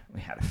had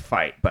a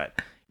fight,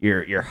 but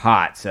you're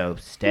hot, so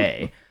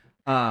stay.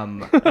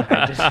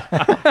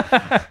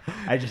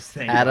 I just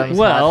think Adam's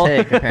like, hot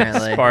take,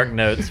 apparently. Spark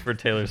notes for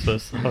Taylor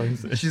Swift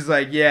songs. she's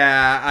like,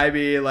 yeah, I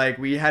mean, like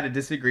we had a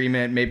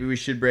disagreement. Maybe we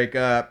should break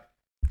up.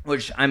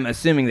 Which I'm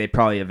assuming they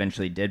probably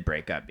eventually did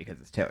break up because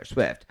it's Taylor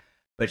Swift.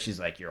 But she's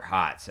like, you're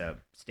hot, so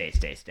stay,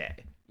 stay, stay.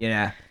 You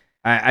know,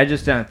 I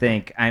just don't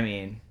think. I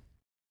mean,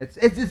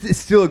 it's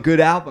still a good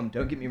album.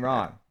 Don't get me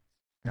wrong.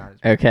 Not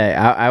as Okay,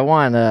 I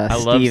want I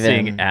love Steven.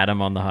 seeing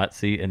Adam on the hot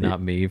seat and not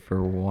me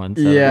for once.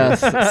 Yes,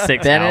 6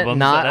 Bennett albums.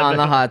 not that I've on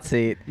the been- hot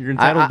seat. You're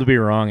entitled I- to be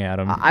wrong,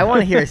 Adam. I want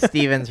to hear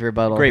Steven's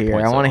rebuttal Great here.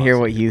 point I so want to far, hear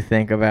what Steven. you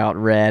think about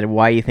Red,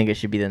 why you think it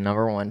should be the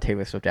number 1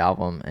 Taylor Swift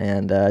album,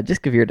 and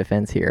just give your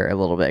defense here a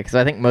little bit, because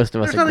I think most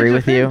of us There's nothing agree to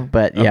with you. defend.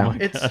 But Oh yeah, my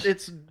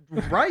It's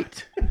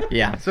right.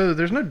 yeah, So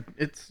there's no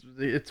it's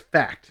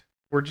fact.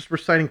 We're just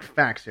reciting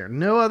facts here.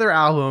 No other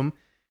album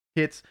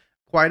hits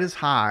quite as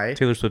high.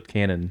 Taylor Swift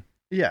canon.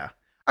 Yeah.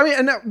 I mean,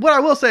 and what I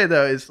will say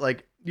though is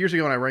like years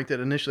ago when I ranked it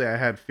initially, I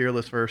had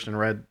Fearless first and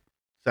Red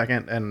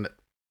second, and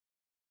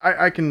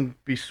I can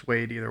be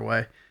swayed either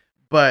way.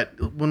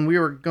 But when we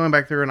were going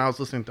back through and I was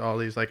listening to all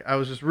these, like I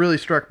was just really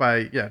struck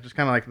by just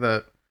kind of like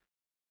the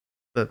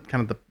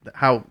kind of the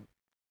how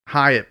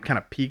high it kind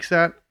of peaks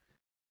at.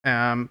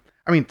 I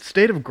mean,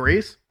 State of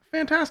Grace,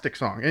 fantastic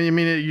song. And I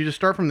mean, you just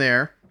start from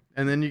there,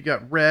 and then you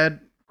got Red,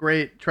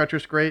 great,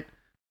 Treacherous, great.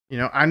 You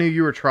know, I Knew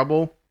You Were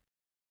Trouble,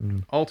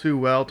 All Too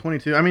Well,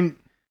 22. I mean,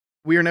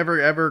 We Are Never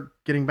Ever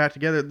Getting Back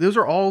Together. Those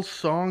are all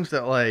songs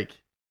that like,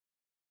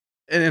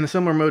 in a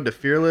similar mode to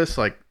Fearless,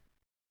 like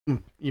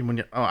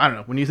when I don't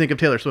know, when you think of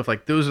Taylor Swift,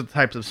 like those are the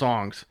types of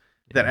songs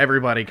that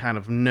everybody kind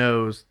of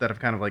knows, that have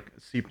kind of like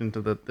seeped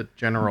into the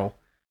general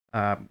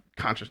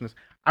consciousness.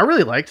 I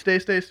really like Stay,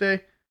 Stay,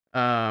 Stay.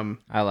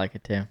 I like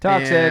it too.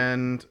 Toxic.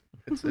 And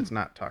it's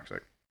not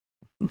toxic.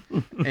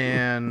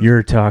 And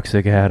You're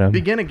toxic, Adam.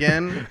 Begin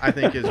Again, I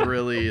think, is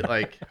really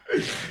like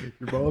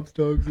Your mom's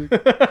toxic.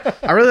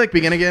 I really like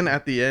Begin Again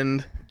at the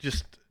end.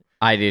 Just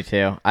I do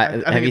too. I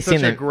Have think you it's seen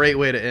such a the great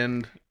way to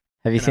end.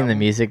 Have you an seen the album.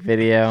 music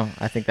video?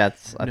 I think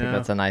that's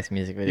No. a nice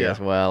music video Yeah. as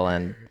well,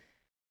 and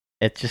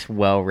it's just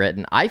well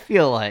written. I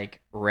feel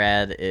like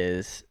Red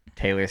is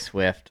Taylor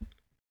Swift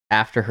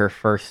after her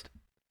first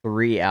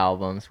 3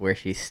 albums, where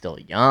she's still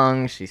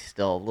young, she's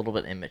still a little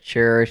bit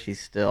immature,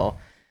 she's still,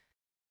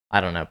 I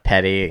don't know,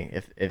 petty,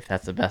 if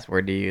that's the best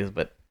word to use,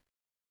 but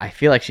I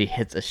feel like she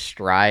hits a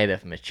stride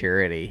of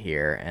maturity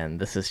here, and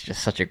this is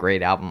just such a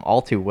great album.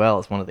 All Too Well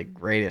is one of the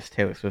greatest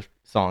Taylor Swift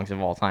songs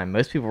of all time.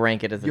 Most people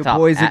rank it as the Your top.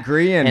 boys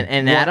agreeing.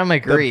 and Adam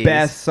agrees. The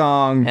best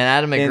song And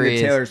Adam in agrees.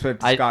 the Taylor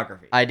Swift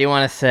discography. I do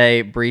want to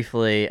say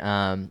briefly,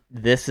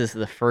 this is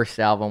the first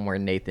album where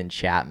Nathan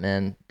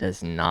Chapman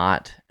does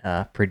not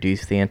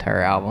produce the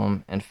entire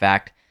album. In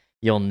fact,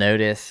 you'll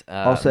notice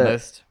Also,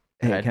 most.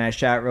 Hey, can I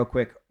shout real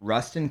quick?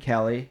 Rustin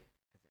Kelly,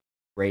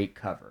 great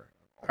cover.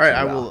 All right,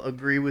 I Well. will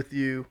agree with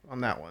you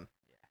on that one.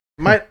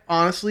 Might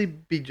honestly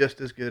be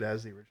just as good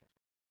as the original.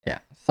 Yeah,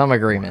 some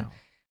agreement.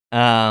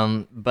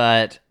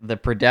 But the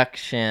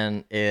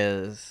production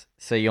is,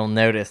 so you'll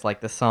notice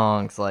like the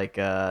songs like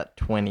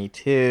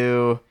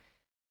 22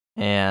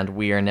 and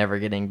We Are Never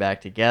Getting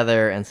Back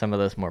Together, and some of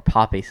those more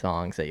poppy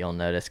songs that you'll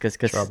notice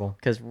Trouble.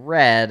 because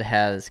Red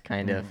has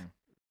kind of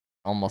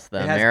almost the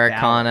It has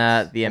Americana,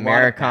 ballads, the a lot of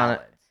Americana.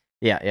 ballads.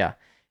 Yeah.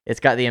 It's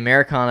got the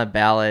Americana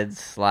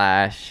ballads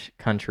 /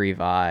 country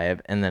vibe,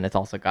 and then it's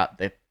also got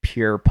the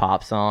pure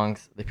pop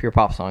songs. The pure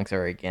pop songs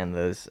are, again,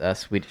 those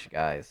Swedish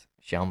guys,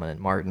 Shellman and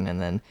Martin, and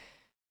then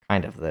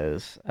kind of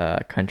those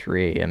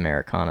country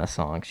Americana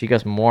songs. She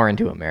goes more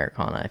into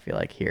Americana, I feel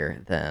like,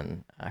 here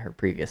than her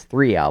previous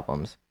 3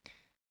 albums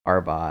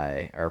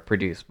are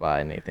produced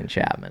by Nathan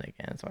Chapman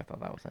again. So I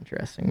thought that was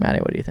interesting. Maddie,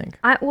 what do you think?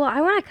 I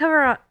want to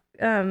cover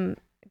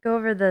go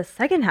over the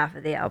second half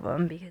of the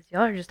album, because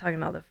y'all are just talking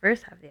about the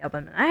first half of the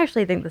album, and I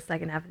actually think the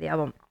second half of the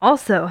album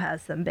also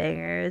has some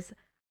bangers.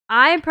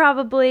 I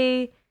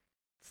probably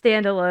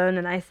stand alone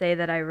and I say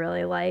that I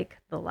really like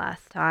The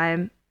Last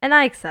Time, and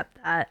I accept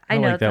that. I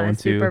know like it's that not a one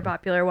too. super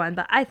popular one,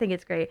 but I think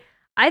it's great.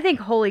 I think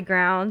Holy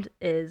Ground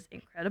is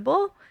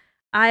incredible.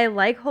 I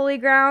like Holy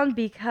Ground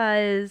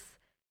because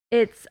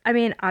it's, I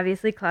mean,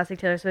 obviously classic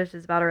Taylor Swift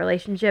is about a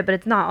relationship, but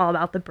it's not all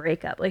about the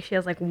breakup. Like, she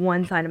has like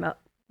one line about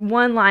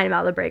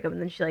the breakup,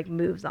 and then she like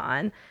moves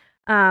on.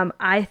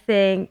 I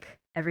think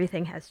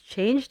Everything Has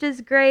Changed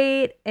is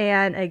great,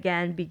 and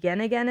again, Begin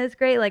Again is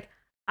great. Like,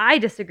 I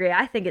disagree.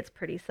 I think it's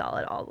pretty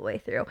solid all the way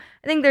through.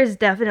 I think there's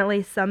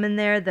definitely some in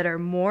there that are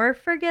more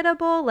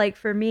forgettable. Like,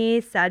 for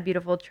me, Sad,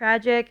 Beautiful,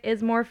 Tragic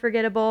is more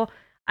forgettable.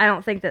 I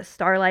don't think that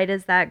Starlight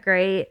is that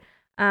great,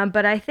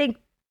 but I think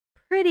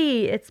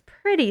it's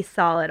pretty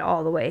solid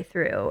all the way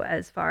through.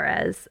 As far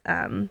as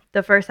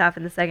the first half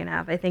and the second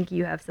half, I think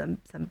you have some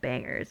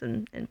bangers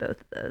in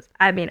both of those.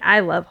 I mean,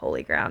 I love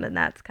Holy Ground, and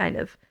that's kind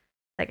of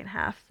second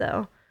half,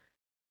 so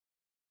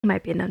it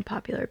might be an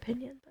unpopular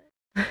opinion,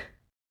 but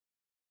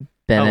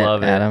Bennett, I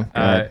love it. Adam, go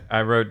ahead.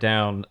 I wrote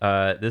down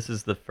this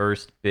is the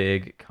first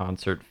big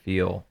concert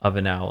feel of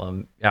an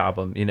album.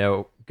 You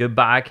know,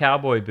 Goodbye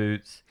Cowboy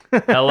Boots,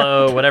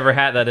 hello, whatever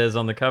hat that is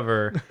on the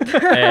cover,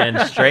 and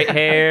straight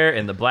hair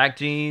and the black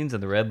jeans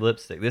and the red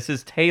lipstick. This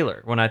is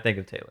Taylor when I think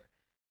of Taylor.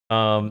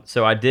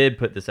 So I did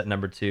put this at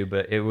number 2,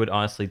 but it would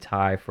honestly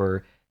tie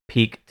for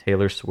peak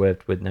Taylor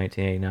Swift with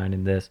 1989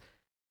 and this.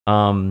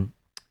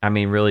 I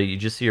mean, really, you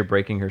just see her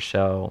breaking her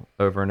shell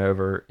over and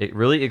over. It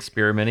really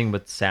experimenting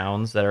with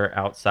sounds that are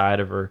outside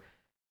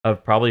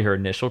of probably her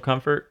initial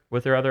comfort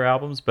with her other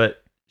albums,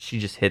 but she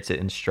just hits it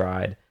in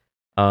stride.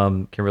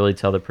 Can really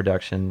tell the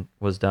production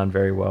was done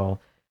very well.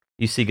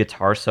 You see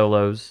guitar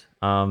solos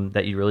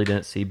that you really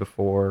didn't see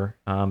before,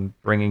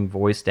 bringing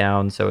voice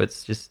down, so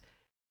it's just,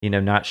 you know,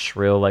 not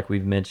shrill like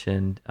we've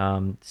mentioned.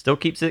 Still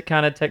keeps it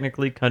kind of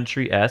technically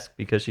country-esque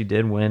because she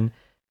did win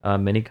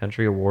many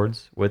country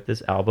awards with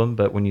this album,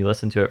 but when you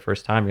listen to it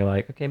first time, you're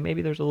like, okay,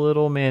 maybe there's a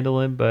little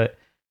mandolin, but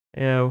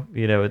you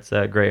know, it's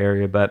a gray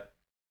area. But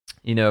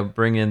you know,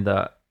 bring in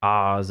the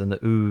ahs and the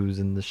oohs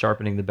and the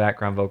sharpening the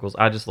background vocals.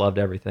 I just loved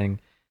everything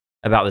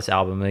about this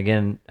album. And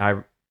again,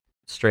 I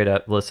straight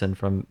up listened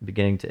from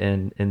beginning to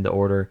end in the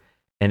order,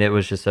 and it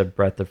was just a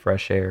breath of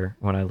fresh air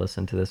when I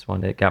listened to this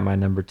one. It got my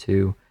number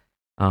 2,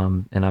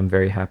 and I'm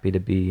very happy to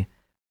be,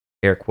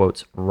 air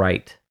quotes,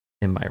 right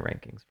in my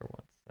rankings for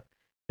once.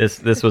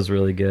 This was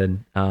really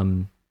good.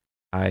 Red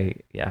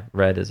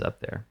is up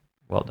there.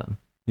 Well done.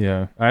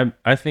 Yeah,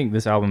 I think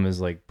this album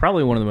is like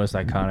probably one of the most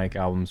iconic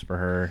albums for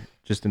her,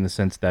 just in the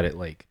sense that it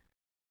like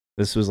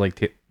this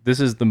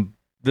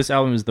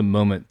album is the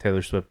moment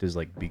Taylor Swift is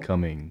like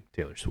becoming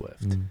Taylor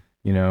Swift.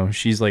 You know,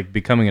 she's like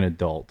becoming an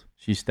adult.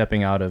 She's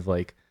stepping out of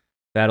like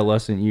the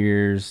adolescent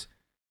years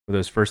with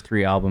those first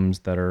 3 albums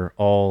that are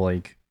all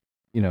like,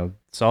 you know,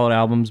 solid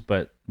albums,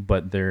 but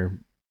they're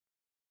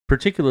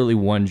particularly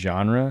one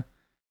genre.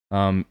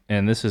 And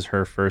this is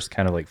her first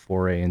kind of like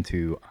foray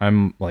into,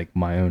 I'm like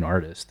my own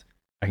artist.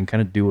 I can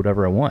kind of do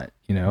whatever I want,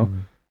 you know?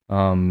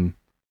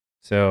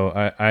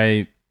 So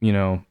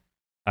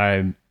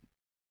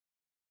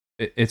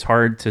it's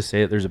hard to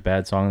say that there's a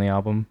bad song on the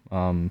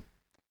album.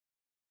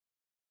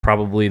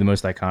 Probably the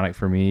most iconic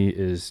for me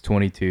is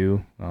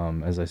 22.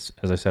 As I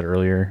said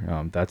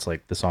earlier, that's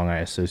like the song I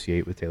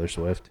associate with Taylor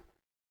Swift.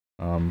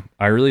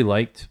 I really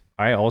liked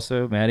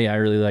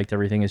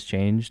Everything Has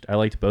Changed. I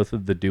liked both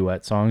of the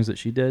duet songs that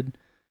she did.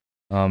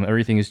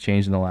 Everything Has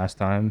Changed in the Last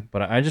Time,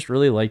 but I just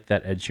really liked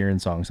that Ed Sheeran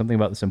song. Something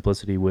about the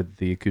simplicity with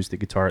the acoustic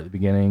guitar at the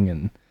beginning,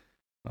 and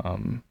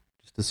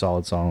just a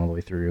solid song all the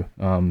way through.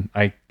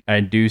 I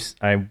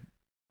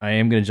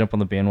am gonna jump on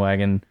the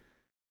bandwagon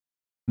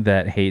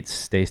that hates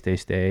Stay Stay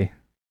Stay,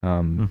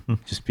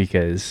 just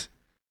because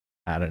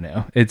I don't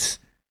know. It's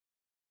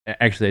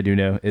actually I do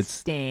know.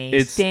 Stay.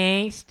 It's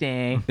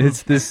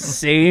the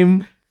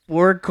same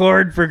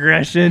 4-chord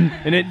progression,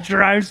 and it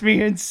drives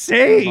me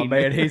insane.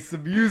 My man hates the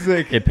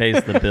music. It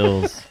pays the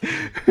bills.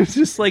 It's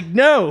just like,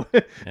 no,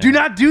 do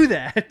not do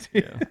that.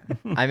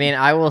 I mean,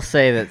 I will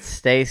say that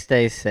Stay,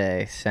 Stay,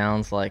 Stay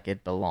sounds like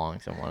it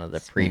belongs in one of the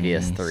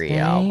previous 3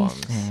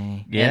 albums.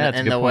 Yeah,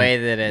 and the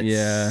way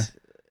that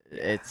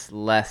it's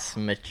less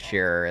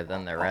mature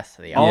than the rest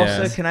of the album.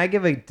 Also, can I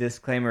give a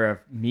disclaimer of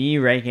me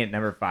ranking it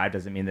number 5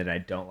 doesn't mean that I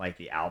don't like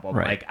the album.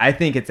 Right. Like, I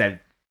think it's a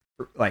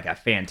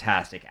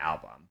fantastic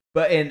album.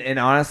 But and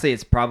honestly,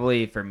 it's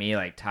probably for me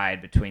like tied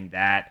between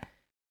that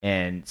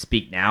and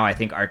Speak Now. I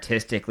think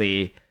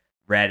artistically,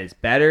 Red is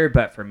better,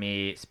 but for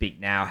me, Speak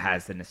Now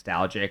has the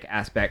nostalgic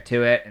aspect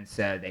to it, and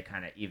so they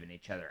kind of even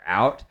each other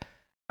out.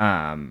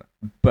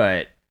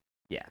 But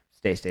yeah,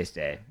 Stay, Stay,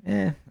 Stay.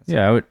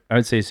 Yeah, I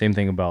would say the same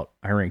thing about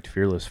I ranked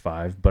Fearless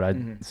 5, but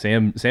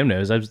Sam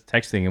knows. I was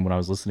texting him when I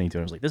was listening to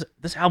it. I was like,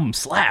 this album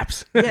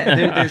slaps. Yeah,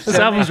 there's this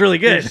album's really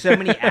good. There's so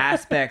many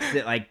aspects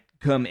that like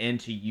come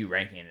into you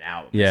ranking an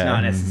album. Yeah. It's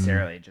not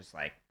necessarily just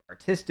like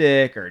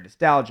artistic or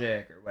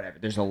nostalgic or whatever.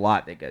 There's a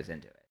lot that goes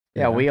into it.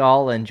 Yeah, we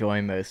all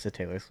enjoy most of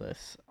Taylor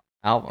Swift's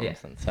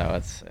albums, and so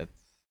it's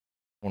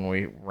when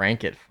we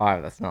rank it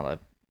 5, that's not a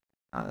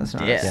that's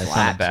not diss. a it's not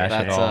slap. a bash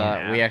at That's,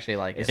 all. we actually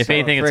like it. If so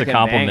anything, it's a frickin'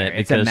 compliment banger.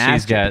 It's a because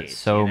she's got masterpiece,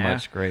 so you know?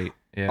 much great.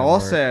 Yeah,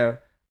 Also,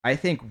 I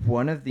think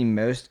one of the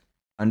most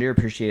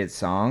underappreciated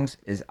songs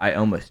is I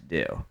Almost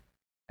Do.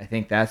 I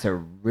think that's a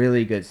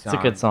really good song. It's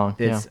a good song.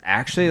 It's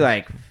actually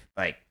like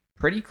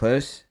pretty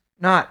close,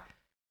 not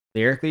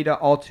lyrically to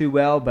All Too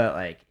Well, but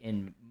like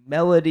in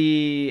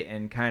melody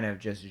and kind of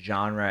just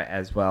genre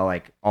as well.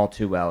 Like All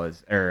Too Well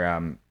is,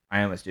 or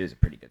I Almost Do is a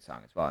pretty good song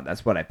as well, and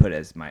that's what I put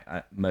as my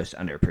most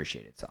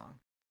underappreciated song.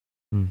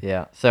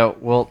 Yeah. So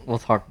we'll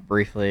talk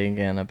briefly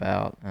again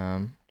about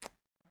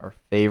our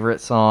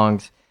favorite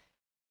songs.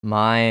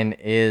 Mine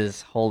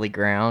is Holy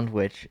Ground,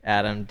 which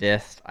Adam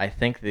dissed. I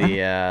think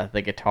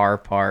the guitar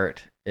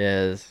part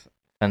is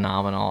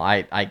phenomenal.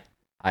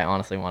 I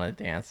honestly want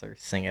to dance or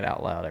sing it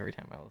out loud every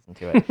time I listen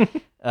to it.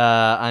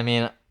 I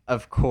mean,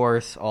 of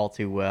course, All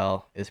Too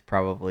Well is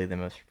probably the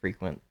most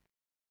frequently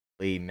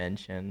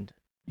mentioned.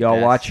 Y'all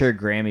best. watch her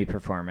Grammy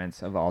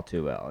performance of All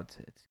Too Well. It's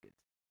good.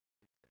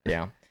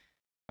 Yeah.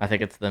 I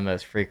think it's the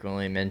most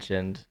frequently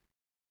mentioned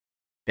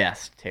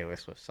best Taylor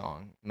Swift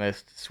song.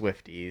 Most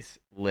Swifties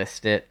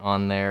list it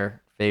on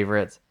their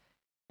favorites.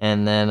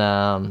 And then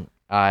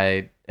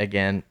I,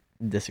 again,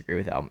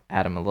 disagree with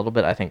Adam a little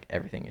bit. I think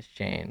Everything Has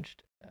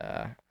Changed.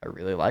 I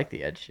really like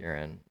the Ed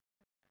Sheeran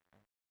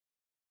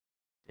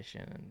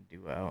edition and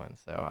duo, and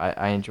so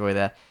I enjoy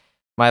that.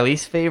 My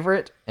least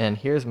favorite, and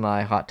here's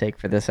my hot take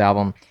for this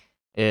album,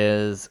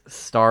 is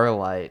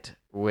Starlight,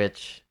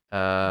 which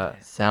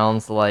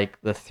sounds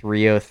like the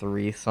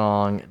 303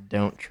 song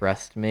Don't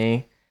Trust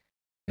Me.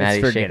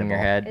 Maddie's shaking her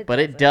head, It but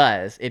it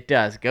does. It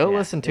does. Go Yeah,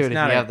 listen to it's it if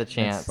not you a- have the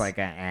chance. It's like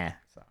a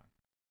song.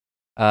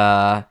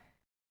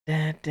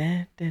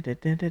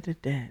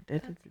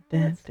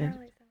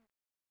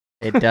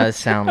 It does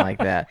sound like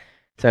that.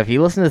 So if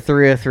you listen to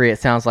 303, it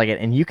sounds like it,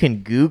 and you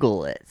can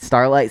Google it.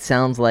 Starlight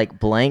sounds like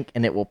blank,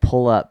 and it will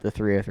pull up the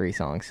 303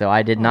 song. So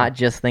I did not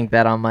just think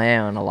that on my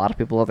own. A lot of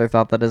people out there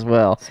thought that as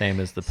well. same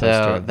as the poster.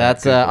 So of that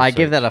that's Google I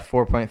give search. that a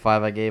 4.5.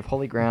 I gave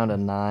Holy Ground a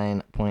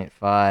 9.5.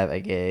 I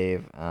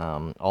gave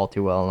All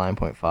Too Well a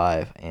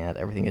 9.5, and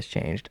Everything Has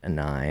Changed a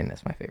 9.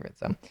 That's my favorite.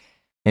 So,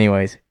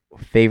 anyways,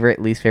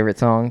 least favorite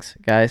songs,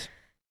 guys.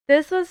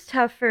 This was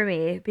tough for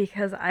me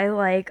because I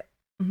like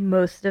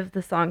most of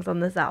the songs on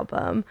this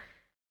album.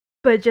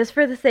 But just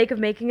for the sake of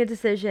making a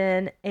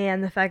decision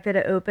and the fact that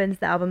it opens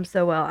the album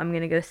so well, I'm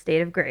going to go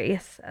State of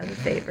Grace as a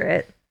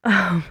favorite.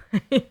 I'm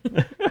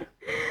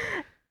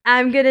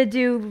going to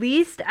do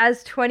Least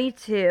as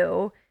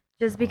 22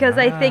 just because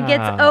I think it's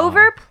Wow.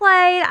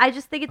 overplayed. I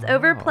just think it's Oh.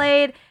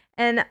 overplayed.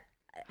 And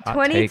Hot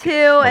 22 take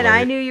and I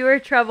alert. Knew You Were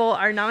Trouble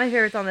are not my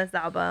favorites on this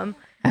album.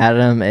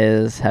 Adam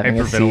is having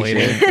a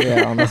Hyperventilating. seizure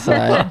yeah, on the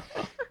side.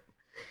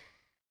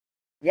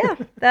 Yeah,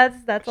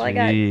 that's all I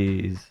got.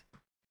 Jeez.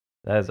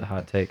 That is a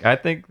hot take. I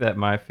think that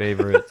my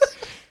favorites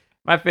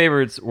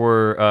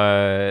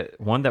were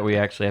one that we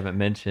actually haven't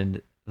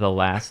mentioned the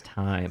last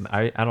time.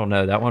 I don't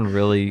know. That one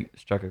really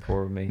struck a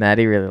chord with me.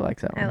 Maddie really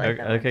likes that I one. like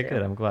that one Okay, too.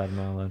 good. I'm glad I'm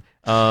not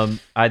alone.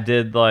 I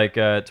did like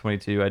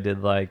 22. I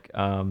did like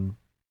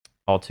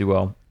All Too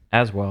Well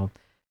as well.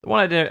 The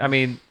one I did, I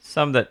mean,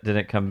 some that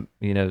didn't come,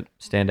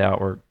 stand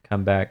out or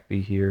come back,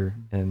 Be Here,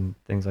 and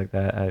things like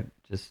that. I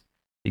just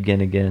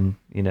Begin Again,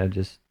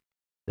 just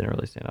didn't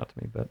really stand out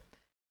to me. But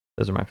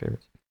those are my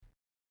favorites.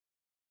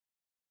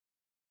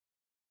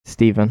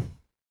 Steven,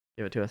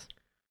 give it to us.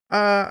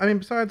 I mean,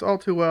 besides All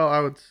Too Well, I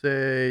would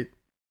say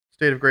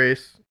State of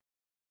Grace,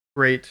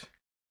 great,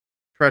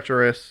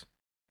 Treacherous,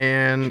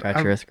 and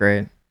Treacherous,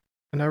 great.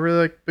 I really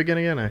like Begin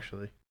Again,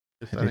 actually.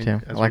 Just, I do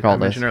too. I as like I all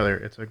mentioned those. earlier,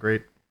 it's a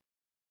great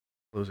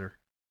closer.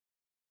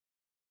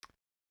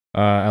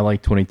 I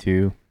like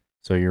 22,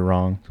 so you're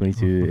wrong.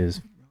 22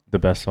 is the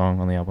best song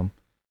on the album.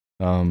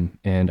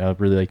 And I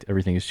really liked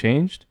Everything Has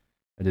Changed.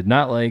 I did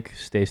not like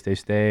Stay, Stay,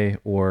 Stay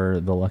or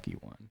The Lucky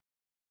One.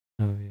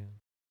 Oh, yeah.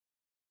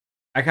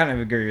 I kind of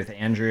agree with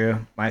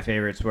Andrew. My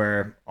favorites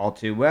were All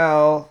Too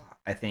Well.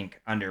 I think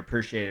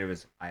Underappreciated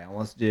was I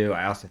Almost Do.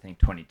 I also think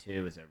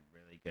 22 is a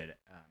really good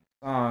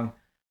song.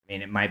 I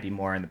mean, it might be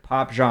more in the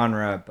pop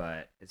genre,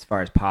 but as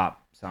far as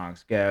pop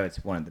songs go,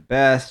 it's one of the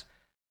best.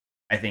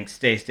 I think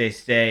Stay, Stay,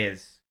 Stay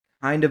is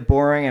kind of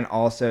boring, and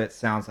also it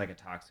sounds like a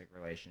toxic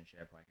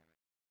relationship.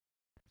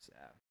 So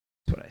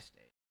that's what I state.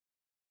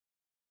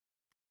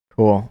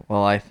 Cool.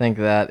 Well, I think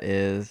that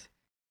is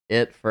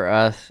it for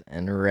us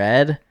in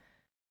red.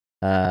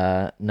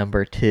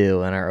 Number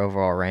 2 in our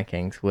overall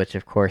rankings, which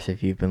of course,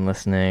 if you've been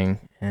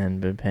listening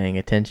and been paying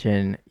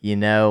attention, you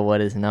know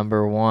what is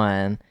number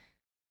 1,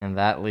 and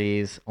that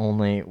leaves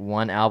only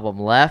one album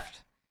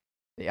left.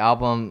 The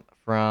album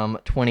from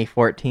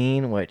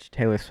 2014, which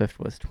Taylor Swift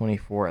was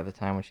 24 at the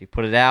time when she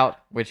put it out,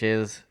 which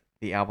is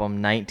the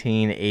album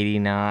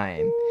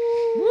 1989.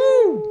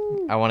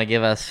 Woo! I want to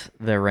give us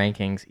the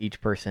rankings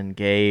each person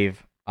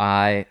gave.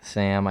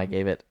 Sam, I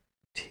gave it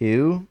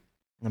 2.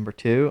 Number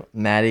 2.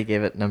 Maddie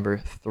gave it number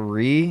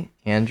 3.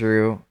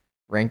 Andrew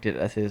ranked it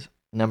as his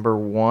number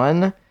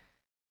 1.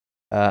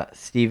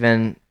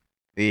 Steven,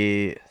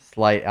 the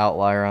slight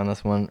outlier on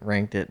this one,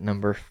 ranked it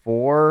number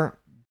 4.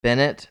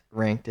 Bennett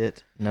ranked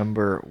it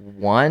number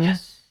 1.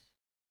 Yes.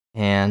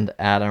 And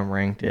Adam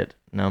ranked it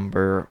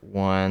number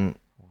 1.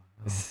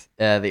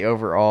 The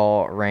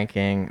overall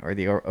ranking or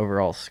the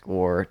overall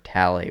score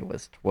tally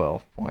was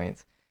 12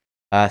 points.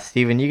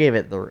 Steven, you gave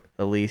it the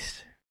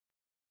least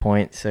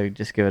points, so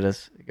just give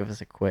us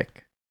a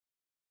quick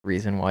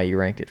reason why you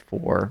ranked it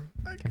 4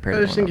 compared I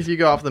to just one think if you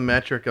go off the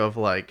metric of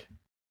like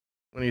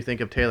when you think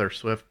of Taylor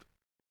Swift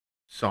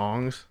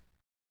songs,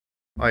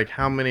 like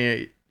how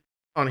many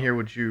on here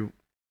would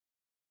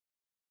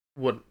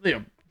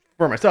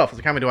for myself, it's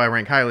like how many do I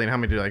rank highly and how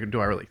many do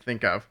I really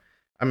think of?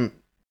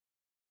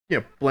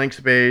 Blank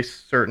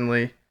Space,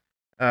 certainly.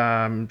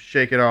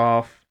 Shake It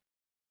Off,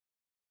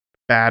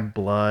 Bad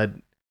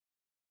Blood.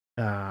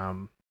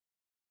 But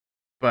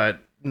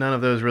none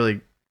of those really,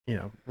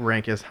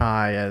 rank as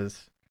high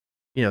as,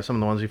 some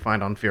of the ones we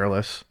find on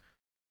Fearless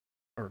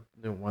or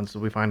the ones that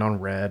we find on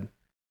Red.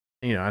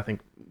 I think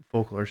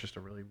Folklore is just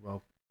a really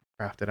well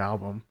crafted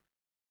album.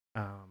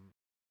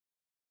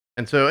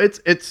 And so it's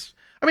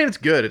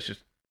good. It's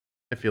just,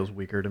 it feels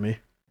weaker to me.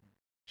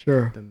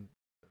 Sure. Than,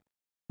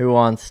 Who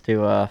wants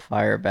to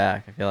fire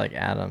back? I feel like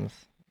Adam's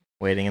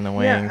waiting in the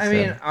wings.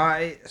 Yeah,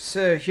 I mean,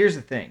 so here's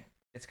the thing.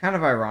 It's kind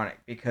of ironic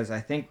because I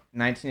think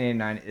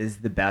 1989 is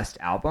the best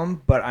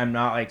album, but I'm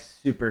not like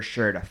super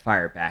sure to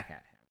fire back at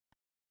him.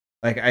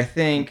 Like I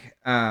think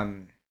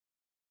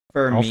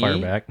for I'll me, fire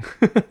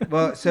back.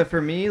 well, so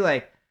for me,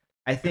 like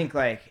I think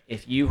like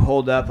if you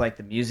hold up like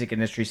the music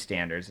industry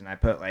standards and I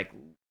put like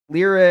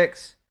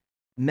lyrics,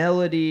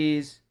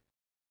 melodies,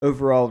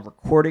 overall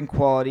recording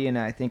quality, and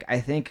I think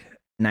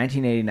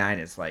 1989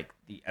 is like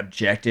the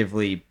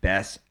objectively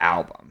best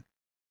album.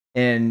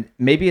 And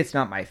maybe it's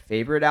not my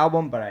favorite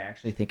album, but I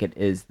actually think it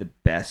is the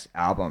best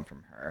album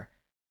from her.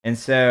 And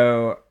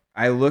so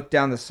I looked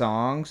down the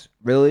songs.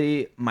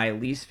 Really, my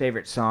least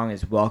favorite song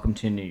is Welcome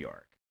to New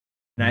York.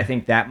 And I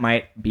think that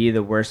might be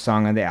the worst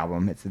song on the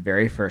album. It's the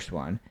very first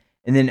one.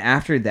 And then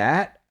after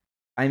that,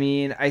 I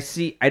mean, I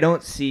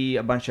don't see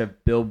a bunch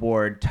of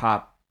Billboard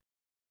top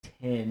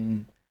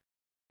 10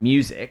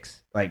 music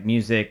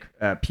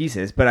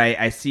pieces, but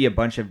I see a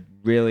bunch of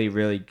really,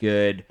 really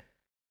good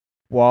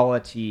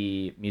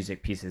quality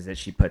music pieces that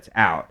she puts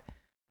out.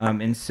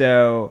 And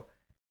so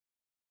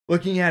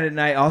looking at it, and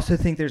I also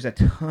think there's a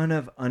ton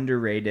of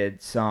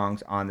underrated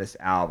songs on this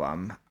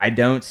album. I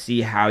don't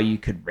see how you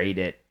could rate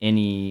it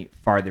any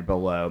farther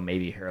below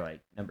maybe her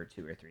like number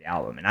 2 or 3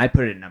 album, and I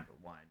put it at number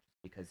 1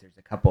 because there's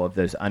a couple of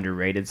those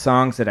underrated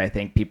songs that I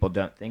think people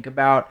don't think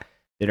about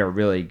that are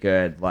really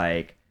good,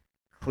 like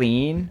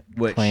Clean,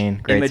 which Clean,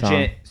 great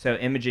song. So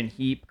Imogen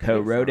Heap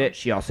co-wrote it.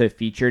 She also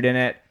featured in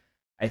it.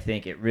 I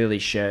think it really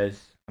shows.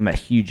 I'm a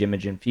huge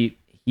Imogen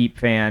Heap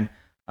fan.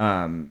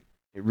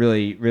 It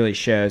really, really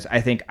shows.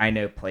 I think I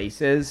Know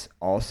Places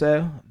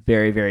also.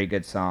 Very, very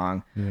good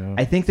song. Yeah.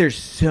 I think there's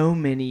so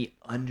many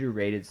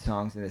underrated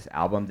songs in this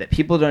album that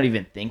people don't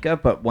even think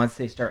of, but once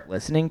they start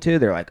listening to,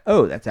 they're like,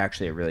 oh, that's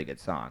actually a really good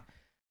song.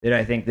 That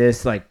I think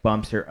this like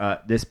bumps her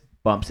up. This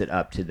bumps it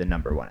up to the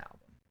number 1 album.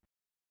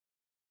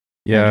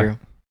 Yeah. Andrew?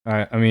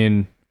 I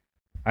mean,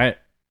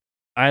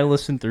 I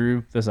listened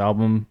through this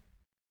album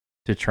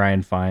to try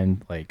and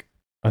find like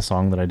a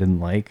song that I didn't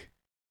like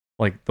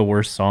the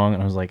worst song,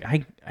 and I was like,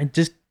 I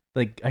just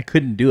like I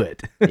couldn't do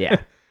it. Yeah.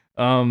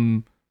 I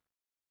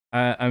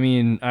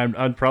mean,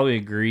 I'd probably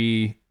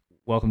agree.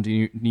 Welcome to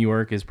New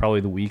York is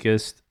probably the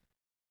weakest.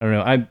 I don't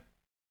know.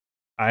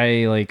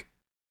 I like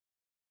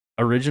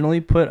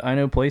originally put I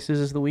Know Places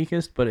as the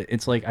weakest, but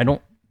it's like I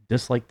don't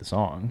dislike the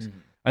songs. Mm-hmm.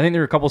 I think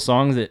there are a couple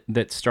songs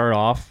that start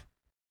off,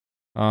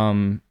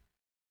 and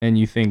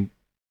you think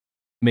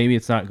maybe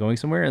it's not going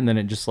somewhere, and then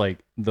it just like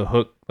the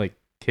hook like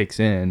kicks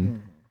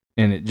in,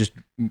 and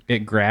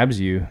it grabs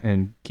you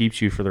and keeps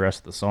you for the rest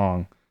of the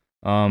song.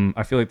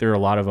 I feel like there are a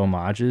lot of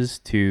homages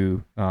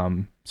to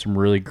some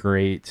really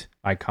great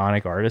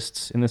iconic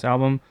artists in this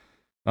album.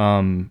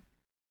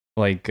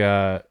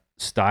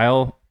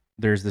 Style,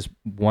 there's this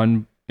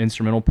one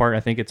instrumental part, I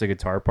think it's a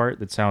guitar part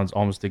that sounds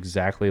almost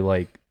exactly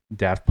like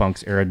Daft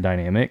Punk's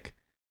Aerodynamic.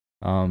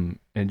 And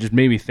just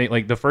made me think,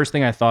 like the first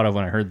thing I thought of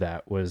when I heard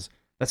that was,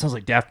 that sounds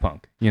like Daft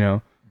Punk, you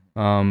know?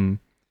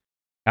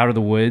 Out of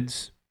the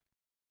Woods,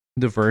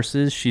 the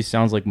verses, she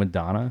sounds like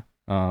Madonna.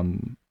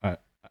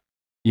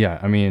 Yeah,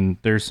 I mean,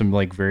 there's some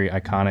like very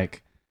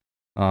iconic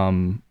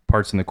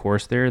parts in the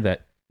chorus there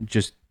that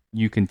just,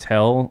 you can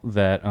tell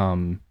that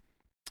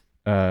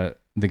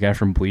the guy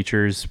from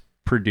Bleachers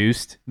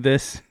produced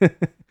this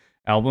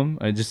album.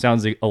 It just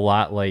sounds like a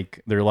lot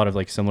like, there are a lot of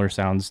like similar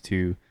sounds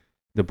to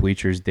the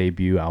Bleachers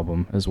debut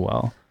album as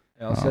well.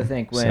 I also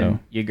think when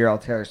your girl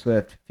Taylor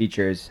Swift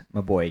features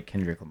my boy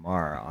Kendrick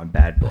Lamar on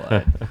Bad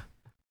Blood, you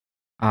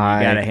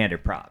gotta hand her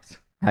props.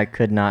 I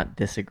could not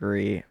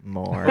disagree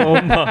more.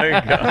 Oh my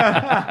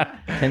god.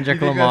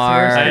 Kendrick You think that's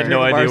Lamar. the worst I had no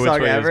Kendrick idea Lamar which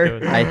song way it was ever?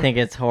 going. I think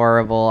it's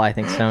horrible. I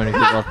think so many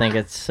people think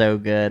it's so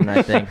good, and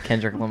I think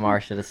Kendrick Lamar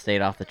should have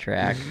stayed off the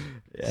track.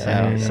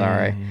 So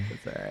sorry.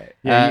 That's all right.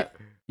 Yeah,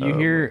 you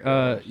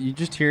hear, you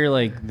just hear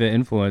like the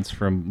influence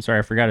from, sorry,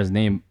 I forgot his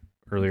name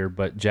earlier,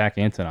 but Jack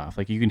Antonoff.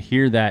 Like you can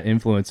hear that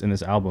influence in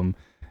this album.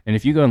 And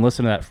if you go and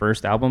listen to that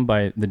first album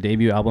by the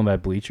debut album by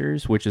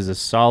Bleachers, which is a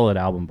solid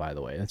album, by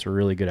the way, that's a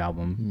really good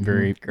album.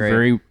 Very, great.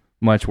 very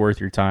much worth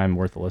your time,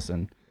 worth a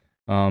listen.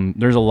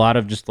 There's a lot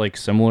of just like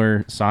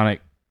similar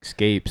sonic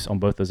scapes on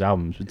both those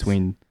albums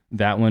between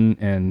that one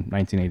and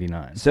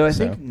 1989. So I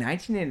think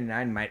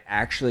 1989 might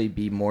actually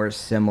be more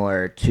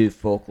similar to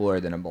Folklore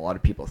than a lot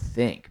of people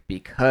think,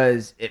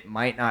 because it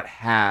might not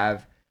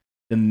have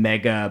the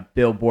mega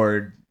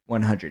Billboard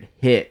 100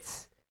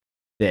 hits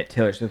that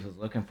Taylor Swift was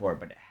looking for,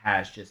 but it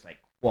has just like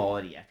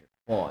quality after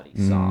quality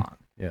song.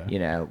 Yeah. You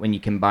know, when you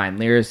combine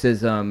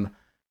lyricism,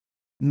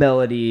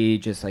 melody,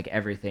 just like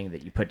everything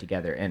that you put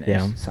together in it,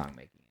 Yeah. song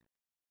making.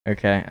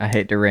 Okay, I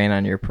hate to rain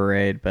on your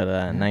parade, but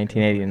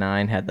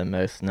 1989 had the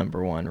most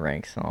number 1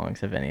 ranked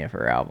songs of any of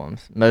her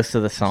albums. Most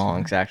of the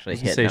songs actually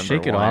hit number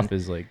Shake It 1 Off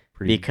is like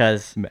pretty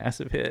because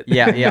massive hit.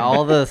 yeah,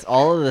 all of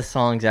the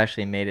songs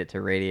actually made it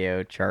to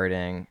radio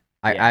charting.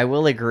 I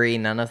will agree,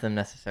 none of them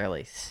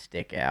necessarily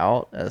stick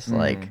out as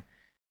like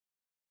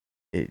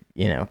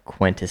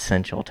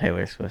quintessential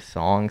Taylor Swift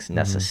songs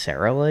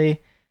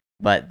necessarily,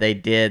 but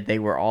they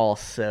were all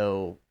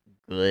so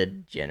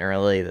good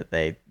generally that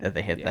they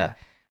hit that.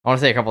 I want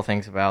to say a couple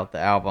things about the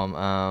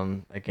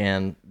album.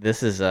 Again,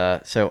 this is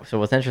so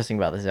what's interesting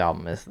about this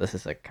album is this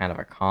is a kind of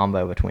a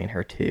combo between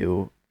her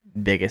 2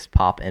 biggest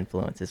pop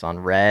influences. On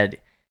Red,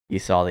 you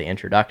saw the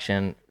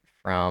introduction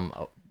from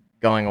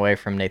going away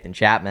from Nathan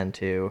Chapman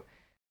to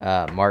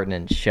Martin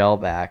and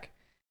Shellback,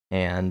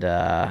 and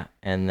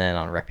then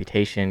on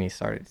Reputation, you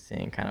started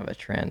seeing kind of a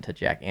trend to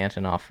Jack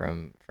Antonoff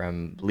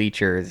from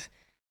Bleachers,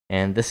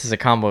 and this is a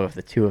combo of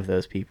the 2 of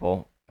those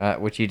people.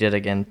 Which you did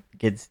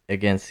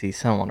against See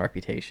Some on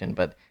Reputation,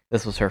 but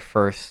this was her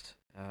first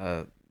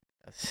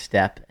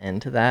step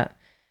into that,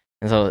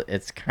 and so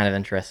it's kind of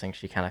interesting.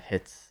 She kind of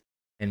hits,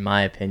 in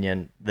my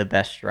opinion, the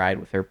best stride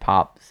with her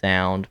pop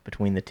sound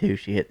between the 2.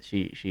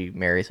 She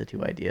marries the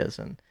 2 ideas,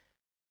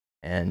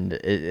 and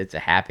it's a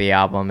happy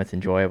album. It's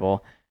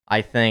enjoyable.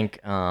 I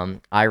think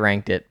I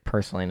ranked it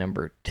personally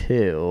number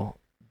 2,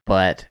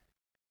 but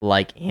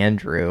like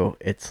Andrew,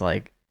 it's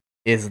like,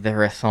 is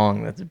there a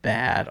song that's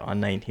bad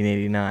on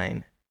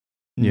 1989?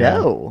 Yeah.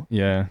 No.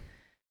 Yeah.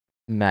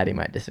 Maddie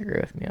might disagree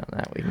with me on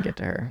that. We can get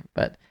to her.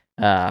 But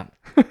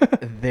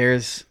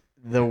There's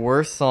the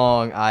worst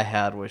song I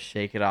had was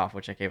 "Shake It Off,"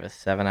 which I gave a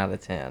 7 out of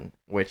 10,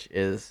 which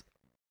is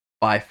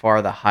by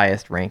far the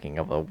highest ranking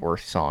of the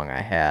worst song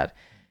I had.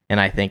 And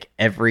I think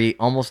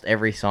almost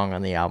every song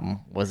on the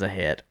album was a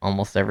hit.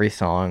 Almost every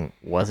song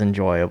was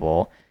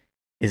enjoyable.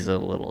 Is it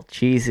a little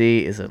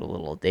cheesy? Is it a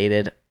little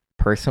dated?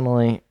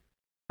 Personally,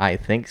 I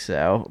think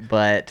so.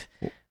 But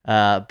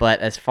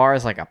as far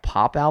as like a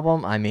pop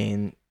album, I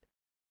mean,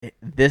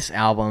 this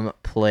album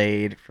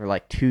played for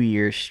like 2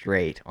 years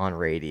straight on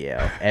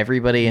radio.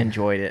 Everybody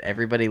enjoyed it.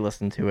 Everybody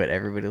listened to it.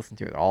 Everybody listened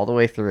to it all the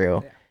way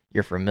through.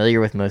 You're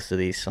familiar with most of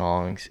these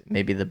songs.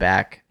 Maybe the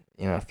back,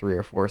 3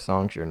 or 4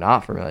 songs you're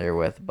not familiar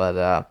with,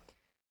 but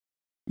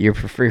you're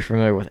pretty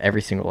familiar with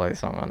every single other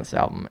song on this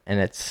album.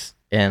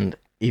 And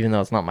even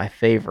though it's not my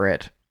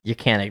favorite, you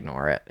can't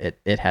ignore it.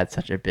 It had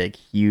such a big,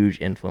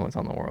 huge influence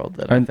on the world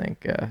that I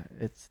think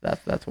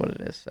that's what it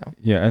is. So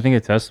Yeah, I think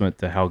a testament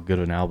to how good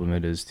an album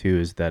it is too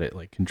is that it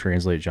like can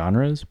translate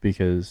genres,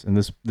 because, and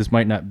this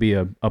might not be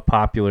a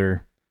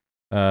popular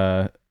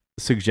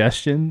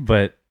suggestion,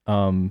 but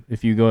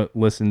if you go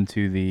listen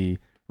to the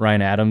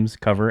Ryan Adams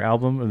cover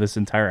album of this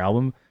entire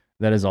album,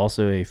 that is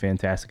also a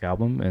fantastic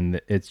album,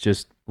 and it's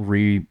just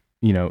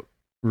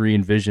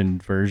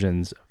re-envisioned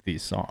versions of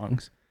these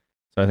songs.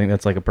 So I think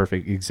that's like a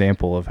perfect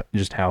example of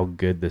just how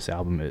good this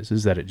album is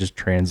that it just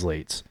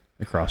translates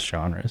across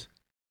genres.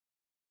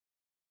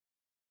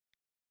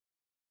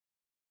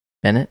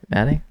 Bennett,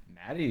 Maddie?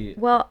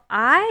 Well,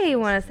 I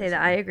want to say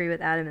that I agree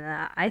with Adam in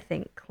that I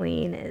think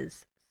Clean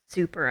is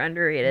super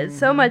underrated.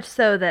 So much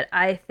so that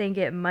I think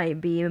it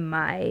might be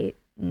my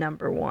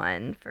number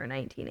one for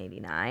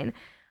 1989.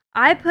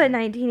 I put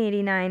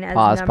 1989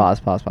 as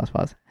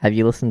Pause. Have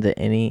you listened to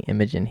any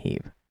Imogen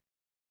Heap?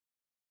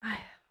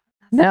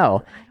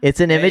 No, it's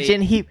an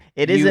Imogen Heap.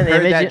 It is an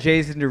heard Imogen. that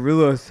Jason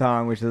Derulo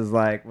song, which is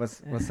like, what's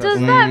Does up? that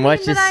mean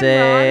what you that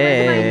say? I'm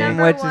wrong with my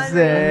number What you one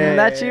say? rating?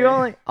 That you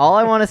only. All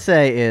I want to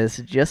say is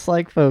just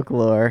like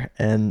folklore,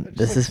 and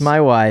this is my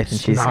wife, and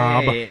she's.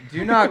 Snob. Hey,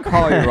 do not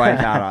call your wife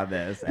out on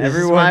this. is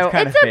Everyone's my-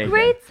 kind of It's a faking.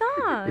 great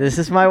song. This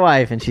is my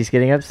wife, and she's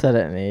getting upset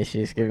at me.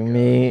 She's giving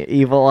me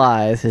evil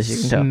eyes, as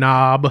you can tell.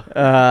 Snob.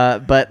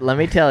 But let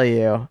me tell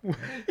you,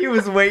 He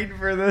was waiting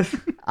for this.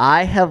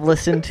 I have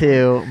listened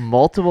to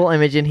multiple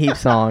Imogen Heap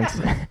songs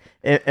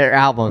or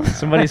albums.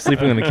 Somebody's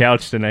sleeping on the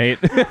couch tonight.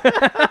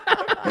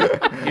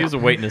 He was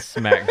waiting to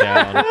smack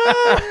down. All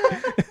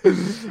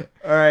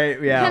right,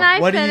 yeah. Can I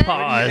what do you finish?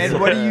 Pause. and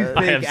what do you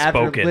I have think after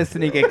spoken.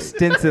 listening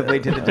extensively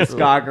to the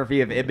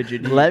discography of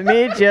Imogen Heap? Let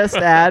me just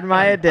add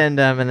my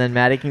addendum, and then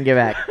Maddie can get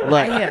back. I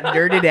Look, have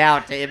nerded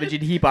out to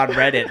Imogen Heap on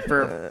Reddit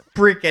for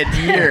freaking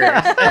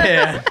years.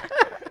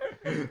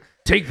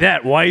 Take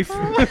that, wife.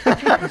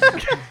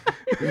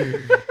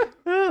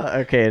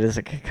 okay, it is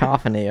a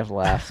cacophony of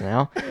laughs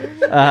now.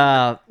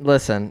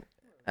 Listen,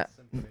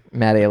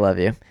 Maddie, I love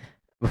you.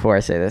 Before I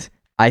say this,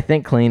 I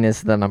think "Clean"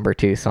 is the number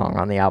 2 song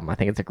on the album. I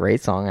think it's a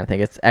great song. I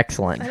think it's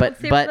excellent. I But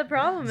don't see what the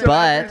problem is.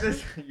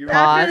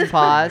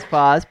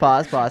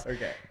 pause.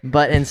 Okay.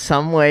 But in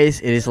some ways,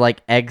 it is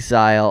like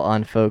Exile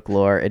on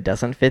Folklore. It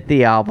doesn't fit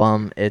the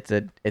album. It's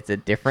a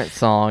different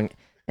song,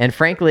 and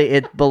frankly,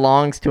 it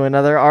belongs to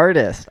another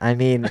artist. I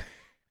mean,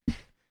 I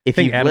if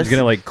think you Adam's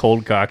gonna like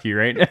cold cock you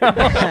right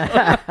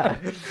now.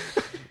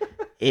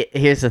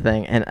 here's the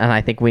thing, and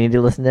I think we need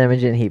to listen to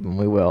Imogen Heap, and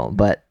we will.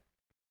 But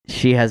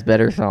she has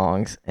better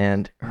songs,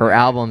 and her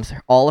albums,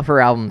 all of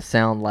her albums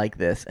sound like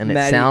this, and it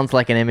Maddie, sounds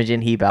like an Imogen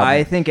Heap album.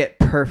 I think it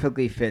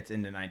perfectly fits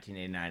into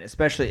 1989,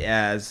 especially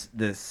as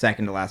the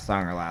second to last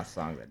song or last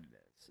song that it is.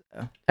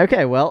 So.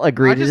 Okay, well,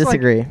 agree I to just like-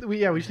 disagree. we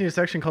just need a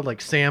section called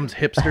like Sam's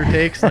hipster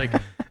takes. Like,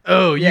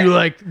 oh, Yeah. you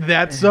like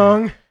that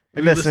song?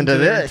 Have you Listen listened to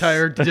their this.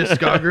 entire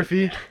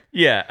discography.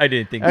 Yeah, I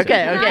didn't think so.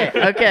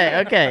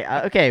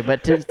 Okay.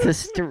 But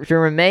to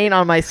remain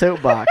on my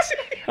soapbox,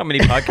 How many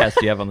podcasts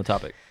do you have on the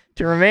topic?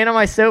 to remain on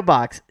my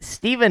soapbox,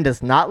 Steven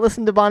does not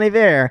listen to Bon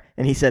Iver,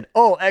 and he said,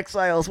 "Oh,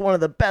 Exile is one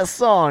of the best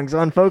songs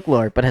on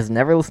Folklore," but has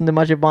never listened to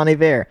much of Bon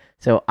Iver.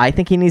 So I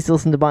think he needs to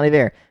listen to Bon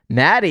Iver.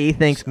 Maddie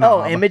thinks,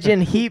 Snob. "Oh, Imogen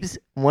Heap's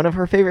one of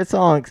her favorite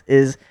songs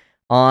is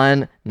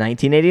on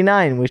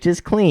 1989, which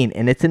is Clean,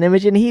 and it's an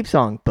Imogen Heap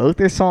song.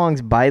 Both are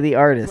songs by the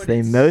artist. But They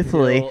it's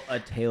mostly." still a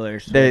Taylor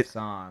Swift they-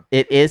 song.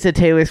 It is a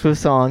Taylor Swift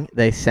song.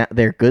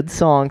 They're good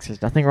songs.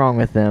 There's nothing wrong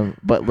with them.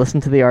 But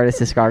listen to the artist's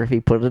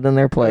discography, put it in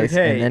their place,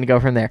 Okay. and then go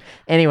from there.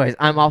 Anyways,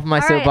 I'm off my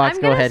All right, soapbox.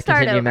 I'm Go gonna ahead, start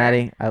continue, over.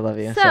 Maddie. I love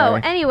you. So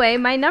Sorry. anyway,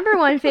 my number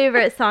one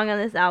favorite song on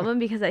this album,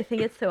 because I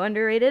think it's so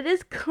underrated,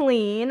 is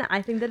 "Clean."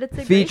 I think that it's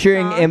a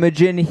Featuring great song.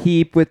 Imogen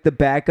Heap with the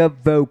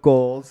backup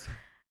vocals.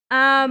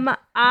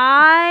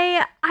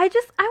 I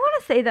want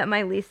to say that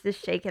my least is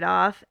 "Shake It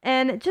Off,"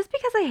 and just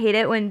because I hate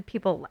it when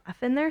people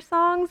laugh in their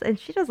songs, and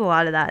she does a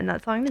lot of that in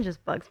that song, it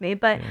just bugs me.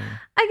 But again,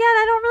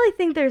 I don't really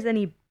think there's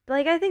any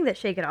I think that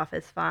 "Shake It Off"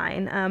 is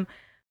fine.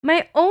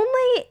 My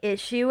only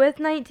issue with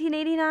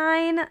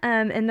 1989,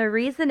 and the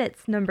reason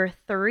it's number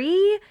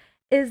 3,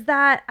 is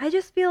that I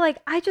just feel like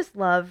I just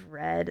love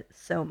Red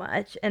so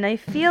much, and I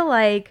feel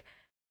like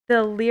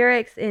the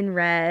lyrics in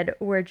Red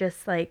were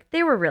just like,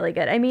 they were really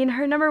good. I mean,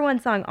 her number one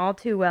song, All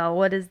Too Well,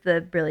 what is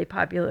the really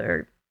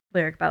popular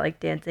lyric about like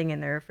dancing in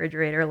the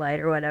refrigerator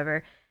light or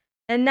whatever?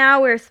 And now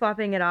we're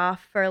swapping it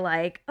off for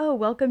like, oh,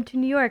 welcome to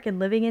New York and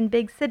living in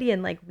big city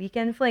and like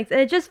weekend flings.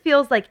 And it just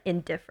feels like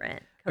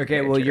indifferent. Okay,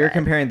 compared well, to you're Red.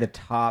 comparing the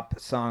top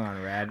song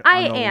on Red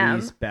I on the am.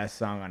 least best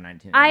song on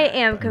 1999. I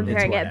am but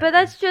comparing it's it, but whatever.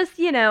 that's just,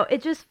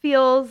 it just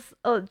feels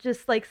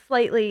just like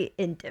slightly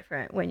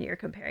indifferent when you're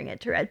comparing it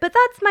to Red. But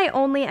that's my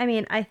only,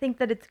 I think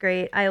that it's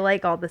great. I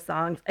like all the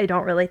songs. I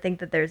don't really think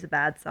that there's a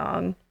bad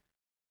song.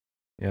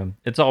 Yeah,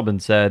 it's all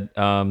been said.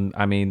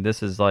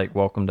 This is like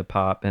Welcome to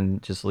Pop,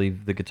 and just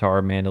leave the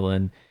guitar,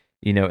 mandolin,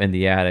 in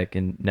the attic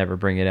and never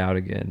bring it out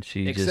again.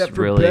 She Except just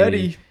for really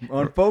Betty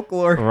on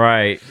Folklore.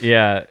 Right.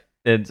 Yeah.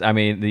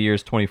 The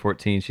year's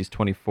 2014. She's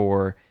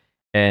 24,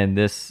 and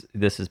this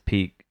is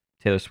peak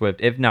Taylor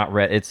Swift. If not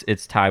Red,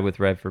 it's tied with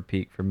Red for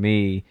peak for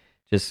me.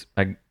 Just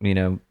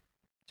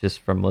just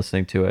from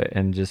listening to it,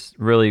 and just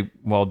really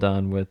well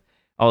done with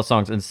all the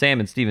songs. And Sam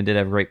and Steven did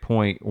have a great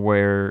point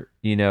where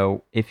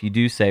if you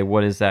do say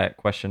what is that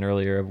question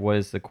earlier of what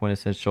is the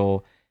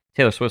quintessential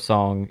Taylor Swift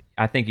song,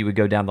 I think you would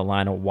go down the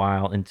line a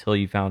while until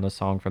you found a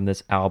song from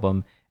this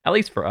album. At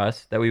least for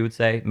us, that we would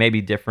say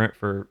maybe different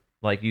for,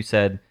 like you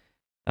said.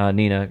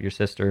 Nina, your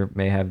sister,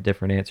 may have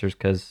different answers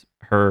because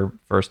her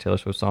first Taylor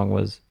Swift song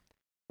was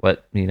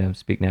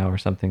Speak Now or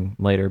something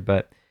later.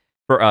 But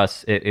for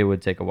us, it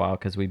would take a while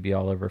because we'd be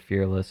all over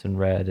Fearless and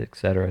Red,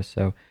 etc.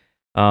 So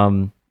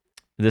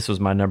this was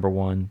my number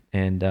one,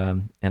 and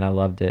I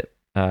loved it.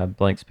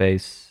 Blank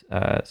Space,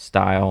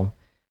 Style,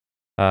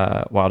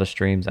 Wildest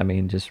Dreams.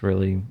 Just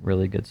really,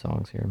 really good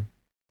songs here.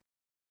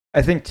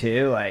 I think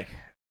too, like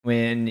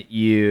when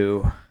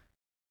you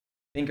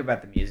think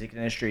about the music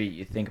industry,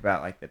 you think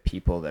about like the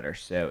people that are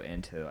so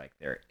into like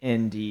their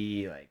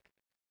indie, like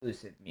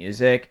exclusive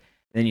music.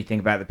 And then you think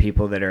about the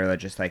people that are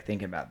just like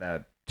thinking about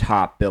the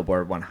top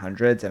Billboard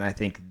 100s. And I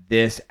think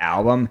this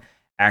album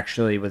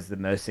actually was the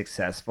most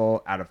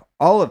successful out of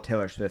all of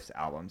Taylor Swift's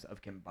albums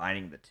of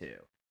combining the two.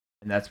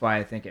 And that's why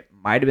I think it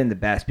might have been the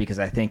best, because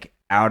I think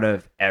out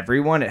of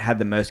everyone, it had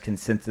the most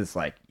consensus,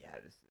 like, yeah,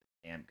 this is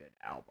a damn good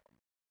album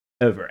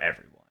over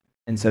everyone.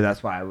 And so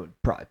that's why I would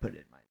probably put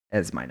it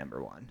as my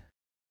number one.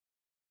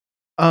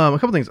 A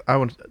couple things I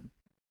want to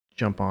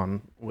jump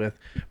on with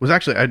was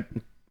actually I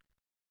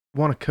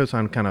want to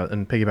co-sign kind of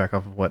and piggyback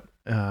off of what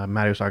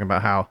Maddie was talking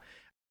about, how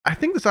I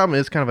think this album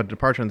is kind of a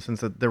departure in the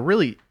sense that there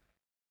really,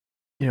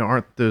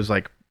 aren't those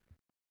like,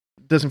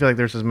 doesn't feel like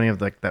there's as many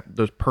of like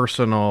those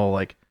personal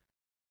like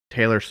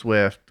Taylor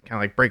Swift kind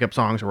of like breakup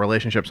songs or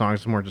relationship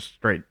songs. It's more just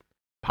straight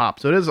pop.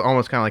 So it is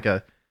almost kind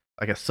of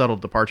like a subtle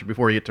departure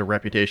before you get to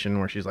Reputation,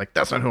 where she's like,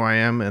 that's not who I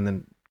am, and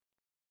then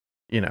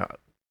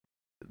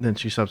then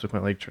she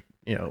subsequently,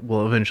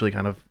 will eventually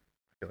kind of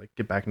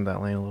get back into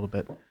that lane a little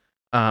bit.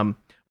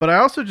 But I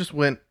also just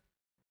went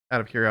out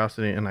of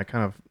curiosity and I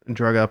kind of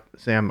drug up,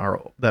 Sam,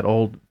 that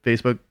old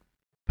Facebook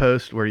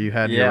post where you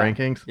had your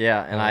rankings.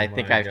 Yeah, and Oh I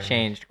think my I've gosh.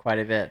 changed quite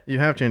a bit. You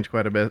have changed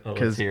quite a bit Let's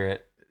because hear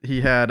it.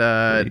 he had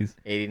Please.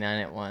 89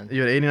 at 1.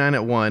 you had 89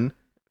 at 1,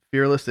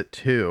 Fearless at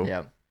 2,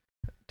 Yeah.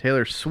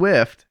 Taylor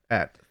Swift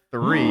at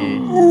 3,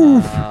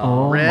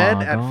 Oh Red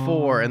my at God.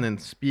 4, and then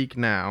Speak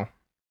Now.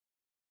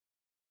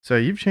 So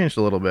you've changed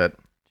a little bit.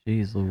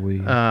 Jeez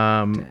Louise.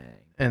 Dang.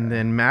 And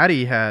then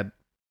Maddie had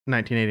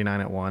 1989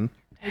 at 1.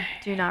 I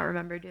do not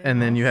remember doing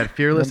And then this. you had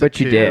Fearless No, at but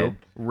you 2, did.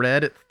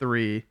 Red at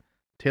 3,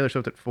 Taylor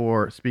Swift at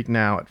 4, Speak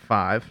Now at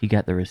 5. You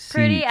got the receipts.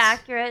 Pretty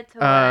accurate to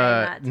what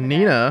I'm at today.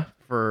 Nina,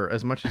 for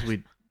as much as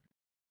we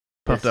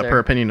puffed up sir. her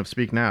opinion of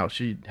Speak Now,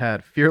 she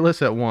had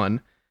Fearless at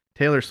 1,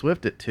 Taylor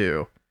Swift at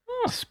 2,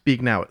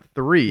 Speak Now at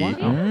 3, Wow. She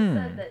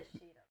said that she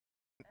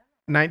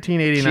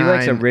 1989, She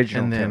likes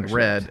original and then Taylor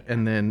Red, Swift.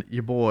 and then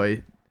your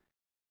boy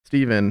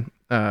Steven,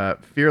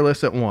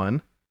 Fearless at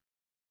 1,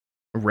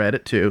 Red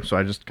at 2. So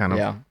I just kind of,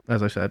 Yeah.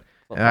 as I said,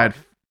 and I had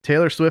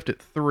Taylor Swift at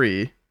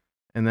 3,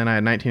 and then I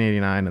had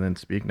 1989, and then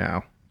Speak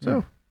Now.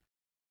 So,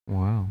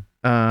 Wow.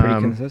 Pretty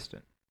um,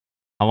 consistent.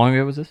 How long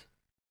ago was this?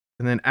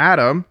 and then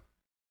Adam,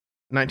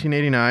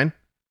 1989,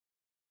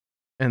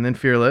 and then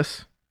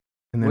Fearless,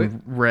 and then Wait.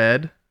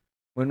 Red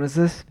When was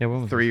this? Yeah,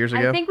 when was 3 this? years I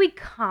ago. think we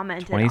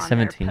commented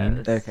 2017? on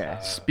their post. Okay.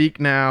 Speak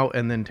Now,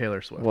 and then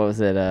Taylor Swift. What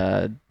was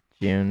it?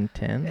 June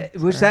 10?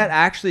 Which that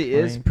actually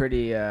is 20.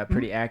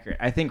 pretty accurate.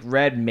 I think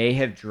Red may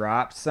have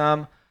dropped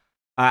some.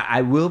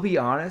 I will be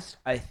honest.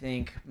 I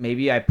think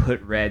maybe I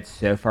put Red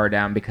so far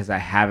down because I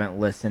haven't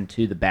listened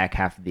to the back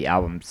half of the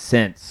album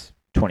since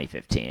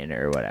 2015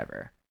 or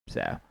whatever.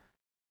 So,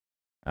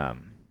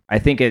 I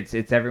think it's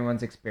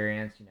everyone's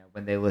experience.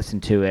 When they listen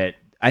to it,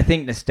 I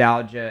think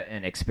nostalgia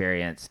and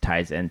experience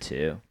ties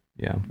into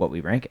Yeah. what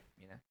we rank it.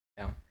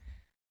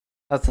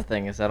 That's the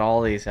thing, is that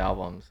all these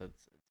albums,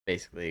 it's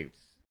basically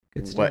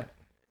Good stuff. what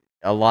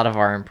a lot of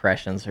our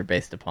impressions are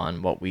based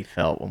upon what we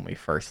felt when we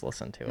first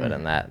listened to it,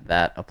 and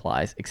that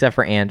applies. Except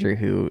for Andrew,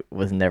 who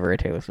was never a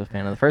Taylor Swift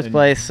fan in the first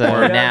place.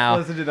 So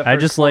now I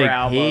just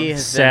like He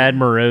has sad,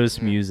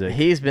 morose music.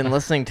 he's been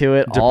listening to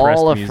it Depressed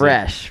all music.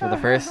 afresh for the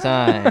first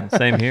time.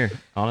 Same here,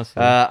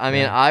 honestly. I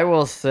mean, I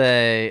will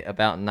say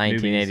about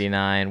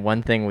 1989,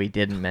 one thing we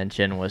didn't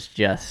mention was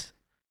just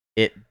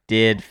it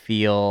did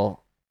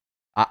feel.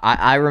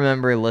 I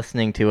remember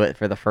listening to it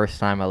for the first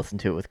time. I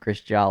listened to it with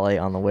Chris Jolly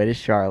on the way to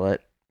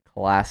Charlotte,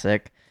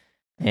 classic,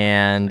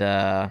 and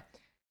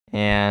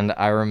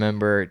I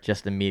remember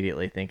just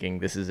immediately thinking,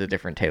 this is a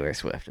different Taylor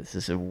Swift. This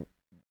is a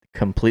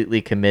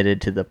completely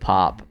committed to the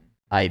pop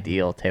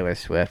ideal Taylor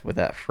Swift with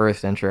that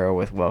first intro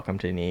with Welcome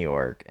to New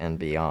York and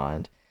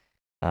Beyond.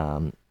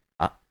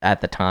 At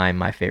the time,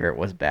 my favorite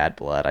was Bad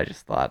Blood. I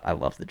just thought I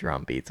love the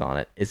drum beats on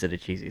it. Is it a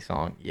cheesy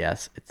song?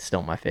 Yes. It's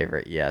still my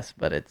favorite? Yes.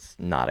 But it's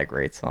not a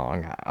great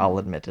song. I'll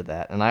admit to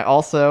that. And I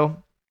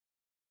also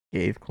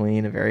gave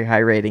Clean a very high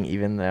rating,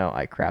 even though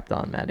I crapped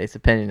on Maddie's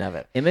opinion of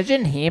it.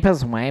 Imogen Heap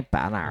is way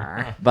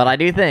better. But I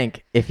do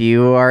think if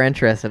you are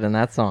interested in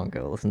that song,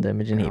 go listen to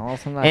Imogen Heap.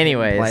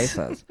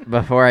 Anyways,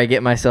 before I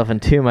get myself in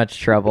too much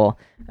trouble,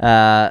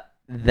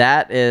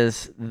 that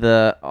is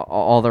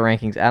all the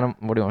rankings. Adam,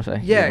 what do you want to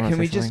say? Yeah, You wanna can say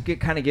we something?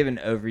 just kind of give an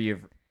overview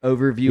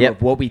Yep.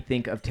 of what we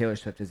think of Taylor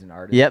Swift as an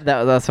artist? Yep,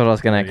 that's what I was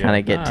gonna kind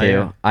of get to.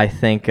 yeah. I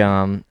think,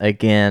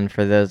 again,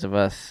 for those of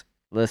us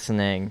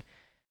listening,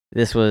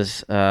 this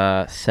was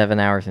 7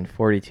 hours and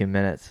 42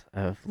 minutes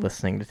of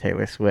listening to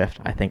Taylor Swift.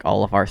 I think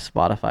all of our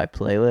Spotify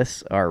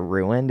playlists are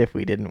ruined if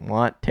we didn't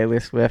want Taylor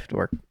Swift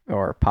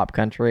or pop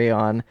country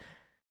on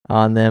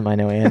them. I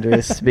know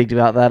Andrew speak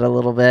about that a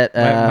little bit.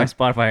 My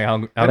Spotify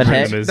but hey,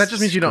 algorithm is That just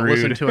means you don't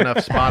listen screwed. to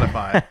enough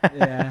Spotify.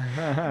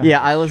 Yeah.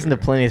 Yeah, I listen to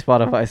plenty of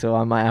Spotify,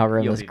 so my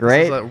algorithm You'll is be- This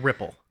great. is a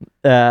ripple.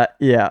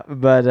 Yeah,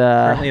 but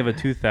Currently have a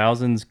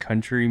 2000s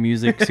country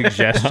music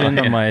suggestion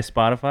on my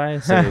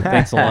Spotify, so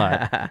thanks a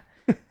lot.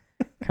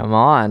 Come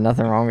on,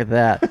 nothing wrong with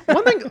that.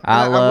 One thing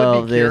I would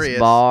love be this curious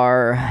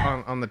bar.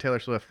 on the Taylor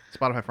Swift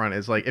Spotify front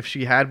is like if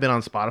she had been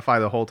on Spotify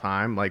the whole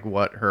time, like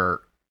what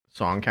her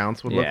song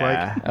counts would look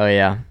like. Oh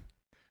yeah.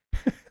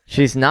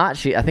 She's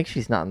not. I think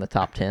she's not in the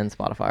top 10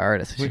 Spotify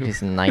artists.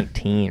 She's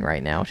 19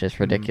 right now, which is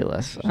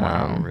ridiculous.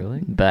 Wow,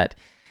 really? But,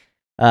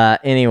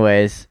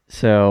 anyways,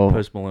 so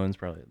Post Malone's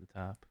probably at the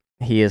top.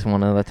 he is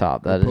one of the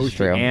top. That is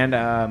true. And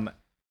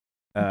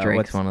Drake's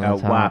what's one of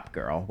the top. WAP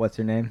girl? What's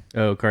her name?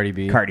 Oh, Cardi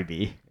B. Cardi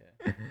B.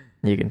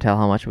 You can tell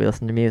how much we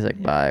listen to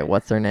music by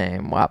what's their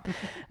name. Wow.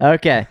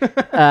 Okay.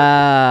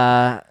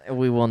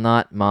 We will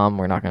not, Mom.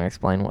 We're not going to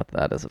explain what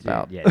that is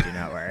about. Yeah, do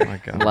not worry. Oh my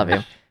God. Love you.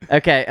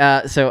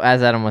 Okay, so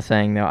as Adam was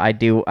saying, though, I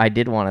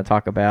did want to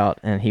talk about,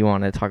 and he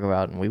wanted to talk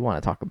about, and we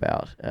want to talk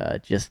about,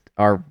 just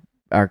our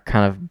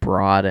kind of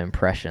broad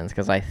impressions,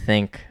 because I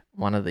think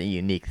one of the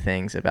unique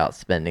things about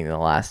spending the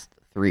last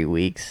 3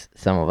 weeks,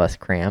 some of us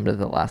crammed at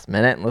the last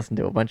minute and listened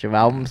to a bunch of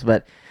albums,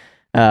 but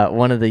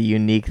one of the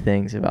unique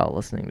things about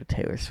listening to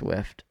Taylor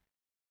Swift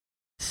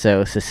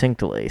so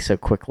succinctly, so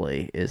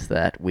quickly, is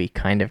that we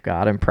kind of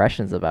got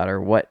impressions about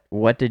her.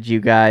 What did you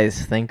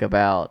guys think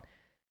about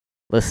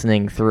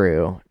listening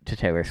through to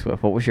Taylor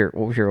Swift? What was your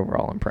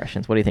overall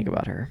impressions? What do you think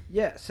about her?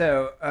 Yeah,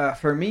 so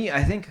for me,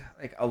 I think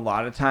like a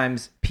lot of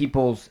times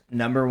people's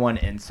number one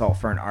insult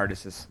for an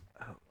artist is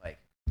like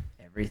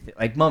everything,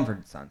 like Mumford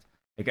and Sons.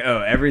 Like,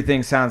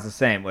 everything sounds the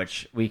same,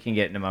 which we can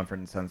get into Mumford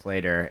and Sons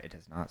later. It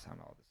does not sound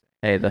all the same.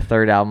 Hey, the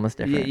third album was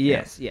different.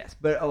 Yes.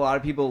 But a lot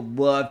of people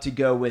love to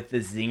go with the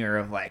zinger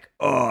of like,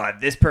 oh,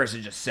 this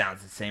person just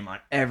sounds the same on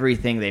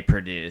everything they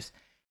produce.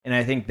 And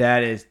I think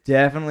that is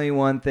definitely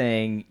one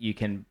thing you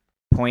can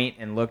point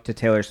and look to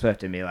Taylor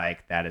Swift and be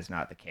like, that is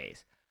not the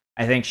case.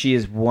 I think she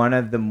is one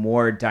of the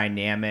more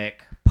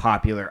dynamic,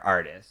 popular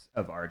artists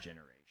of our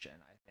generation.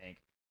 I think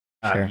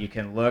Sure. you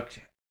can look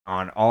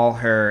on all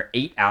her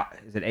 8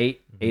 albums.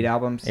 8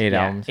 albums? 8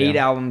 albums, yeah. 8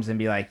 albums and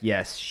be like,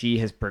 yes, she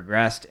has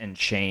progressed and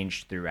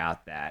changed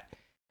throughout that.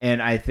 And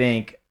I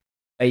think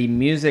a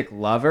music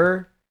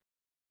lover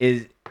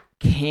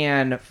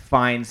can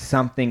find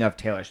something of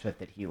Taylor Swift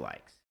that he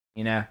likes.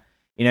 You know,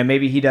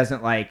 maybe he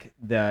doesn't like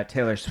the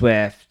Taylor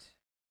Swift,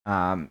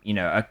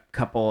 a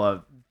couple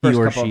of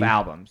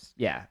albums.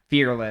 Yeah,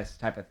 Fearless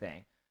type of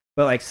thing.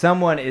 But like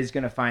someone is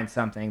going to find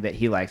something that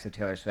he likes of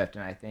Taylor Swift,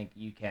 and I think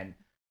you can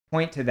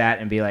point to that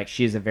and be like,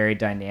 she's a very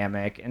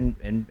dynamic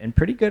and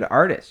pretty good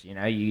artist.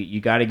 You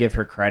got to give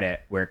her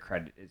credit where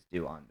credit is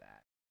due on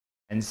that.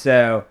 And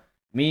so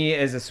me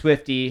as a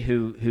Swiftie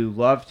who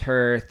loved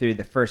her through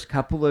the first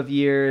couple of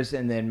years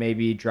and then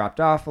maybe dropped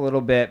off a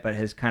little bit, but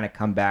has kind of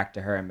come back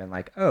to her and been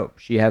like, oh,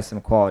 she has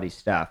some quality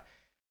stuff,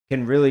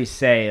 can really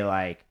say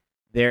like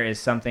there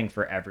is something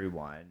for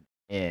everyone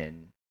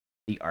in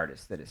the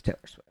artist that is Taylor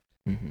Swift.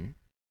 Mm-hmm.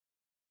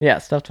 Yeah,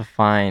 it's tough to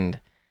find.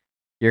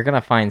 You're going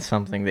to find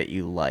something that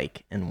you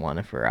like in one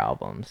of her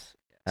albums,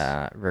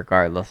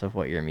 regardless of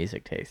what your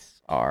music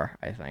tastes are,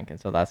 I think. And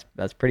so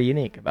that's pretty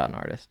unique about an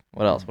artist.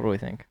 What else? What do we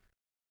think?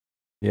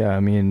 Yeah, I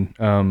mean,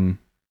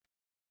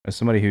 as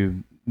somebody who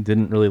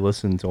didn't really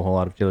listen to a whole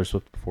lot of Taylor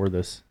Swift before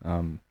this,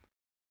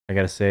 I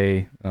gotta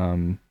say,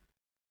 and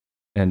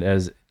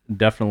as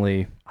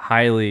definitely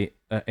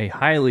a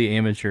highly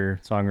amateur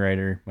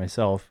songwriter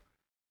myself,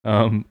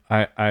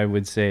 I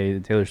would say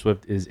that Taylor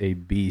Swift is a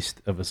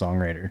beast of a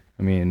songwriter.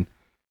 I mean,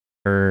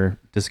 her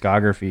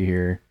discography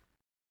here.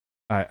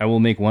 I will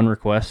make one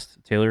request,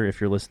 Taylor,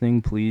 if you're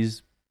listening,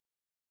 please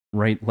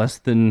write less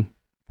than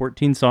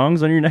 14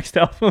 songs on your next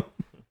album.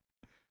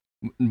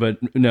 But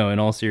no, in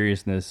all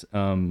seriousness,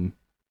 I'm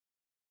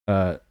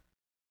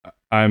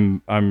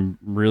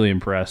really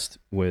impressed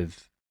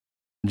with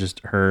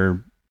just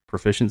her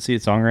proficiency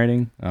at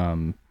songwriting.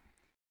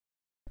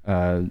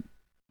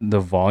 The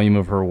volume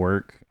of her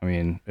work. I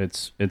mean,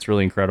 it's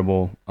really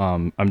incredible.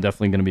 I'm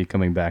definitely going to be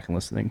coming back and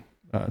listening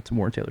to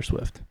more Taylor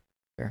Swift.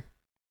 Sure.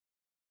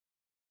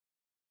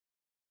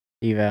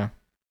 Eva,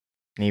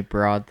 any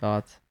broad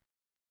thoughts?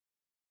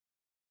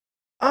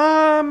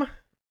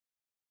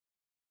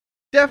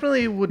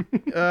 Definitely would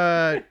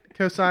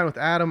co-sign with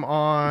Adam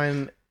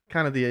on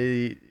kind of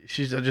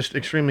she's just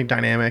extremely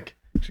dynamic,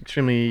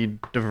 extremely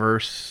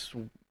diverse,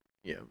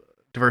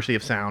 diversity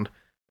of sound.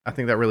 I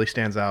think that really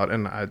stands out,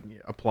 and I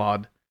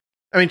applaud.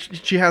 I mean,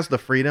 she has the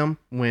freedom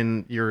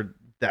when you're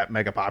that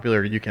mega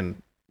popular, you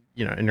can,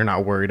 and you're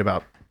not worried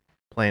about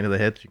playing to the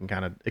hits. You can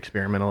kind of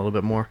experiment a little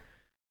bit more.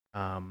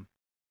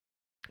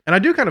 And I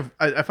do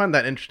I find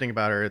that interesting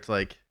about her. It's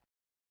like,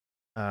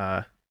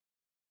 I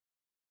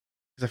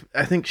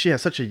think she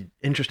has such an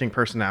interesting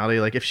personality.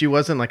 Like if she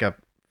wasn't like a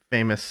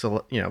famous,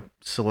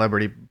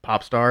 celebrity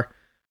pop star, I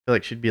feel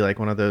like she'd be like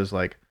one of those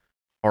like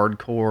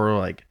hardcore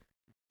like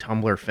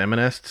Tumblr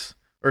feminists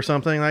or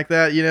something like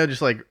that.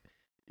 Just like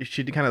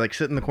she'd kind of like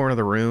sit in the corner of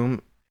the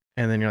room,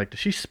 and then you're like, does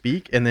she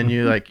speak? And then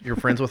you like you're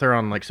friends with her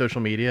on like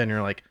social media, and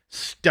you're like,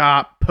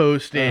 stop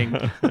posting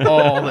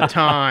all the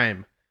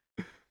time.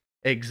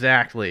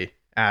 Exactly.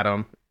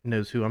 Adam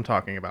knows who I'm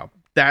talking about.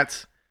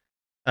 That's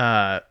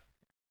and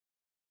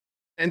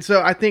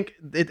so I think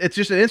it's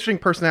just an interesting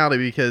personality,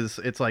 because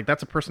it's like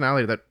that's a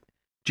personality that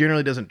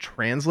generally doesn't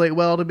translate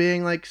well to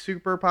being like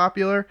super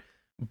popular,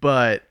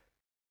 but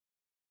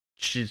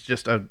she's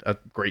just a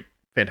great,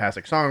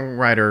 fantastic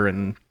songwriter,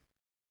 and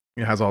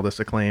has all this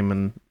acclaim,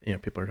 and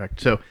people are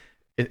attracted. So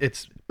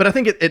but I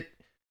think it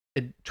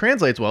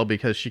translates well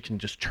because she can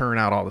just churn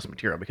out all this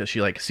material, because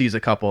she like sees a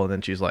couple and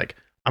then she's like,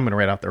 I'm gonna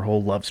write out their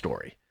whole love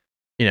story.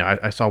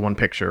 I saw one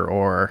picture,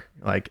 or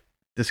like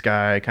this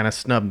guy kind of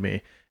snubbed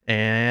me,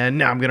 and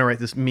now I'm gonna write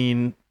this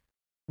mean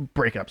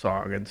breakup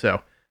song. And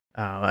so,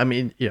 I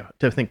mean,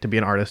 to be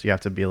an artist, you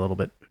have to be a little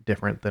bit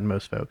different than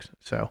most folks.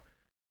 So,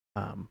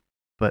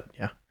 but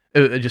yeah,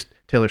 it just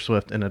Taylor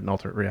Swift in an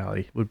alternate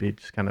reality would be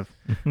just kind of.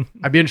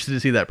 I'd be interested to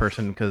see that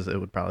person, because it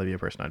would probably be a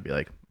person I'd be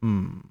like,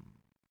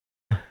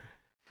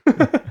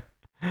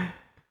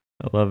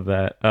 I love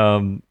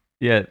that.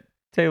 Yeah,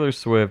 Taylor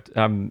Swift.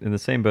 I'm in the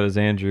same boat as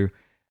Andrew.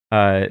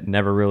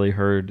 Never really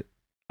heard.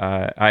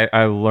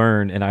 I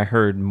learned and I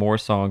heard more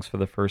songs for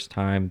the first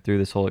time through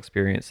this whole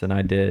experience than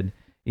I did,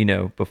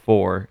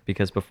 before.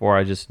 Because before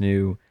I just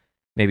knew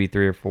maybe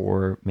 3 or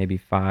 4, maybe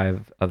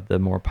 5 of the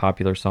more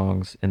popular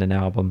songs in an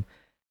album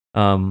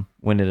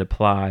when it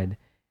applied,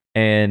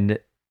 and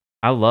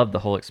I loved the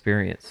whole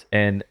experience.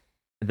 And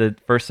the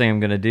first thing I'm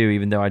going to do,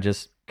 even though I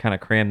just kind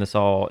of crammed this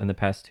all in the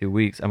past 2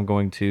 weeks, I'm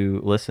going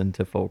to listen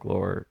to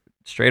Folklore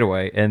straight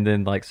away, and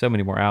then like so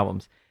many more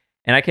albums.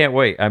 And I can't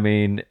wait. I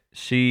mean,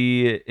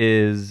 she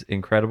is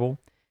incredible.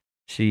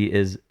 She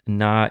is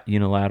not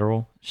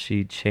unilateral.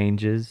 She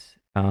changes,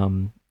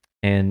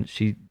 and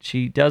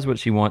she does what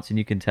she wants, and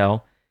you can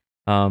tell.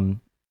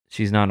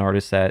 She's not an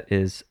artist that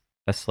is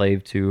a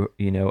slave to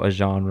a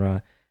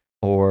genre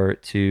or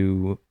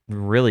to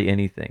really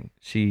anything.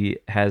 She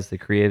has the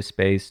creative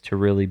space to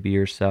really be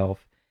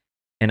herself,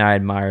 and I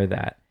admire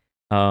that.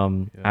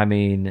 I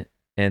mean,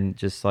 and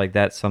just like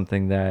that's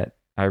something that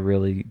I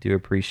really do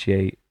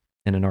appreciate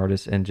in an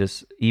artist. And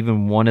just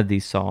even one of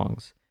these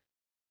songs,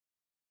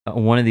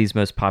 one of these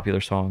most popular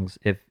songs,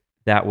 if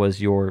that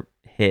was your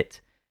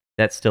hit,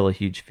 that's still a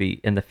huge feat.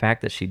 And the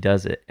fact that she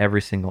does it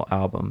every single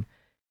album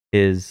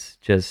is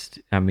just,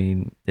 I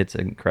mean, it's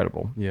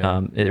incredible.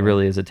 It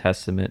really is a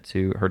testament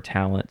to her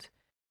talent,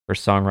 her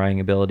songwriting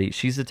ability.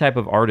 She's the type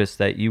of artist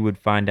that you would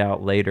find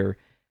out later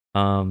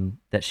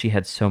that she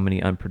had so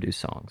many unproduced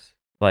songs.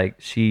 Like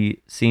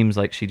she seems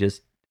like she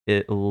just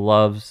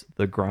loves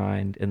the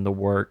grind and the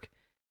work,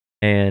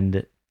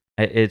 and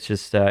it's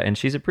just and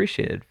she's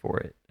appreciated for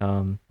it.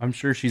 I'm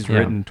sure she's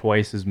written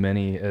twice as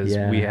many as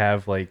we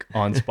have like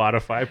on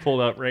Spotify pulled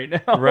up right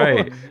now,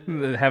 right?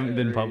 That haven't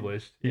been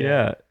published.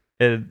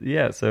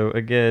 So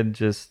again,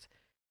 just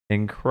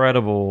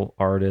incredible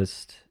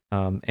artist,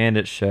 and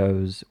it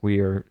shows. We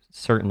are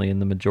certainly in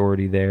the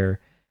majority there,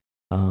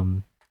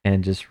 and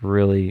just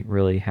really,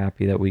 really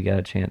happy that we got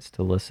a chance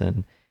to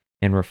listen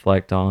and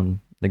reflect on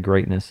the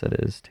greatness that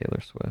is Taylor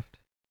Swift.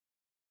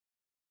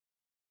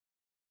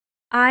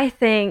 I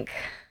think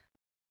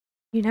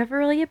you never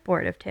really get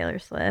bored of Taylor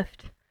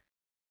Swift.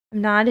 I'm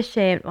not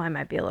ashamed. Well, I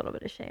might be a little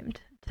bit ashamed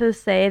to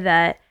say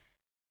that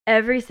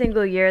every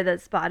single year that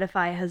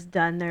Spotify has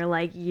done their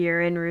like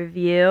year in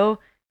review,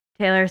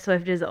 Taylor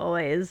Swift is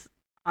always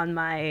on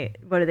my,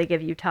 what do they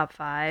give you, top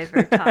 5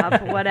 or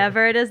top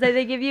whatever it is that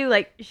they give you.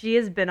 Like, she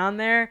has been on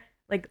there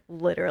like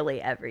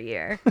literally every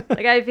year.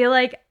 Like, I feel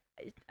like,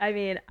 I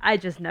mean, I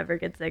just never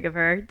get sick of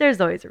her. There's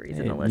always a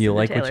reason to listen You to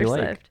like Taylor what you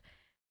Swift. like.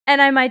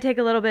 And I might take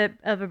a little bit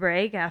of a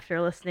break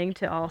after listening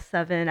to all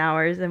 7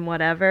 hours and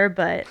whatever,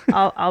 but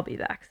I'll be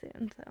back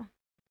soon. So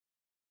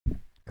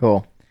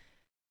Cool.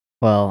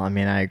 Well, I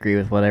mean, I agree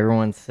with what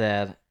everyone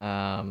said.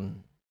 I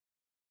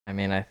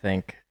mean, I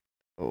think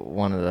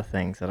one of the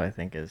things that I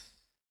think is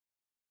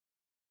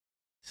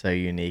so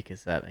unique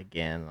is that,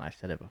 again, I've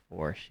said it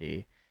before,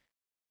 she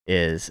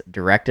is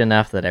direct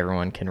enough that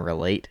everyone can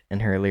relate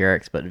in her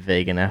lyrics, but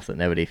vague enough that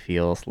nobody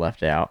feels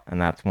left out.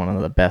 And that's one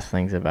of the best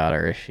things about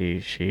her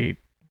is she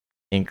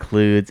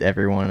includes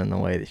everyone in the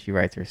way that she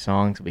writes her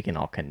songs. We can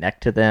all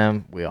connect to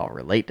them, we all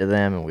relate to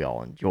them, and we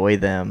all enjoy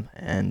them.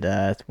 And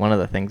it's one of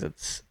the things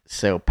that's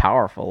so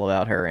powerful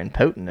about her and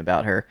potent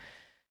about her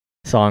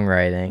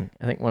songwriting.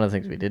 I think one of the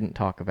things we didn't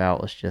talk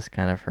about was just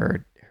kind of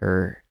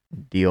her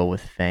deal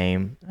with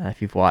fame.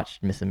 If you've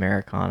watched Miss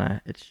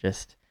Americana, it's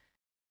just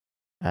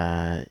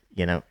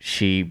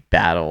she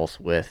battles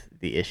with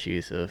the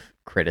issues of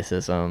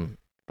criticism,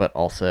 but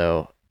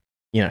also,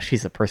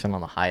 she's the person on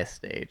the highest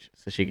stage,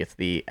 so she gets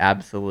the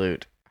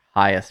absolute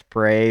highest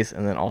praise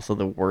and then also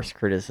the worst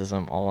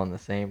criticism all in the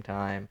same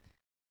time.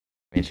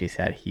 I mean, she's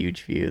had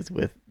huge feuds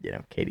with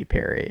Katy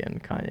Perry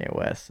and Kanye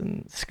West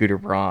and Scooter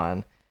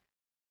Braun.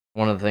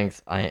 One of the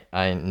things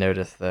I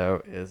noticed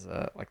though is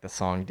like the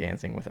song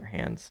 "Dancing with Her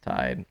Hands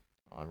Tied"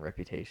 on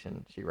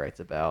Reputation. She writes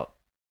about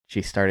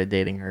she started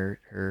dating her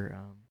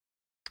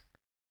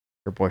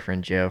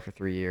boyfriend Joe for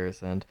 3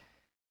 years, and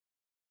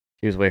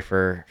she was away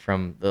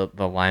from the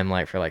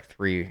limelight for like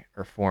 3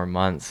 or 4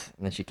 months,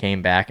 and then she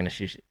came back. And as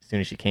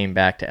soon as she came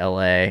back to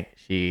LA,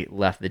 she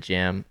left the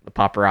gym. The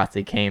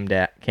paparazzi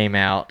came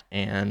out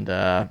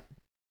and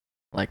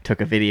like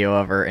took a video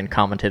of her and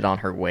commented on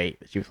her weight,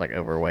 that she was like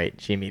overweight.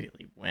 She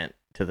immediately went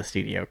to the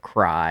studio,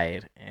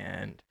 cried,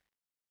 and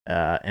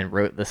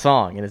wrote the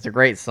song. And it's a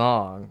great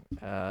song,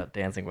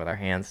 "Dancing with Our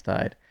Hands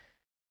Tied."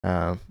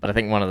 But I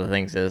think one of the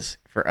things is,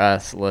 for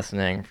us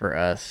listening, for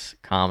us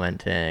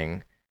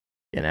commenting,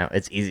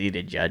 it's easy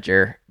to judge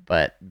her,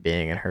 but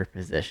being in her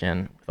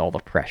position with all the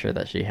pressure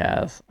that she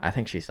has, I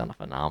think she's done a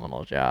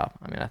phenomenal job.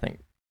 I mean, I think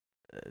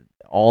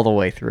all the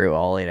way through,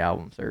 all 8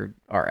 albums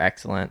are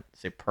excellent,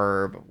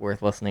 superb,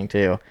 worth listening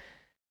to,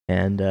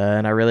 and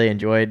I really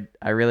enjoyed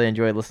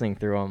listening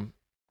through them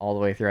all the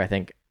way through. I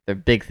think the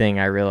big thing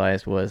I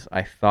realized was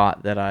I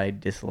thought that I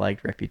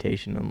disliked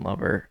Reputation and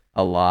Lover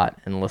a lot,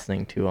 and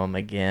listening to them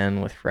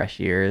again with fresh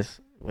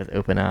ears, with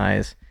open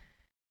eyes,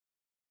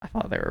 I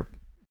thought they were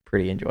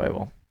pretty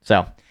enjoyable.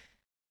 So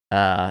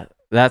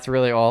that's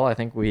really all I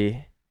think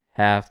we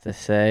have to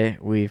say.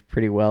 We've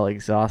pretty well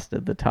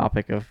exhausted the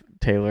topic of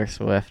Taylor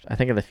Swift. I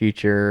think in the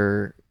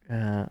future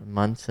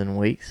months and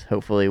weeks,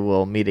 hopefully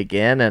we'll meet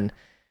again and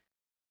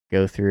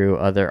go through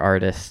other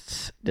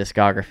artists'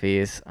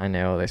 discographies. I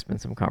know there's been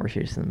some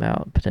conversation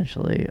about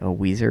potentially a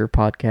Weezer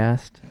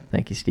podcast.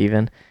 Thank you,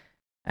 Steven.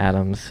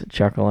 Adam's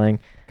chuckling.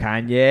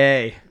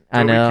 Kanye.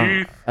 I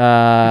know.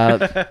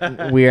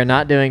 We are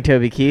not doing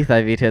Toby Keith.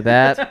 I vetoed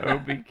that.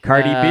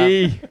 Cardi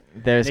B.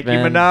 There's Nicki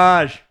been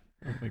Minaj.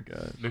 Oh my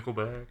god.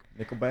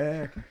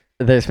 Nickelback.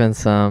 There's been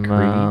some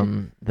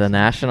Creed. The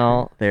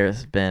National.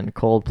 There's been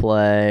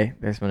Coldplay.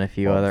 There's been a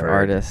few other Mumford.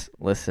 artists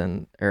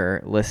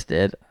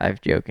listed.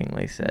 I've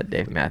jokingly said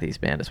Dave Matthews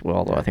Band as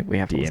well, though I think we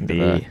have to listen to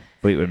DMB.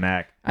 Fleetwood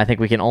Mac. I think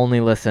we can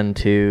only listen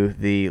to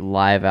the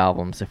live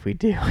albums if we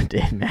do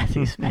Dave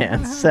Matthews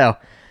Band. So,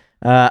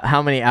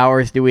 how many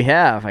hours do we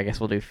have? I guess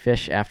we'll do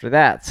Fish after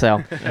that.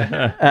 So,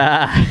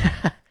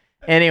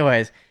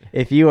 anyways,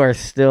 if you are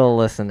still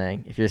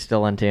listening, if you're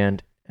still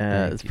untuned,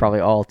 it's probably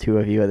all 2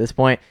 of you at this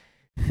point.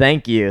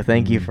 Thank you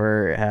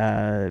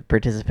for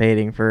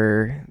participating,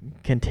 for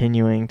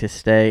continuing to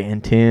stay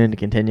in tune,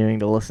 continuing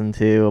to listen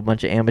to a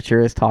bunch of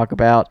amateurs talk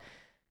about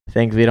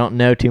things we don't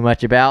know too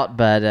much about,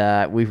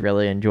 but we've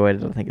really enjoyed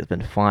it. I think it's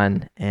been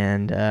fun,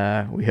 and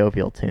we hope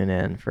you'll tune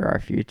in for our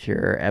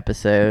future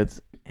episodes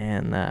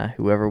and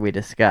whoever we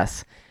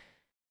discuss.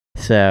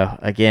 So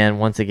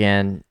once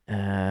again,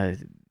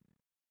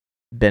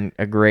 been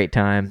a great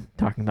time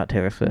talking about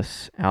Taylor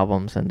Swift's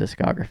albums and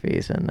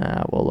discographies, and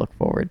we'll look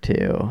forward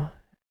to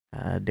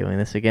doing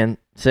this again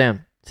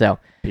soon. So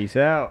Peace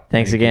out.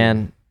 thanks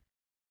again.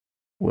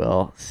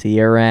 We'll see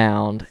you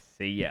around.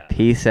 See ya.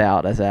 Peace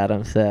out, as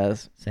Adam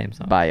says. Same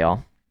song. Bye,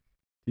 y'all.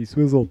 Peace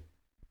Swizzle.